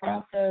impeachment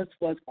process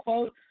was,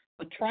 quote,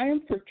 a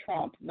triumph for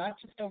Trump, not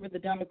just over the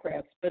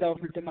Democrats, but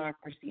over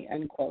democracy,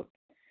 end quote.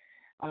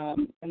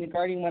 And The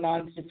Guardian went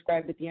on to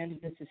describe at the end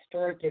of this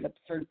historic and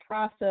absurd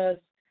process,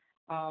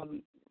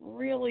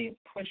 really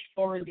pushed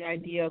forward the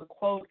idea of,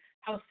 quote,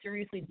 how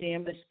seriously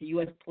damaged the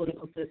U.S.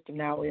 political system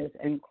now is,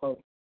 end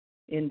quote,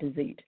 in Die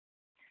Zeit.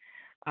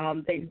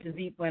 Die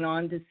Zeit went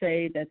on to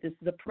say that this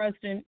is a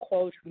president,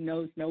 quote, who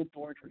knows no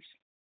borders.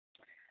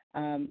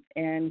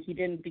 And he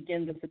didn't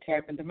begin this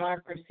attack on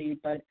democracy,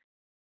 but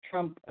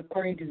Trump,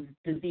 according to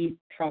Die Zeit,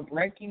 Trump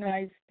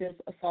recognized this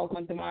assault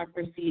on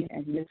democracy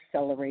and he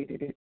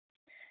accelerated it.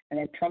 And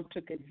that Trump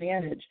took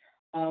advantage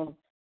of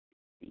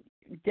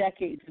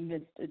decades of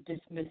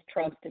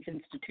mistrust of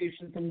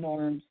institutions and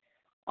norms,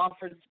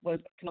 offered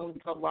what can only be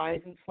called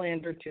lies and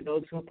slander to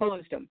those who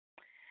opposed him.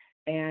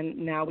 And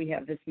now we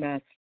have this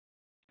mess.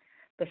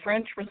 The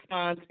French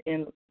response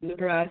in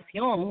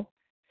Libération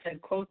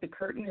said, quote, the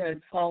curtain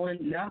had fallen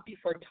not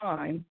before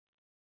time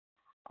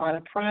on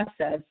a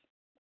process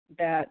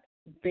that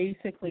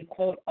basically,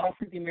 quote,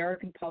 offered the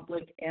American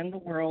public and the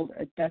world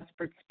a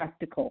desperate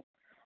spectacle,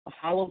 a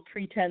hollow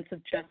pretense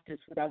of justice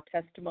without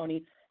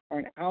testimony or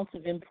an ounce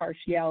of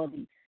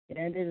impartiality. It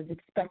ended as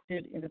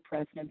expected in the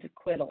president's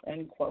acquittal,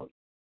 end quote.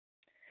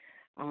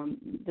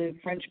 The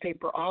French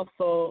paper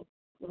also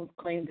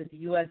claimed that the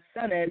U.S.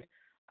 Senate,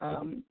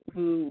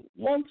 who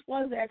once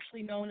was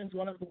actually known as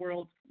one of the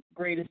world's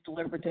greatest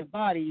deliberative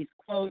bodies,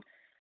 quote,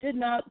 did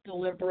not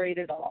deliberate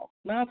at all,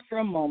 not for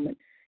a moment.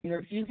 In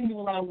refusing to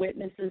allow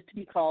witnesses to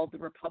be called, the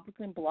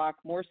Republican bloc,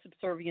 more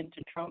subservient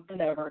to Trump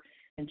than ever,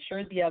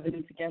 ensured the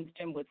evidence against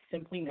him would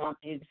simply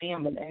not be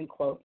examined, end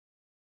quote.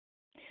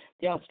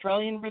 The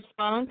Australian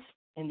response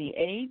in The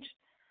Age,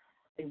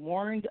 they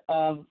warned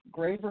of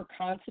graver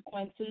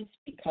consequences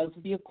because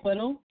of the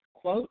acquittal,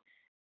 quote,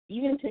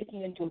 even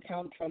taking into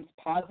account Trump's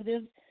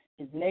positives,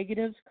 his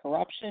negatives,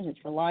 corruption, his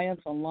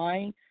reliance on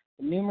lying,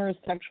 the numerous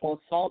sexual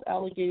assault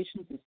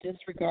allegations, his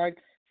disregard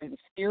for the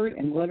spirit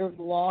and letter of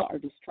the law are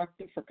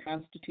destructive for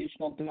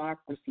constitutional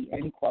democracy,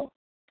 end quote.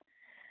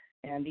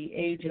 And The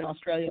Age in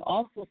Australia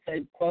also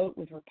said, quote,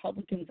 with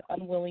Republicans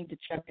unwilling to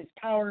check his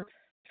power,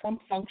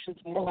 Trump functions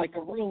more like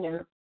a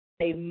ruler,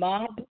 a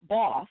mob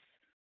boss,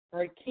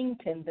 or a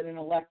kingpin than an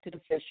elected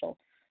official.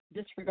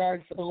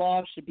 Disregard for the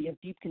law should be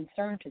of deep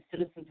concern to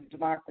citizens of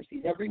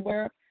democracies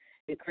everywhere.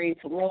 It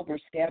creates a world where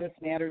status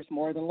matters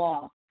more than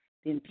law.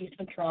 The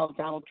impeachment trial of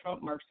Donald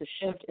Trump marks a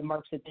shift. It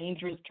marks a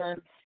dangerous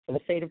turn for the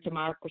fate of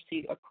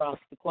democracy across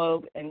the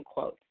globe, end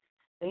quote.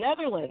 The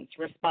Netherlands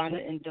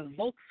responded in De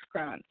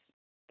Volkskrant.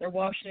 Their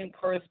Washington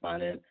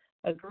correspondent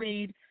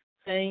agreed,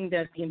 saying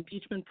that the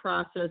impeachment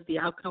process, the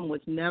outcome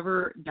was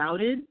never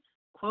doubted.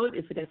 Quote,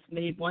 if it has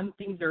made one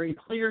thing very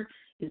clear,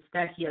 it's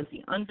that he has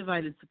the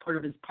undivided support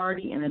of his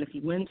party, and that if he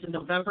wins in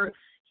November,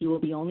 he will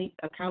be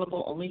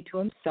accountable only to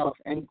himself,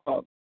 end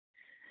quote.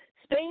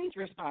 Spain's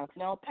response,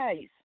 in El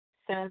País,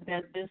 said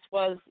that this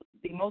was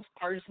the most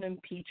partisan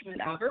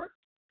impeachment ever.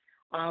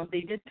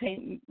 They did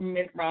paint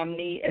Mitt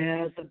Romney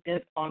as a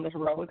bit on the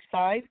heroic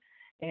side.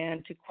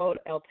 And to quote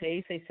El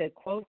País, they said,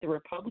 quote, the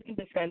Republican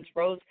defense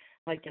rose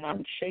like an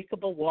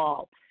unshakable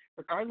wall.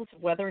 Regardless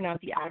of whether or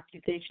not the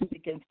accusations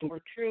against him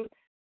were true,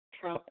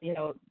 Trump,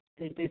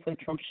 they said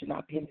Trump should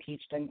not be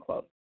impeached, end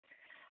quote.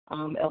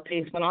 El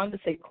País went on to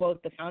say,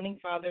 quote, the founding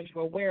fathers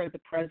were aware the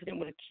president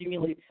would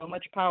accumulate so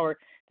much power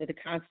that the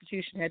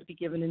Constitution had to be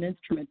given an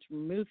instrument to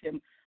remove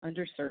him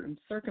under certain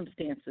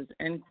circumstances,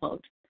 end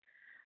quote.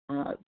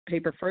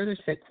 Paper further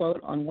said,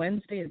 quote, on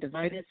Wednesday, a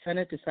divided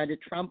Senate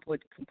decided Trump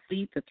would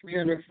complete the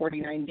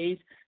 349 days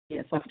he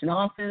has left in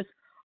office.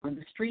 On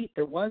the street,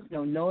 there was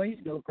no noise,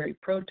 no great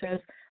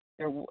protest.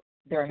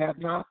 There have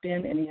not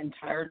been in the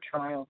entire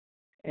trial,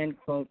 end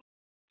quote.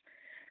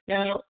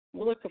 Now,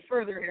 we'll look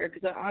further here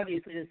because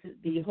obviously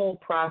the whole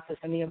process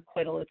and the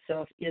acquittal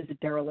itself is a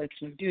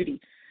dereliction of duty.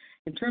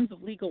 In terms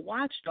of legal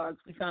watchdogs,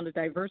 we found a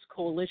diverse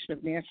coalition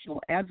of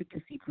national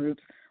advocacy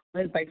groups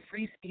led by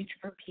Free Speech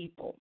for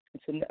People.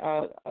 It's an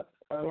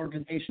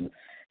organization,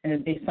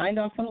 and they signed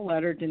off on a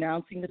letter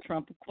denouncing the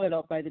Trump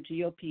acquittal by the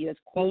GOP as,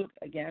 quote,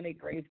 again, a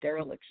grave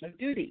dereliction of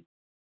duty.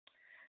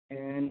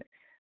 And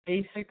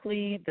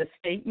basically, the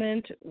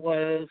statement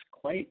was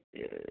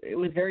it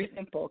was very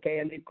simple, okay?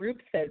 And the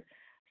group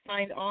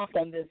signed off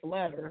on this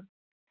letter,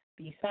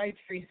 besides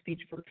Free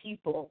Speech for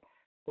People,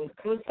 was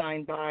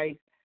co-signed by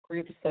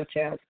groups such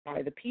as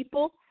By the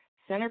People,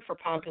 Center for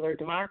Popular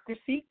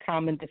Democracy,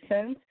 Common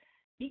Defense,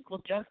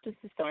 Equal Justice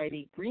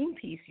Society,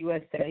 Greenpeace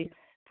USA,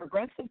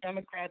 Progressive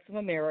Democrats of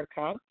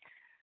America,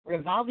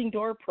 Revolving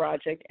Door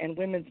Project, and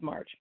Women's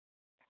March.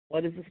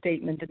 What does the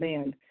statement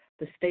demand?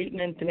 The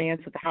statement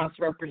demands that the House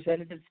of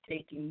Representatives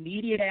take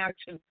immediate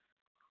action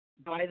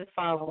by the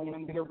following.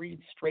 I'm going to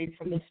read straight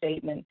from the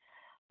statement.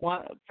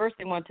 First,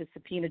 they want to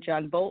subpoena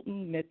John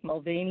Bolton, Mick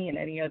Mulvaney, and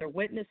any other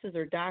witnesses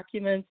or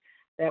documents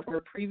that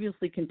were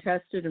previously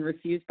contested and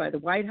refused by the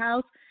White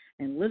House,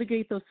 and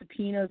litigate those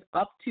subpoenas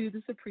up to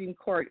the Supreme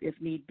Court if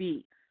need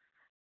be.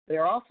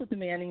 They're also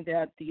demanding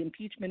that the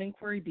impeachment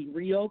inquiry be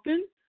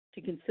reopened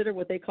to consider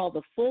what they call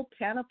the full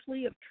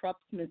panoply of Trump's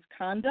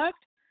misconduct,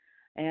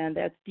 and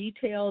that's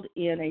detailed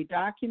in a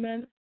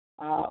document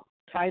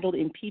titled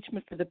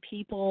Impeachment for the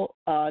People,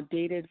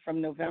 dated from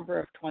November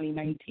of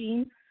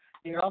 2019.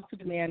 They're also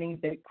demanding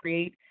that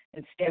create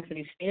and staff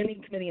a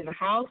standing committee in the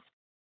House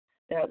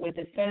that would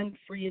defend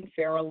free and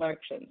fair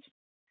elections.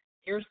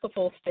 Here's the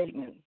full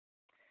statement.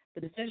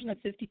 The decision of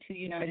 52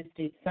 United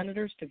States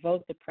senators to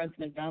vote that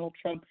President Donald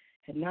Trump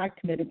had not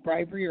committed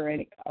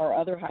bribery or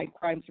other high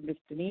crimes or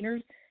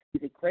misdemeanors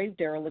is a grave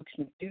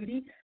dereliction of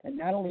duty that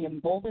not only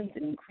emboldens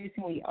an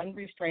increasingly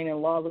unrestrained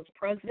and lawless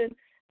president,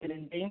 but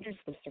endangers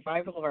the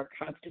survival of our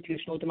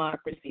constitutional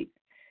democracy.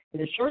 In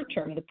the short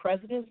term, the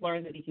president has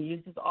learned that he can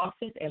use his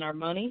office and our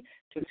money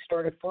to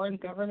extort a foreign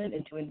government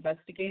into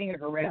investigating or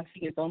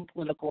harassing his own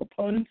political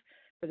opponents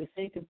for the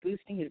sake of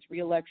boosting his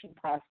reelection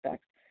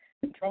prospects.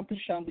 And Trump has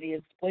shown that he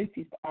exploits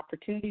these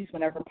opportunities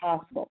whenever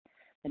possible.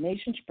 The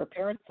nation should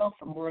prepare itself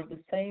for more of the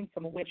same,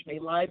 some of which may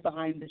lie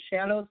behind the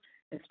shadows,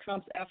 as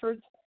Trump's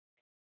efforts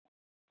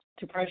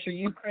to pressure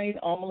Ukraine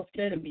almost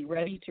did, and be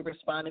ready to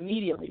respond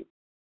immediately.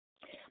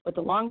 But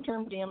the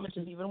long-term damage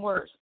is even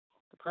worse.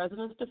 The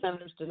president's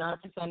defenders did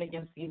not defend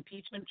against the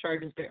impeachment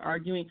charges by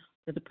arguing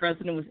that the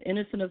president was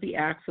innocent of the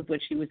acts of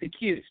which he was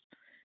accused.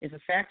 If the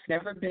facts had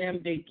ever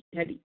been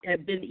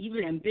had been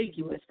even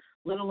ambiguous,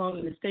 let alone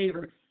in his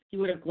favor, he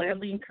would have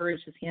gladly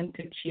encouraged his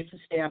hand-picked chief of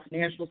staff,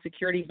 national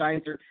security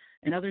advisor,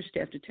 and other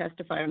staff to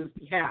testify on his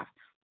behalf.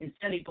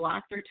 Instead, he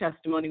blocked their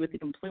testimony with the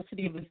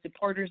complicity of his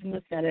supporters in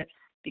the Senate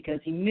because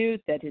he knew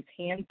that his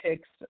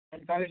hand-picked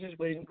advisors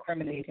would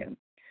incriminate him.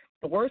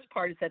 The worst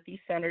part is that these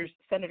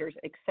senators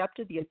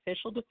accepted the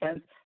official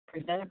defense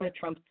presented by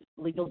Trump's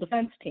legal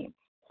defense team.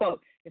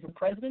 Quote, if a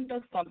president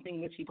does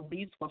something which he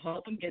believes will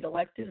help him get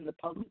elected in the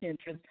public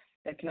interest,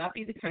 that cannot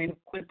be the kind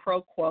of quid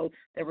pro quo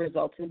that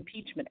results in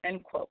impeachment,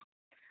 end quote.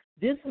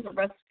 This is a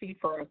recipe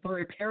for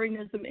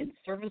authoritarianism in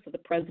service of the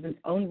president's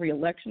own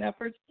reelection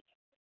efforts,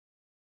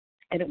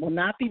 and it will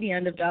not be the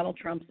end of Donald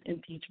Trump's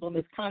impeachable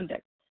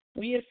misconduct.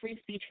 We at Free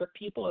Speech for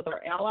People with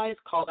our allies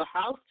call the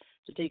House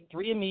to take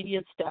 3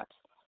 immediate steps.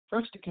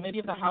 First, a committee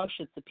of the House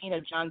should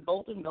subpoena John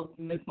Bolton,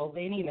 Mick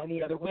Mulvaney, and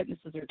any other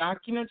witnesses or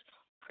documents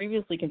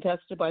previously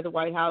contested by the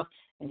White House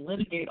and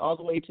litigate all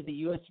the way to the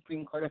U.S.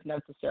 Supreme Court if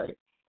necessary.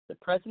 The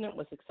president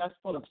was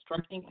successful in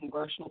obstructing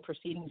congressional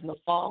proceedings in the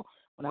fall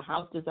when the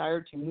House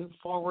desired to move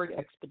forward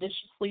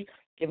expeditiously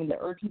given the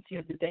urgency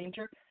of the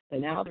danger,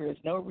 but now there is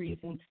no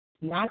reason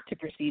not to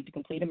proceed to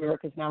complete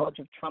America's knowledge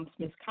of Trump's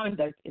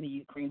misconduct in the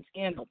Ukraine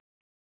scandal.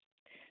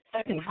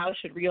 Second, the House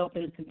should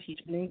reopen its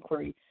impeachment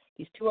inquiry.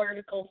 These 2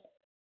 articles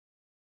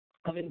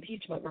of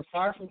impeachment were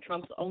far from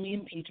Trump's only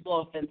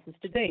impeachable offenses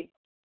to date.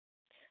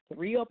 The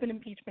reopened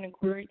impeachment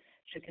inquiry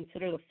should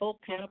consider the full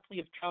panoply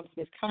of Trump's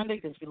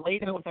misconduct as we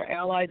laid out with our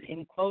allies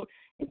in, quote,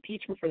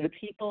 Impeachment for the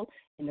People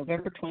in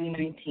November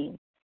 2019.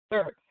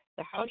 Third,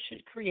 the House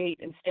should create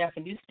and staff a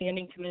new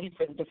standing committee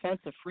for the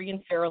defense of free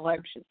and fair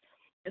elections.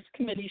 This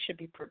committee should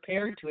be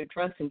prepared to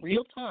address in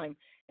real time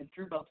and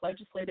through both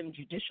legislative and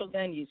judicial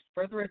venues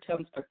further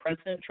attempts by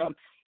President Trump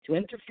to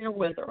interfere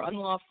with or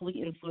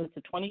unlawfully influence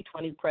the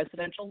 2020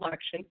 presidential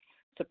election,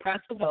 suppress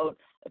the vote,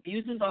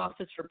 abuse his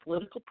office for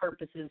political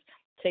purposes,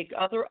 take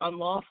other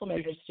unlawful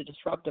measures to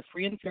disrupt a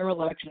free and fair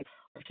election,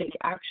 or take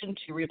action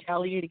to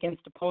retaliate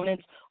against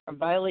opponents or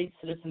violate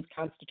citizens'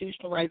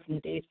 constitutional rights in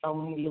the days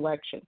following the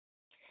election.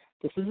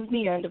 This isn't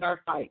the end of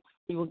our fight.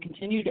 We will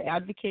continue to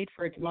advocate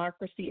for a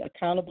democracy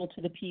accountable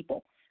to the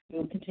people. We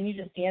will continue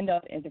to stand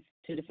up and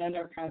to defend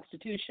our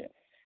Constitution.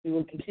 We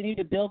will continue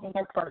to build with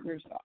our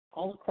partners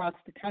all across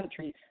the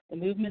country the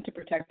movement to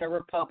protect our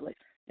republic.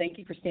 Thank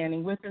you for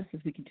standing with us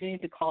as we continue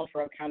to call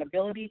for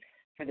accountability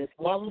for this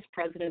lawless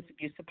president's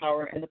abuse of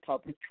power and the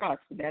public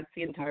trust. And that's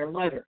the entire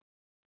letter.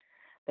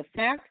 The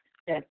fact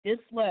that this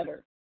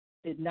letter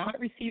did not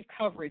receive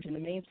coverage in the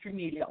mainstream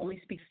media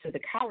only speaks to the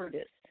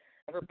cowardice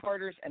of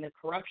reporters and the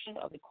corruption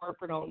of the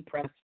corporate-owned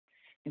press.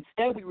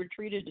 Instead, we were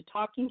treated to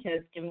talking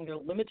heads giving their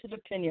limited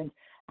opinions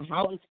on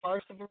how this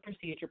farce of a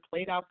procedure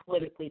played out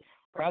politically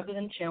rather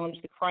than challenge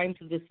the crimes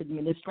of this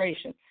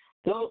administration.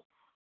 Though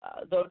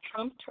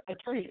Trump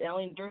attorney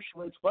Alan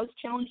Dershowitz was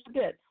challenged a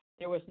bit,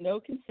 there was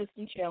no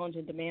consistent challenge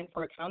and demand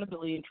for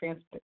accountability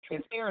and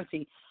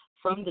transparency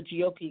from the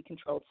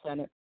GOP-controlled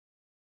Senate.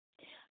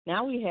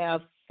 Now we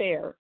have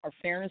FAIR, our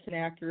Fairness and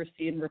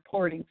Accuracy in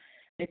Reporting.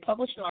 They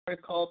published an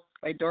article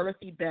by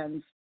Dorothy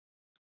Benz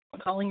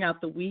calling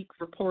out the weak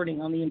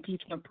reporting on the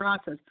impeachment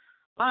process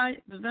by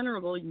the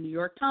venerable New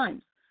York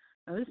Times.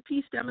 Now, this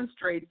piece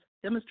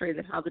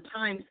demonstrated how the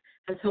Times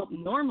has helped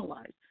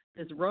normalize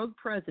this rogue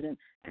president,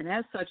 and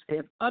as such, they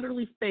have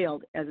utterly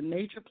failed as a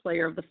major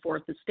player of the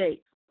Fourth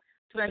Estate.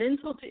 To add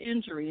insult to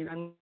injury, and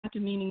I'm not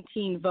demeaning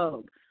Teen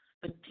Vogue,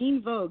 but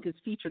Teen Vogue has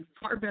featured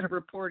far better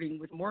reporting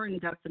with more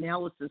in-depth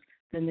analysis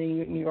than the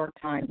New York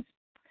Times.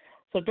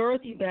 So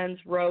Dorothy Benz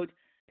wrote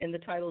in the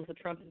title of the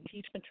Trump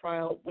impeachment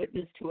trial,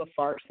 Witness to a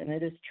Farce, and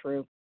it is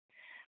true.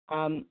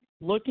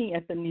 Looking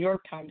at the New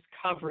York Times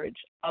coverage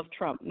of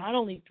Trump, not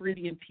only through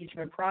the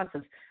impeachment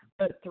process,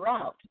 but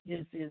throughout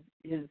his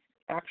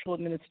actual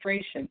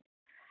administration,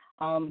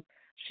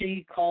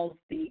 she calls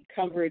the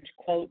coverage,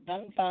 quote,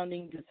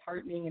 dumbfounding,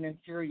 disheartening, and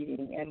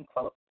infuriating, end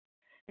quote.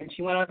 And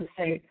she went on to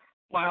say,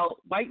 while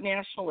white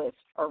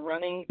nationalists are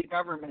running the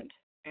government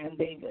and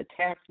they've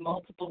attacked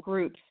multiple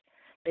groups,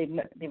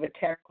 they've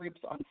attacked groups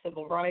on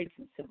civil rights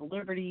and civil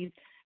liberties,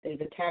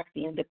 they've attacked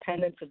the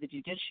independence of the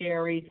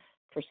judiciary,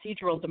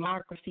 procedural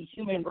democracy,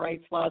 human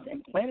rights laws,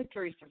 and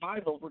planetary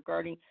survival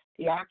regarding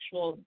the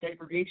actual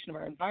degradation of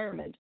our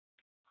environment,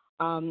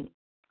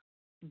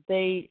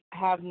 they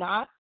have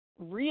not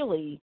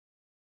really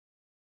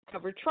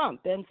covered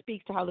Trump. Ben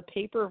speaks to how the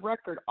paper of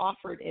record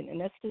offered an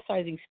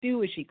anesthetizing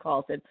stew, as she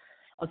calls it,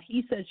 of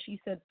he said,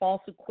 she said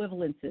false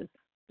equivalences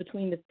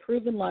between the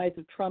proven lies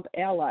of Trump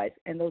allies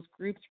and those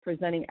groups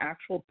presenting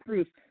actual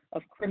proof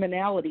of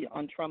criminality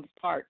on Trump's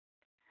part.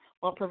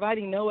 While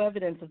providing no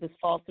evidence of this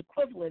false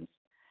equivalence,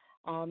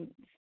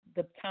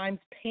 the Times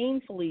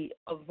painfully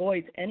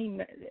avoids any,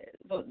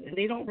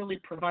 they don't really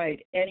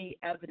provide any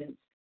evidence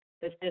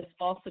that this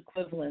false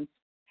equivalence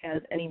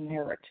has any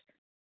merit.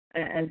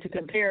 And to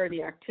compare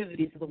the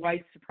activities of the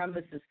white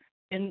supremacists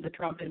in the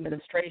Trump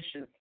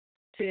administration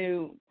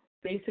to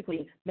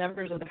basically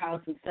members of the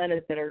House and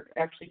Senate that are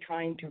actually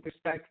trying to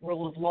respect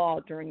rule of law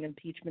during the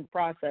impeachment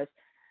process,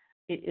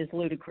 it is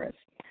ludicrous.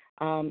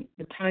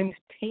 The Times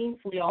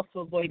painfully also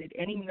avoided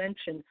any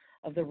mention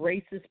of the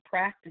racist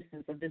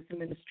practices of this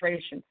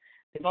administration.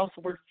 They've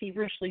also worked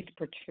feverishly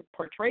to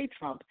portray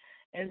Trump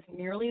as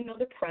merely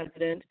another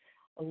president,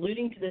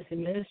 alluding to this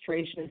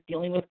administration as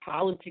dealing with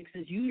politics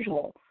as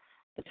usual.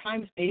 The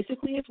Times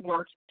basically has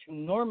worked to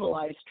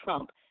normalize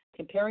Trump,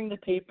 comparing the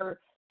paper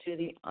to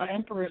the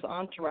emperor's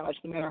entourage,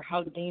 no matter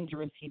how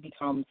dangerous he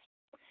becomes.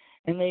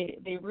 And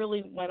they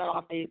really went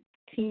off.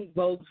 Teen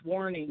Vogue's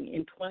warning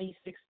in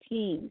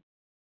 2016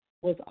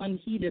 was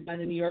unheeded by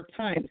the New York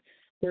Times,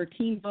 where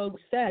Teen Vogue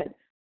said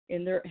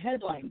in their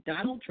headline,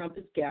 Donald Trump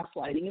is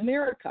gaslighting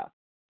America.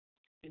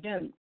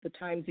 Again, the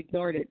Times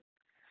ignored it.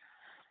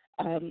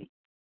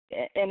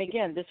 And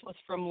again, this was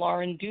from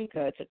Lauren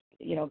Duca,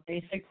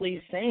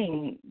 basically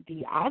saying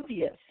the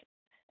obvious.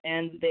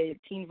 And the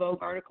Teen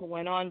Vogue article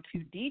went on to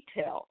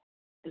detail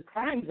the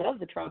crimes of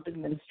the Trump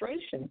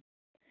administration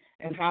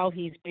and how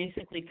he's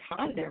basically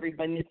conned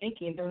everybody into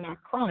thinking they're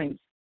not crimes.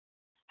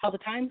 How the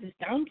Times has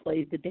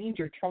downplayed the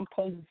danger Trump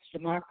poses to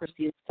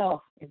democracy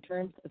itself in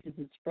terms of his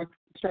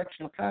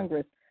obstruction of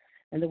Congress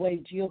and the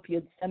way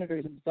GOP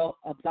senators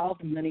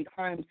absolved him many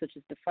crimes such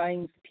as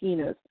defying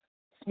subpoenas,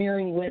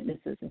 smearing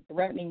witnesses, and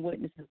threatening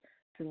witnesses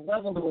to the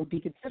level that would be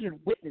considered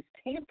witness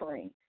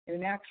tampering in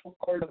an actual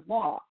court of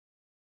law.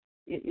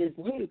 It is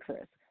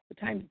ludicrous. The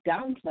Times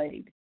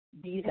downplayed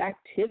these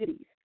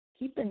activities.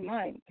 Keep in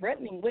mind,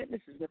 threatening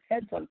witnesses with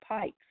heads on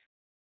pikes,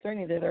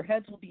 threatening that their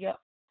heads will be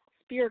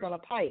speared on a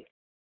pike.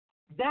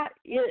 That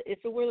is,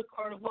 if it were the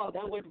court of law,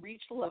 that would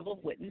reach the level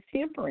of witness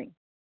tampering.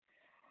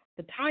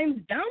 The Times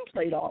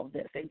downplayed all of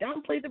this. They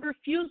downplayed the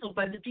refusal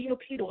by the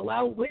GOP to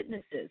allow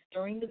witnesses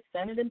during the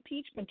Senate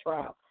impeachment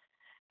trial.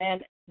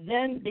 And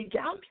then they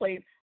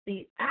downplayed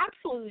the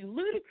absolutely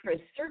ludicrous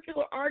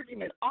circular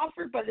argument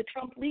offered by the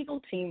Trump legal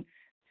team,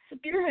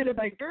 spearheaded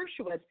by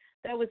Dershowitz,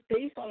 that was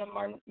based on a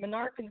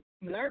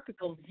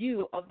monarchical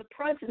view of the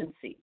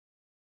presidency.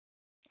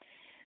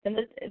 And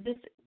this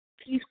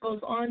piece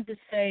goes on to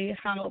say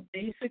how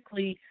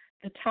basically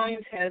the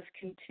Times has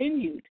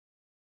continued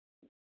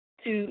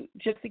to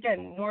just,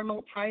 again,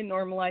 try and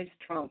normalize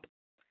Trump.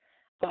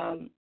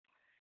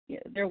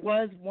 There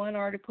was one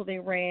article they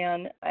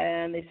ran,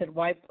 and they said,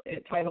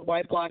 titled,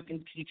 Why Block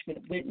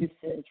Impeachment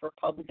Witnesses,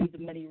 Republicans of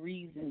Many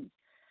Reasons.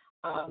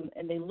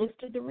 And they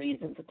listed the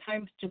reasons. The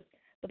Times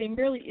but they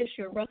merely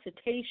issue a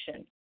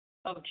recitation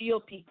of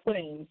GOP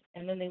claims,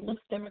 and then they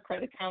list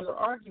Democratic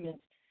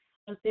counter-arguments,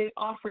 but they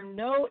offer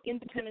no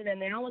independent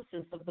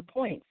analysis of the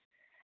points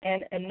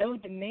and no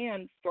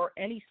demand for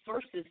any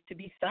sources to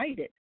be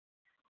cited.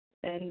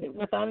 And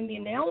without any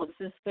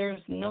analysis,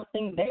 there's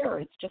nothing there.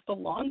 It's just a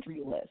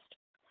laundry list.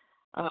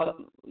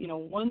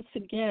 Once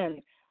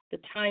again, the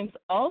Times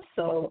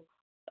also,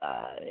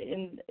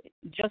 in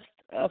just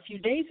a few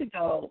days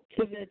ago,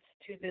 pivots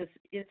to this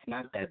it's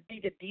not that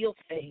big a deal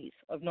phase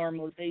of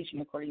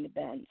normalization, according to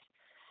Benz.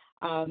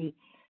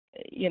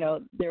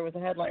 There was a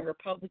headline,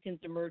 Republicans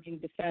emerging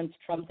defense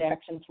Trump's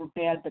actions were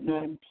bad but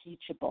not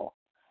impeachable.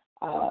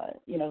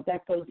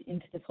 That goes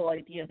into this whole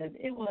idea that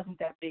it wasn't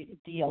that big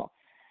a deal.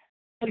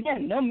 But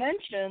again, no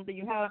mention that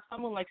you have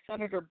someone like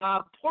Senator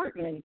Bob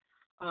Portman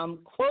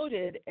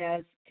quoted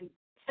as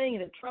saying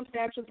that Trump's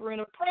actions were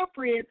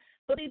inappropriate,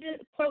 but he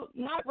did, quote,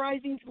 not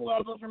rising to the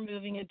level of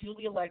removing a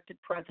duly elected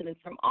president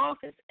from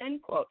office,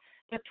 end quote.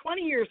 But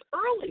 20 years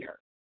earlier,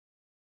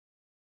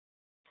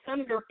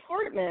 Senator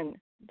Portman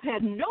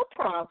had no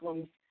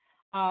problems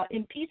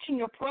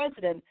impeaching a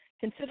president,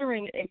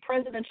 considering a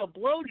presidential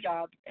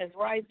blowjob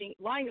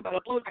lying about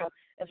a blowjob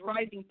as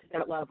rising to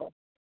that level.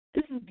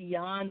 This is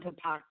beyond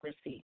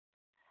hypocrisy.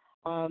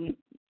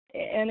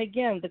 And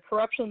again, the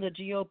corruption of the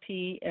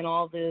GOP and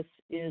all this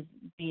is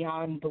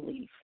beyond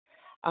belief.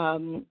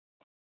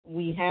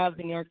 We have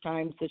the New York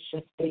Times that's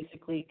just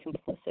basically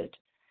complicit.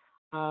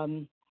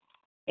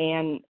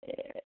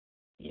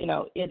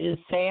 It is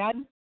sad,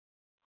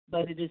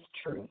 but it is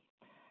true.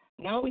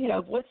 Now we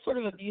have what sort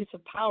of abuse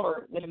of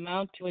power would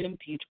amount to an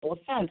impeachable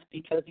offense?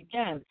 Because,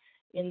 again,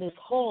 in this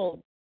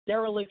whole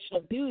dereliction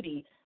of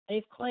duty,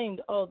 they've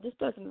claimed, this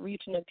doesn't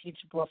reach an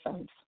impeachable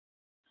offense.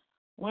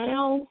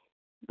 Well,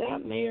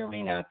 that may or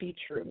may not be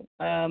true.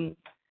 The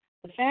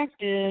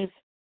fact is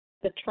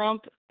that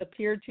Trump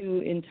appeared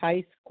to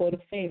entice, quote, a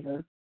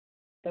favor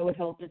that would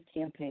help his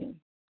campaign.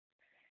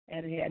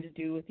 And it had to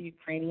do with the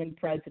Ukrainian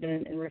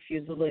president and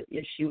refusal to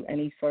issue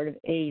any sort of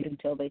aid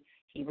until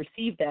he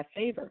received that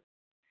favor.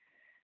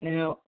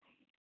 Now,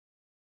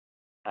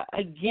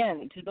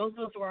 again, to those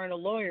of us who aren't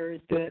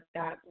lawyers,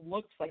 that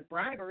looks like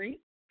bribery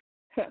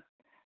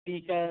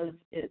because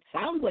it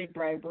sounds like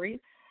bribery.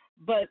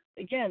 But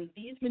again,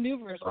 these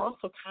maneuvers are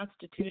also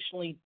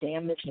constitutionally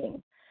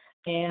damaging,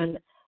 and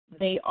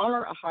they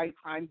are a high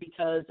crime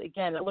because,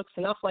 again, it looks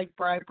enough like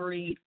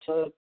bribery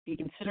to be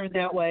considered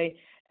that way,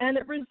 and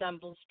it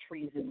resembles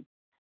treason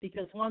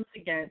because, once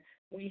again,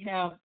 we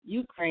have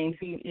Ukraine,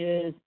 who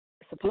is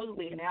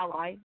supposedly an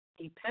ally,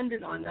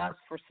 dependent on us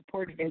for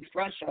support against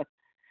Russia,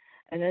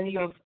 and then you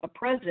have a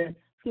president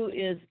who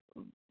is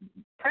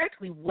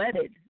practically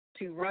wedded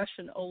to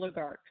Russian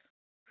oligarchs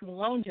who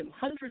loaned him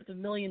hundreds of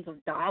millions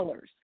of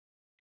dollars.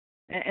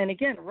 And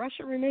again,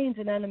 Russia remains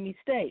an enemy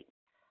state.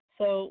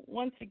 So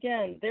once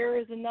again, there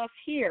is enough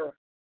here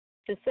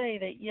to say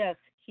that, yes,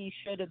 he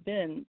should have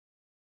been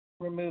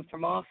removed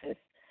from office.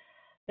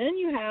 Then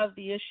you have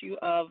the issue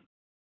of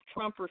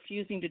Trump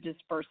refusing to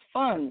disperse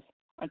funds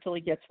until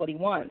he gets what he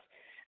wants.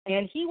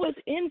 And he was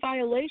in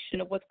violation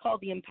of what's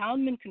called the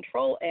Impoundment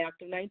Control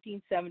Act of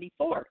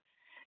 1974.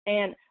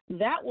 And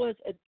that was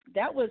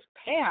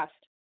passed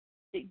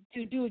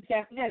to do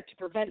exactly that, to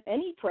prevent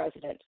any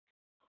president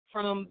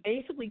from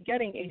basically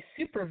getting a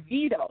super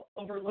veto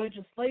over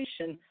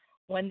legislation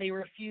when they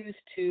refuse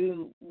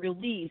to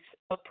release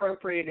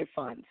appropriated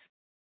funds.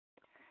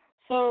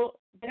 So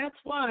that's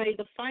why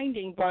the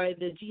finding by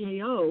the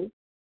GAO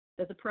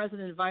that the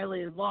president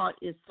violated law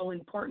is so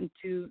important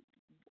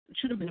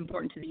should have been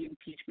important to the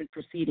impeachment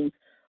proceedings,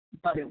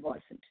 but it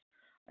wasn't.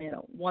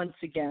 Once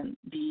again,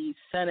 the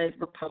Senate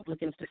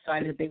Republicans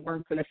decided they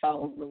weren't going to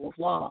follow rule of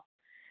law,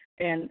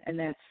 and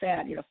that's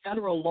sad.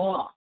 Federal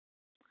law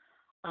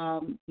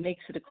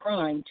makes it a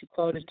crime to,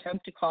 quote,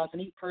 attempt to cause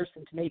any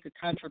person to make a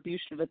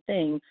contribution of a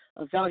thing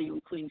of value,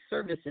 including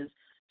services,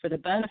 for the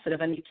benefit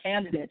of any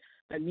candidate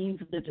by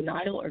means of the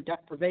denial or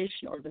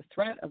deprivation or the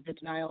threat of the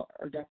denial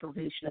or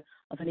deprivation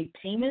of any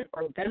payment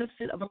or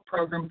benefit of a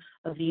program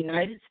of the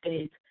United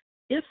States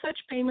if such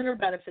payment or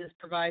benefit is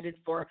provided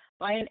for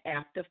by an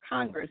act of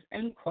Congress,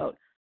 end quote.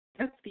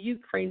 That's the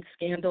Ukraine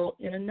scandal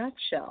in a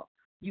nutshell.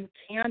 You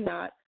can't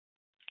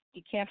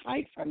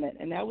hide from it.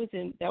 And that was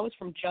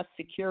from Just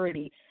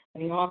Security,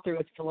 and the author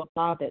was Philip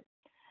Bobbitt.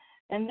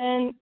 And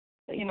then,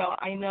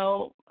 I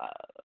know,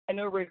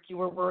 Rick, you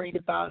were worried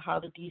about how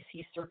the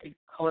D.C. Circuit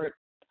Court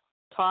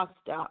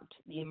tossed out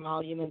the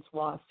emoluments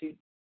lawsuit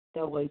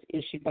that was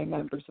issued by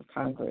members of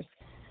Congress.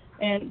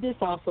 And this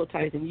also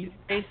ties in. You've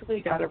basically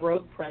got a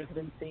rogue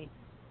presidency,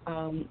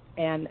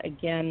 and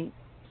again,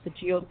 the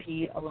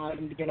GOP allowed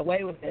them to get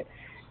away with it.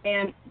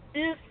 And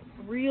this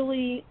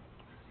really,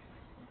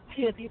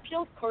 the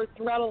appeals court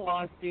threw out a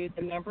lawsuit.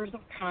 The members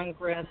of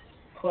Congress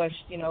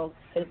pushed,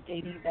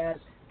 stating that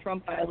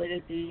Trump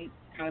violated the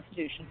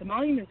Constitution's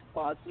emoluments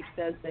clause, which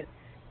says that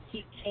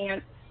he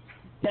can't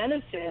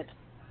benefit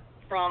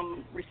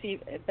from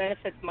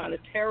benefits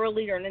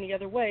monetarily or in any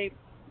other way,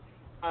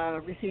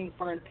 receiving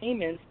foreign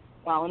payments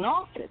while in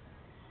office.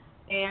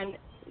 And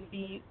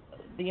the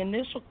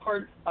initial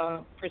court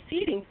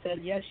proceeding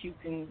said, yes, you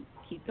can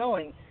keep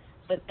going.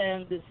 But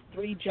then this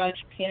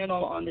 3-judge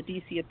panel on the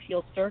D.C.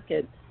 Appeals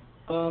Circuit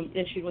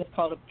issued what's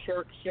called a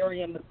per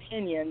curiam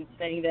opinion,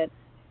 saying that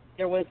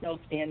there was no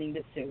standing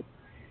to sue.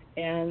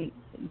 And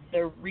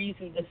the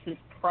reason this is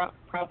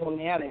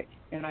problematic,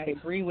 and I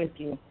agree with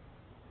you,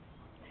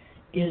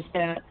 is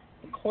that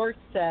the court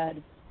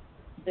said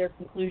their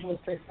conclusion was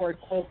straightforward,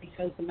 quote,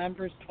 because the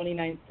members,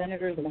 29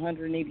 senators and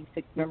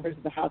 186 members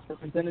of the House of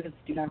Representatives,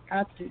 do not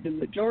constitute the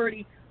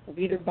majority of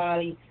either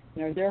body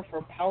and are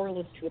therefore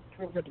powerless to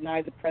approve or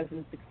deny the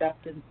president's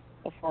acceptance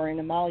of foreign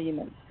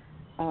emoluments.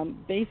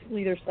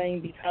 Basically, they're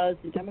saying because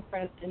the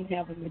Democrats didn't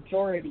have a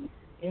majority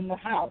in the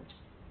House,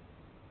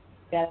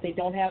 that they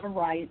don't have a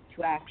right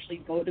to actually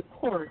go to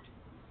court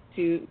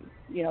to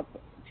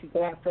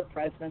go after a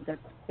president that's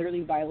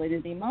clearly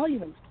violated the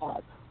emoluments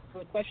clause. So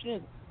the question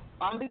is,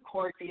 are the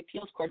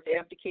appeals court, they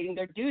abdicating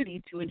their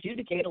duty to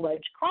adjudicate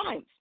alleged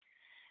crimes?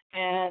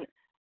 And,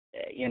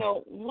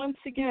 once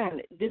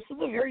again, this is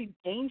a very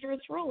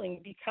dangerous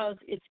ruling because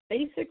it's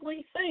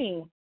basically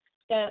saying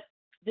that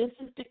this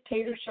is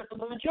dictatorship of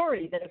the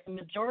majority, that if the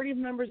majority of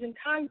members in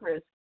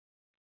Congress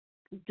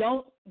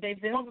don't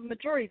have a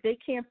majority, they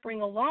can't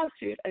bring a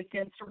lawsuit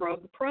against a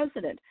rogue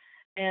president.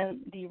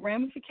 And the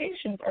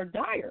ramifications are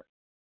dire.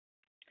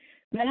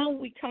 Now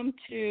we come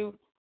to,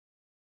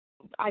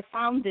 I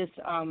found this,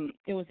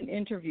 it was an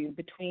interview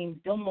between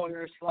Bill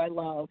Moyers, who I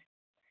love,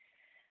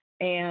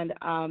 and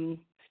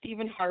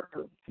Stephen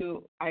Harper,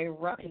 who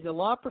is a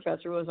law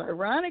professor, who was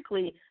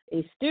ironically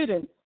a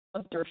student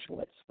of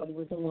Dershowitz when he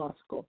was in law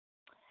school.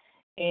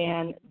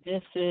 And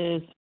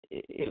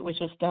it was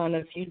just done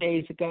a few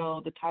days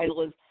ago. The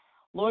title is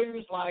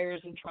Lawyers,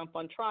 Liars, and Trump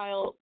on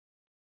Trial.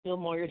 Bill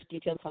Moyers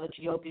details how the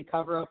GOP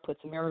cover-up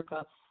puts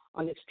America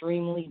on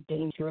extremely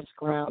dangerous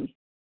ground.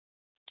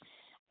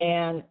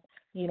 And,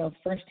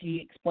 first he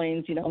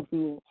explains,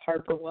 who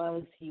Harper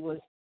was. He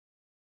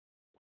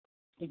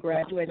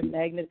graduated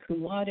magna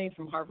cum laude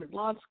from Harvard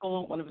Law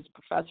School. One of his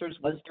professors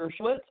was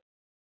Dershowitz.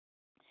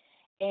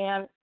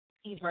 And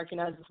He's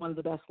recognized as one of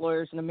the best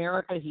lawyers in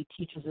America. He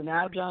teaches an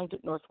adjunct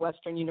at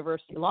Northwestern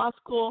University Law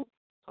School,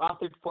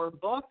 authored 4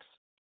 books,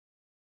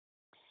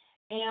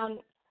 and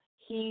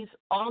he's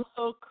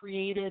also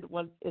created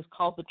what is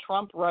called the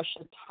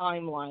Trump-Russia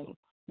Timeline,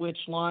 which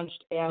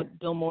launched at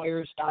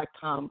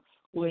BillMoyers.com,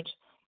 which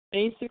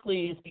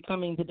basically is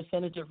becoming the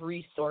definitive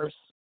resource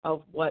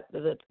of what's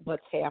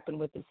happened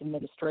with this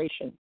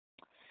administration.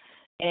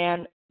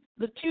 And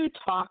the two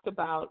talk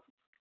about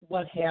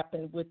what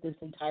happened with this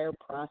entire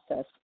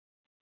process.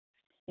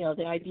 You know,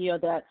 the idea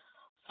that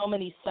so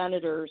many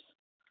senators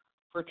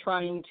were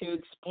trying to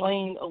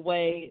explain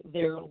away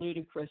their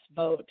ludicrous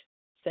vote,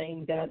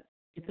 saying that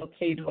it's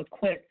okay to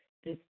acquit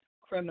this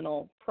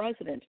criminal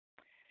president.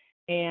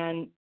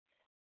 And,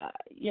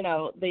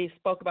 they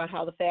spoke about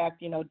how the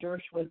fact,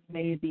 Dershowitz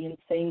made the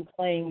insane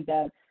claim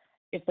that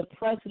if the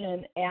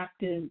president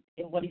acted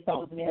in what he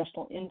thought was a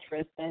national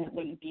interest, then it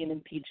wouldn't be an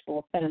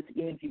impeachable offense,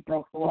 even if he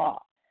broke the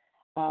law.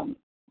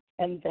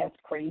 And that's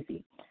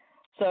crazy.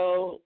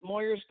 So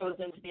Moyers goes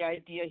into the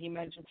idea, he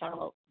mentions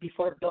how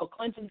before Bill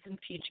Clinton's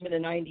impeachment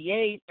in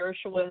 98,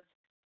 Dershowitz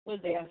was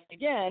asked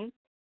again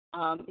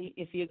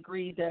if he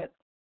agreed that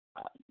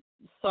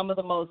some of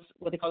the most,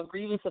 what they call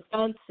grievous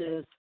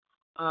offenses,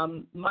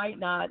 might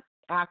not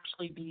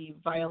actually be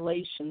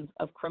violations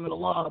of criminal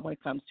law when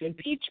it comes to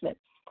impeachment.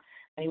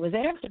 And he was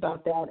asked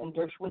about that, and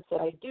Dershowitz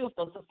said, I do if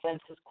those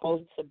offenses,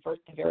 quote, subvert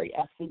the very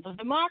essence of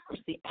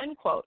democracy, end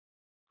quote.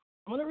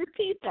 I'm going to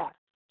repeat that.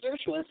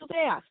 Dershowitz was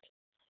asked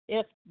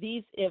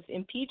if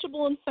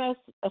impeachable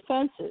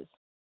offenses,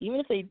 even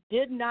if they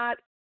did not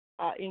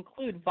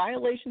include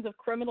violations of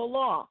criminal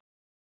law,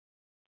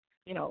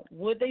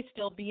 would they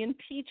still be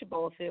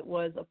impeachable if it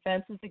was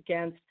offenses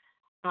against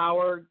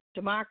our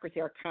democracy,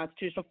 our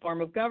constitutional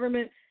form of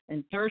government?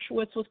 And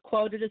Dershowitz was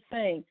quoted as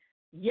saying,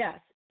 yes,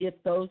 if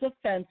those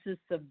offenses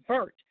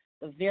subvert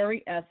the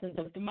very essence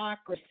of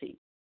democracy.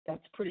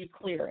 That's pretty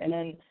clear. And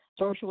then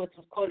Dershowitz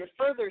was quoted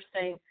further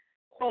saying,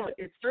 quote,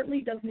 it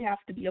certainly doesn't have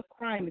to be a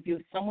crime if you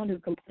have someone who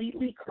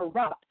completely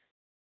corrupts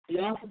the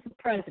office of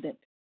president,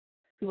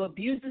 who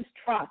abuses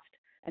trust,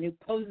 and who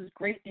poses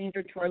great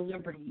danger to our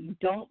liberty. You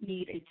don't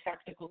need a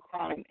technical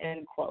crime,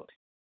 end quote.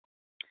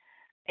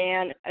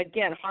 And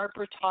again,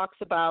 Harper talks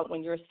about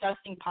when you're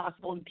assessing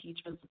possible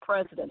impeachment of the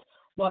president,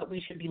 what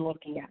we should be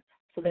looking at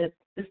so that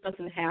this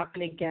doesn't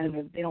happen again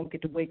and they don't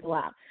get to wiggle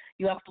out.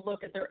 You have to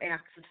look at their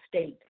acts of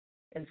state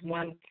as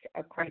one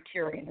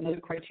criterion. Another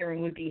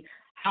criterion would be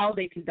how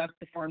they conduct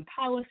the foreign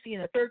policy,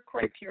 and the third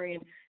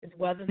criterion is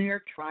whether they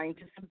are trying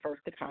to subvert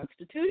the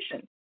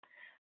Constitution.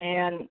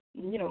 And,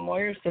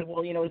 Moyers said,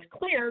 well, it's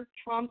clear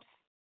Trump's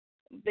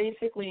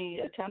basically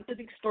attempted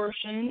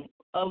extortion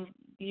of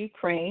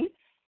Ukraine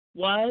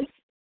was,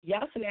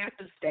 yes, an act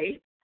of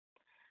state,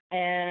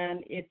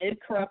 and it did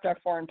corrupt our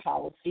foreign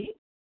policy,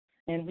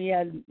 and we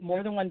had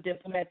more than one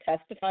diplomat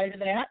testify to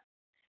that,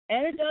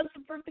 and it does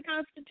subvert the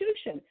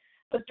Constitution.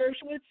 But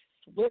Dershowitz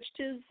switched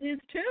his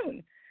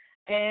tune.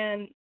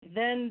 And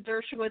then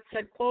Dershowitz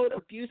said, quote,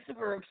 abusive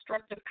or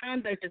obstructive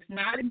conduct is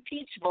not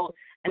impeachable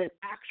and an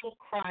actual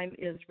crime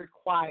is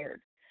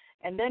required.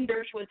 And then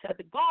Dershowitz had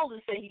the gall to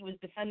say he was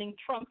defending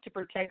Trump to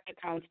protect the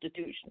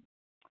Constitution.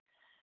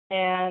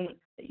 And,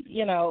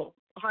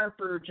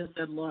 Harper just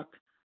said, look,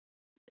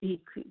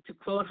 to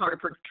quote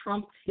Harper,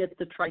 Trump hit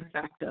the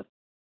trifecta,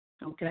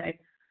 okay?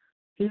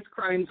 His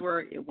crimes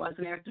were, it was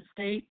an act of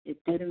state, it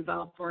did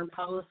involve foreign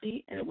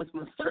policy, and it was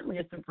most certainly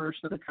a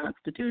subversion of the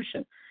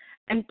Constitution.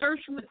 And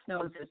Dershowitz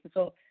knows this. And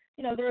so,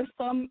 there are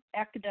some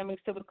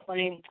academics that would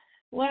claim,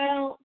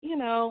 well,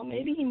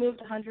 maybe he moved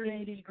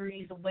 180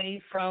 degrees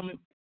away from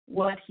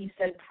what he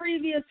said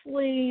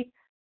previously,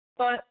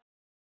 but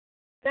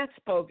that's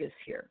bogus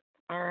here,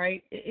 all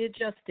right? It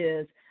just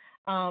is.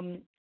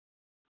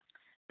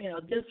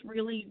 This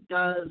really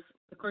does,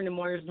 according to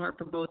Moyers and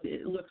Harper both,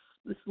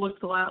 this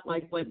looks a lot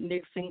like what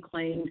Nixon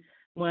claimed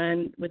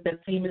when, with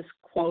that famous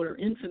quote or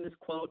infamous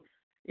quote,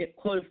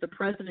 quote, if the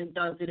president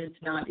does it, it's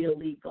not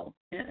illegal.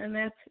 And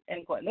that's,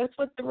 end quote. And that's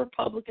what the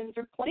Republicans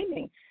are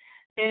claiming.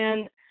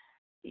 And,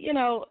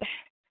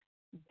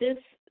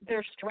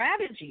 their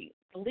strategy,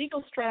 the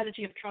legal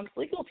strategy of Trump's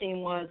legal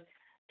team was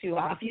to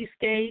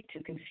obfuscate,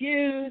 to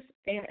confuse,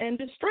 and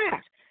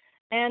distract.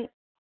 And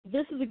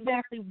this is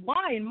exactly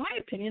why, in my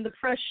opinion, the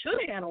press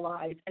should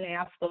analyze and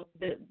ask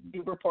the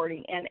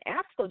reporting and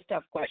ask those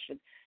tough questions,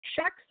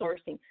 check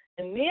sourcing,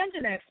 demand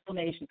an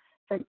explanation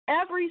from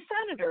every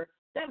senator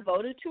that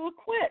voted to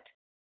acquit.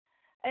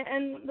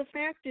 And the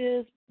fact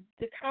is,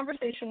 the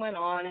conversation went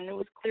on, and it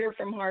was clear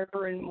from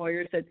Harper and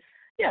Moyers that,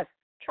 yes,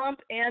 Trump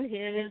and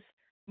his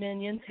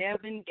minions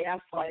have been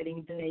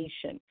gaslighting the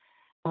nation.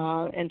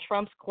 And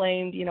Trump's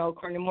claimed,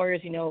 according to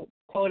Moyers,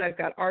 quote, I've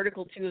got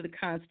Article 2 of the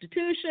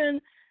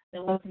Constitution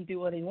that lets him do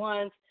what he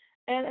wants.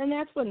 And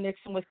that's what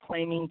Nixon was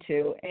claiming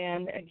too.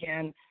 And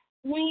again,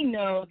 we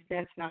know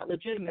that's not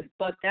legitimate,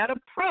 but that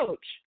approach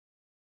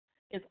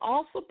is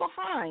also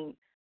behind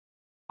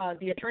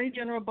the Attorney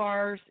General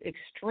Barr's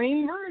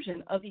extreme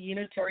version of the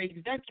unitary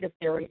executive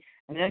theory,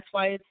 and that's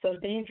why it's so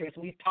dangerous.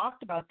 We've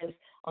talked about this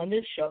on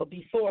this show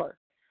before.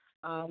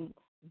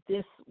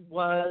 This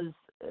was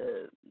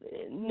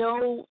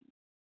no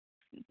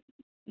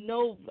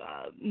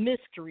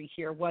mystery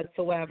here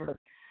whatsoever.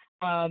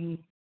 And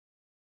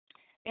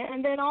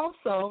then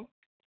also,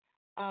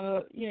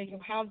 you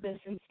have this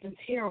instance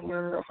here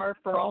where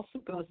Harper also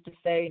goes to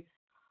say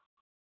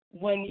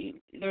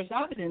there's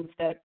evidence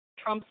that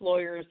Trump's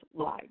lawyers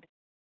lied.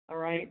 All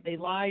right, they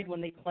lied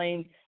when they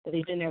claimed that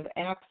they didn't have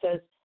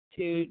access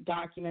to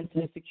documents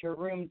in a secure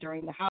room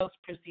during the House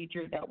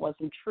procedure. That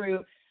wasn't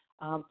true.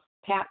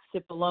 Pat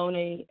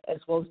Cipollone, as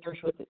well as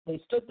Dershowitz, they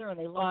stood there and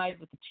they lied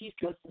with the Chief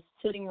Justice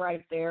sitting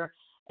right there,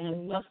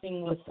 and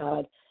nothing was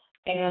said.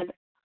 And,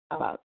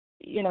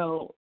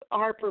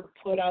 Harper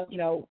put out,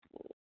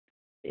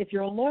 if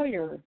you're a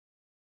lawyer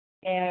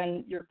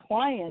and your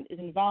client is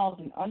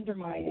involved in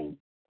undermining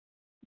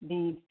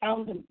the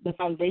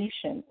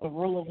foundation of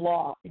rule of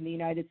law in the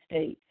United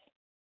States,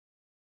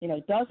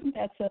 doesn't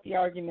that set the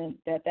argument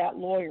that that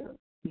lawyer,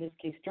 in this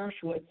case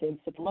Dershowitz and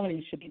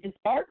Cipollone, should be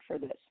disbarred for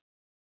this?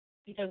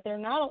 Because they're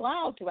not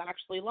allowed to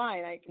actually lie.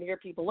 And I can hear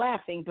people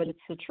laughing, but it's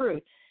the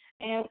truth.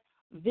 And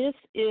this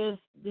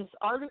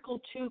Article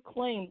 2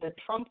 claim that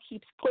Trump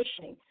keeps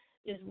pushing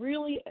is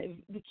really,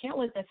 we can't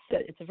let that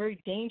sit. It's a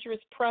very dangerous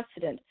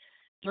precedent.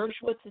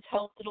 Dershowitz has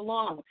helped it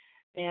along.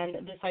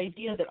 And this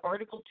idea that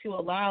Article 2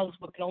 allows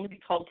what can only be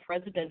called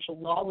presidential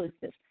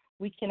lawlessness,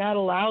 we cannot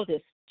allow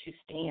this to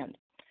stand.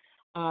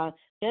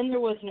 Then there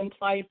was an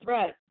implied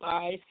threat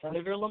by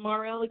Senator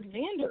Lamar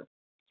Alexander.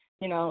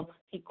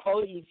 He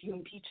quoted, if you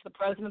impeach the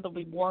president, there'll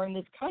be war in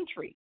this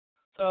country.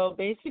 So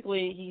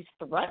basically he's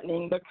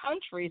threatening the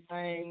country,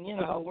 saying,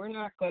 we're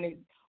not going to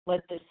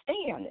let this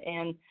stand.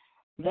 And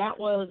that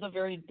was a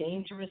very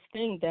dangerous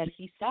thing that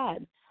he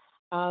said.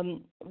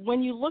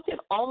 When you look at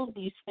all of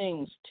these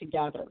things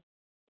together,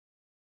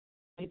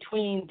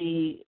 between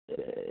the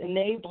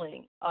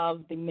enabling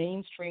of the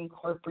mainstream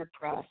corporate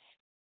press,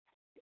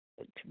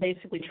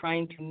 basically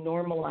trying to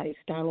normalize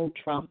Donald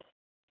Trump,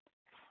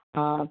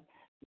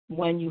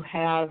 when you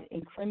have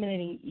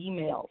incriminating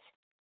emails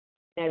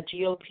that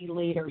GOP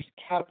leaders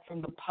kept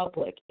from the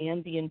public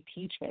and the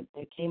impeachment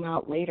that came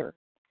out later,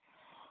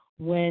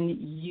 when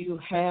you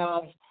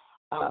have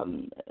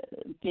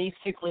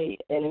basically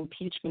an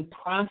impeachment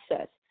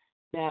process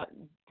that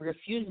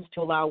refuses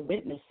to allow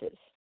witnesses,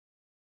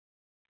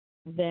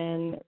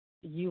 then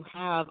you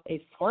have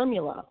a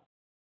formula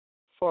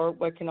for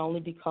what can only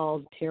be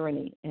called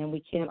tyranny, and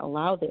we can't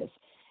allow this.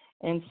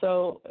 And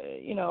so,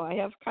 I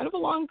have kind of a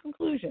long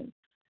conclusion.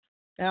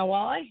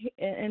 Now,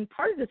 and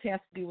part of this has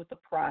to do with the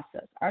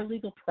process. Our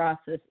legal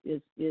process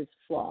is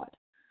flawed.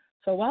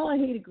 So while I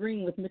hate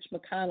agreeing with Mitch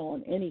McConnell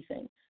on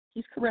anything,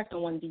 he's correct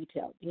on one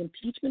detail. The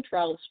impeachment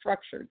trial is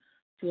structured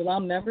to allow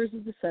members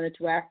of the Senate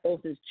to act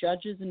both as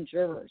judges and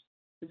jurors.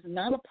 This is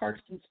not a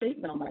partisan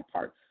statement on my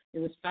part. It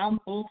was found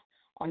both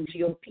on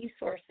GOP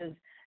sources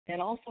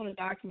and also in a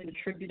document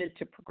attributed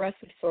to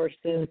progressive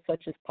sources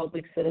such as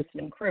Public Citizen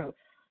and Crew.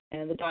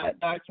 And the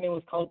document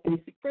was called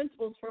Basic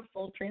Principles for a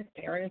Full,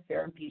 Transparent, and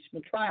Fair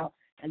Impeachment Trial.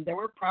 And there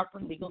were proper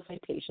legal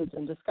citations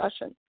and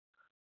discussion.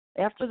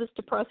 After this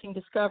depressing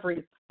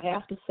discovery, I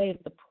have to say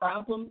that the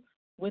problem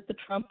with the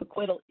Trump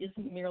acquittal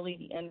isn't merely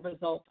the end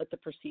result, but the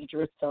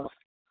procedure itself.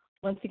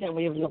 Once again,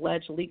 we have an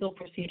alleged legal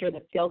procedure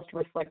that fails to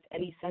reflect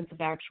any sense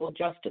of actual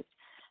justice.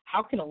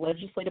 How can a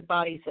legislative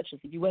body such as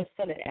the U.S.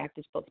 Senate act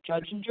as both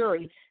judge and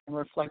jury and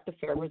reflect a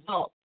fair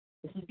result?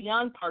 This is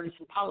beyond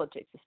partisan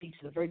politics. It speaks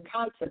to the very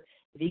concept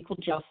of equal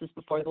justice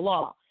before the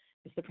law.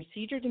 If the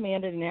procedure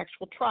demanded an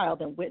actual trial,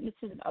 then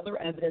witnesses and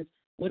other evidence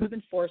would have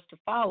been forced to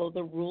follow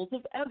the rules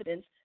of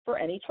evidence for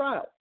any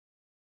trial.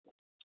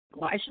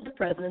 Why should the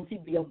presidency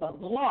be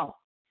above the law?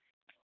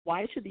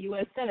 Why should the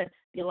U.S. Senate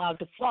be allowed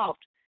to flout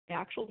the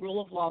actual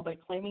rule of law by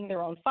claiming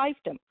their own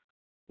fiefdom?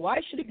 Why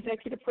should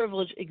executive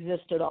privilege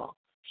exist at all?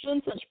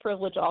 Shouldn't such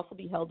privilege also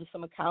be held to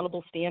some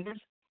accountable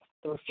standards?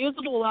 The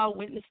refusal to allow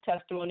witness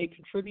testimony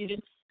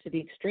contributed to the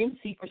extreme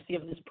secrecy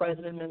of this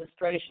present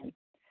administration.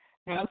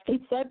 Now, it's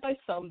been said by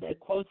some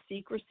that, quote,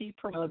 secrecy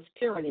promotes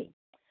tyranny.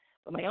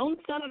 But my own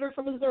senator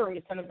from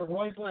Missouri, Senator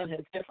Roy Blunt, has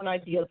different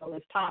ideas on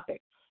this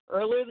topic.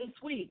 Earlier this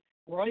week,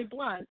 Roy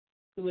Blunt,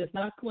 who is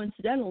not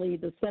coincidentally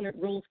the Senate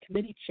Rules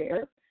Committee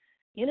chair,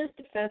 in his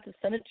defense of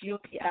Senate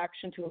GOP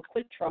action to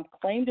acquit Trump,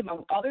 claimed,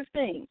 among other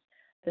things,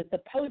 that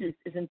the POTUS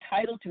is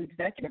entitled to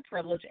executive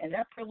privilege, and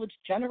that privilege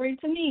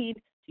generates a need,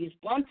 to use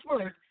Blunt's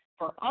words,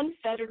 for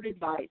unfettered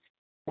advice.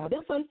 Now,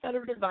 this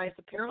unfettered advice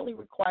apparently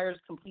requires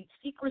complete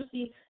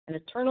secrecy and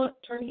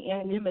attorney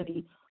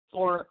anonymity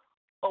for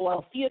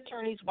OLC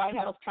attorneys, White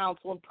House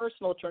counsel, and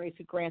personal attorneys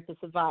who grant this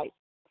advice.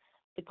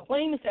 The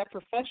claim is that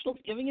professionals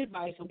giving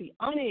advice will be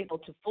unable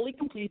to fully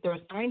complete their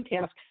assigned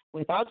tasks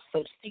without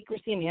such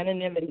secrecy and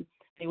anonymity.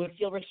 They would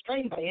feel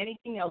restrained by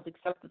anything else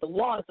except that the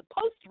law is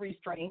supposed to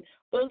restrain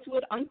those who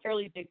would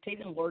unfairly dictate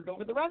and lord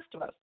over the rest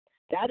of us.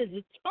 That is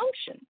its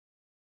function.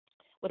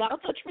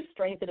 Without such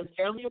restraint that is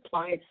fairly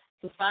applied,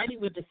 society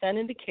would descend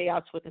into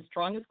chaos with the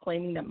strongest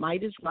claiming that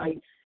might is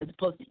right as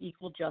opposed to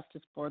equal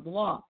justice for the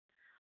law.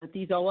 But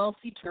these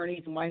OLC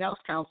attorneys and White House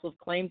counsel have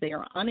claimed they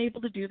are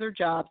unable to do their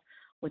jobs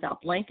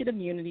without blanket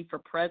immunity for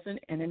present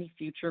and any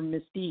future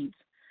misdeeds.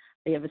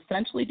 They have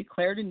essentially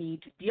declared a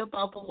need to be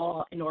above the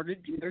law in order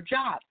to do their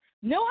job.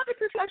 No other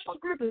professional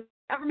group has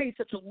ever made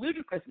such a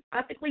ludicrous and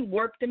ethically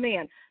warped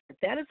demand, but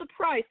that is the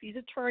price these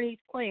attorneys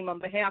claim on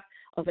behalf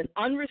of an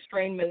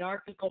unrestrained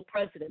monarchical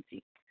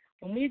presidency.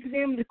 When we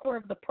examine the core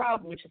of the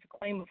problem, which is a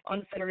claim of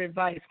unfettered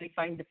advice, we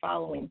find the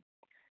following.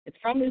 It's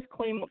from this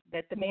claim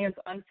that demands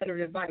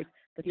unfettered advice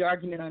that the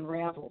argument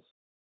unravels.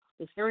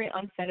 This very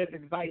unfettered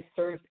advice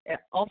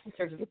also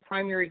serves as a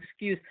primary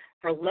excuse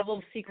for a level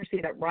of secrecy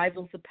that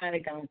rivals the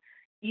Pentagon,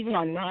 even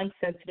on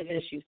non-sensitive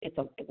issues. It's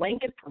a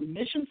blanket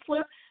permission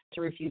slip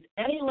to refuse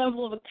any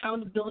level of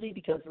accountability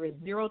because there is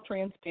zero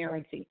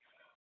transparency.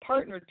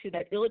 Partnered to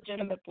that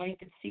illegitimate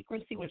blanket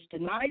secrecy which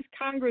denies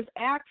Congress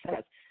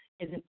access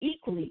is an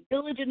equally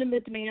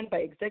illegitimate demand by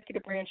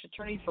executive branch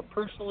attorneys for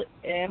personal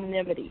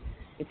anonymity.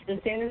 It's this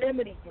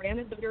anonymity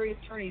granted the very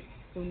attorneys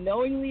who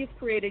knowingly have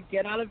created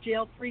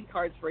get-out-of-jail-free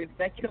cards for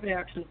executive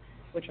actions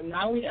which are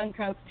not only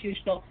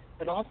unconstitutional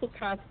but also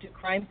constitute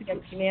crimes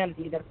against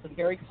humanity. That's the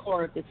very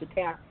core of this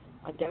attack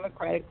on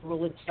democratic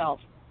rule itself.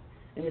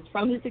 And it's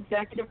from this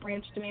executive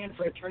branch demand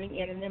for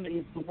attorney anonymity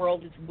that the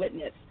world is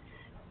witness.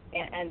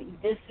 And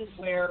this is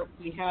where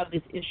we have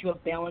this issue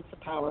of balance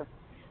of power.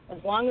 As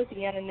long as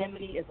the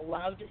anonymity is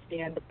allowed to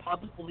stand, the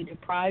public will be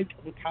deprived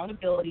of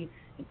accountability,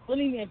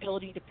 including the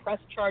ability to press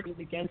charges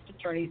against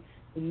attorneys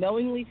who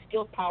knowingly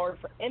steal power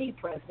for any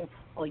president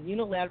while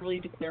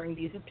unilaterally declaring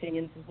these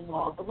opinions as the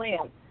law of the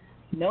land.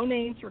 No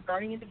names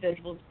regarding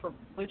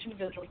which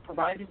individuals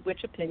provided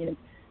which opinions,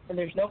 and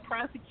there's no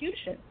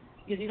prosecution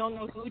because you don't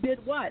know who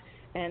did what.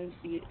 And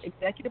the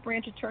executive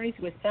branch attorneys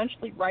who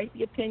essentially write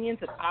the opinions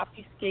that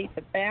obfuscate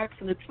the facts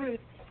and the truth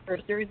for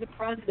a series of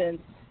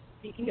presidents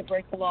seeking to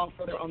break the law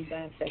for their own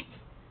benefit.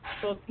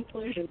 So in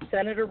conclusion,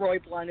 Senator Roy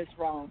Blunt is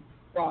wrong.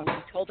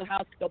 He told the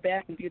House to go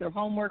back and do their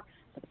homework,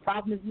 but the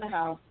problem isn't the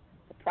House.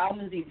 The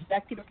problem is the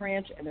executive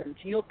branch and their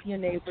GOP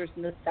enablers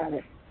in the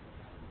Senate.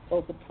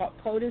 Both the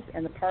POTUS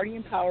and the party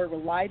in power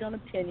relied on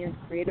opinions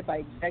created by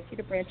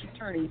executive branch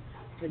attorneys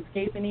to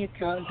escape any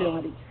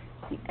accountability.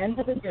 At the end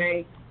of the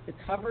day, the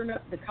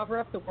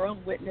cover-up the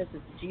world witness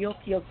is the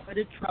GOP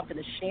acquitted Trump in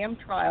a sham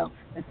trial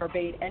and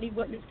forbade any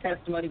witness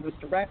testimony was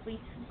directly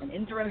and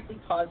indirectly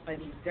caused by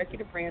the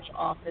executive branch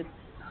office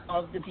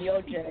of the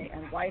DOJ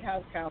and White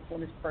House counsel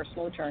and his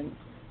personal attorneys.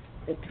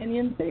 The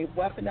opinions they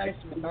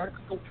weaponized the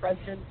monarchical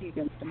presidency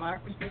against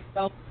democracy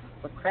itself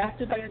were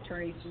crafted by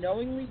attorneys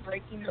knowingly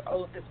breaking their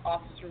oath as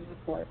officers of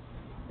the court.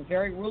 The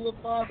very rule of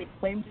law they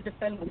claim to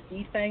defend was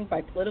defanged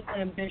by political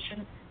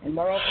ambition and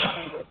moral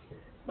cowardice.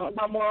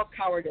 Not moral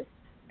cowardice.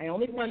 I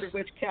only wonder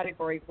which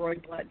category Roy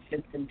Blunt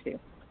fits into.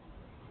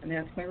 And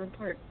that's my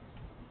report.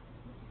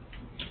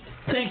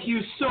 Thank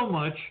you so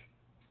much.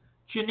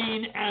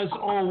 Janine, as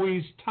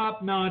always,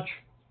 top-notch,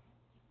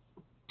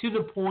 to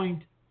the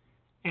point,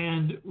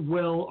 and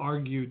well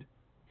argued.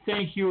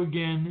 Thank you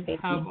again.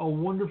 Have a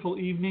wonderful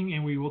evening,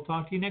 and we will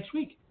talk to you next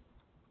week.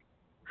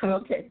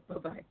 Okay,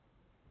 bye-bye.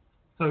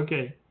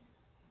 Okay.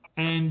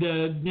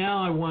 And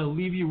now I want to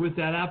leave you with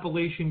that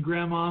Appalachian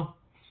Grandma.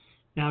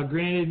 Now,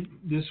 granted,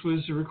 this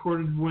was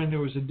recorded when there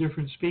was a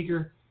different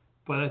speaker,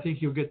 but I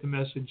think you'll get the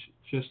message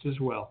just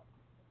as well.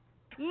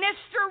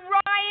 Mr.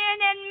 Ryan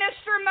and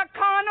Mr.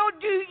 McConnell,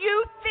 do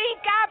you think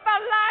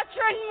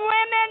Appalachian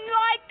women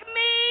like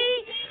me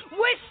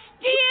with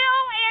steel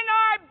in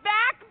our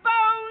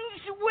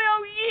backbones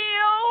will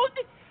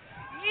yield?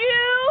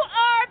 You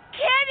are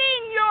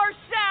kidding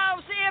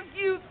yourselves if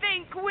you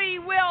think we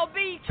will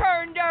be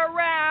turned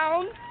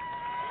around.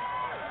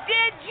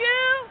 Did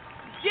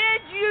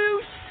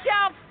you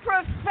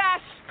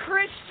self-professed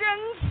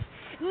Christians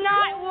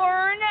not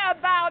learn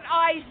about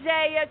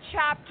Isaiah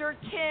chapter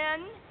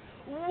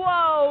 10?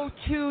 Woe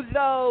to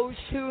those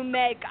who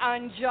make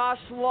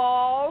unjust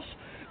laws,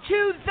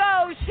 to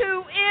those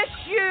who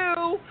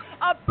issue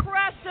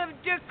oppressive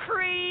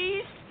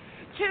decrees,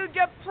 to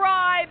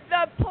deprive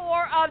the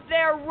poor of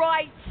their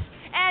rights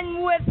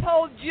and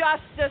withhold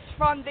justice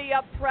from the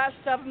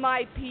oppressed of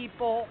my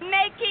people,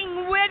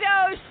 making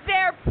widows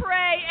their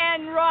prey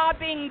and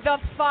robbing the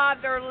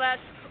fatherless.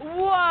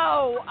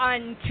 Woe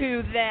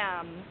unto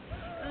them.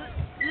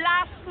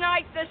 Last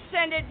night the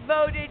Senate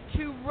voted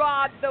to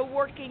rob the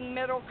working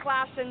middle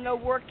class and the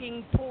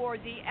working poor,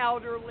 the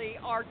elderly,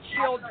 our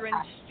children,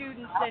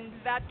 students, and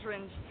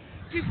veterans,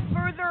 to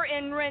further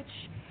enrich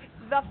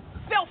the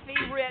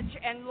filthy rich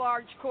and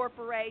large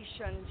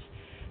corporations.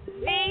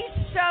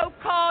 These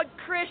so-called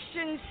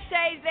Christians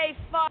say they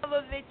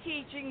follow the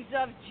teachings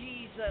of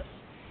Jesus.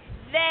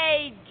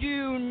 They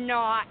do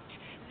not.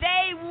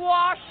 They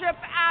worship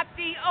at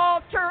the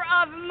altar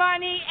of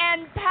money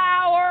and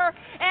power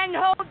and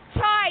hold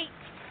tight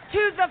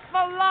to the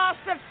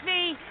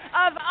philosophy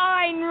of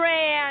Ayn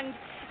Rand.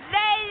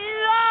 They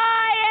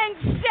lie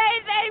and say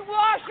they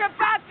worship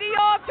at the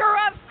altar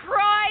of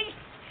Christ.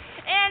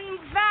 In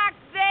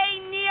fact, they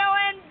kneel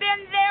and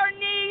bend their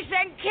knees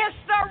and kiss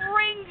the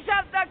rings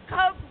of the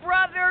Koch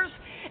brothers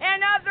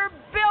and other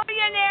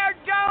billionaire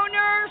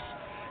donors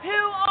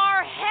who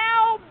are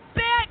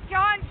hell-bent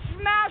on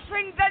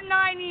smashing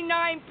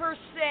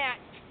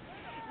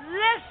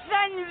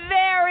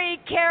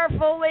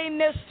respectfully,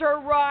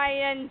 Mr.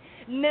 Ryan,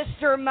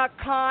 Mr.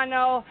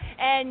 McConnell,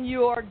 and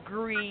your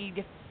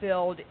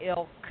greed-filled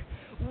ilk.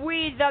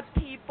 We, the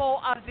people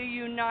of the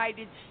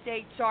United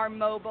States, are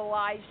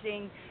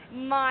mobilizing.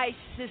 My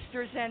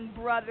sisters and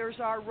brothers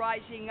are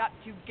rising up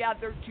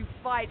together to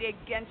fight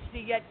against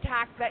the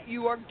attack that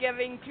you are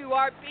giving to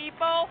our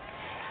people.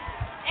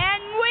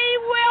 And we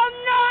will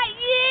not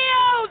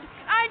yield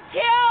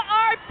until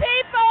our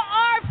people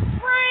are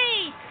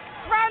free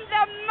from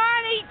the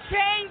money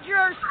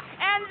changers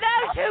and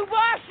those who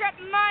worship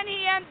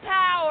money and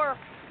power.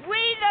 We,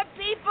 the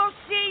people,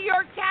 see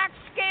your tax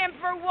scam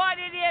for what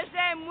it is,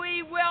 and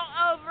we will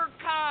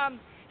overcome.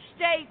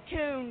 Stay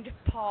tuned,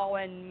 Paul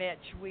and Mitch.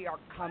 We are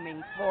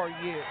coming for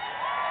you.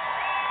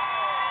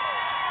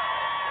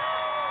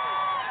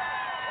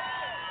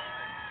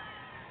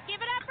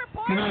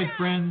 Good night,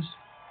 friends.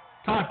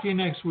 Talk to you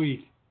next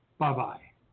week. Bye-bye.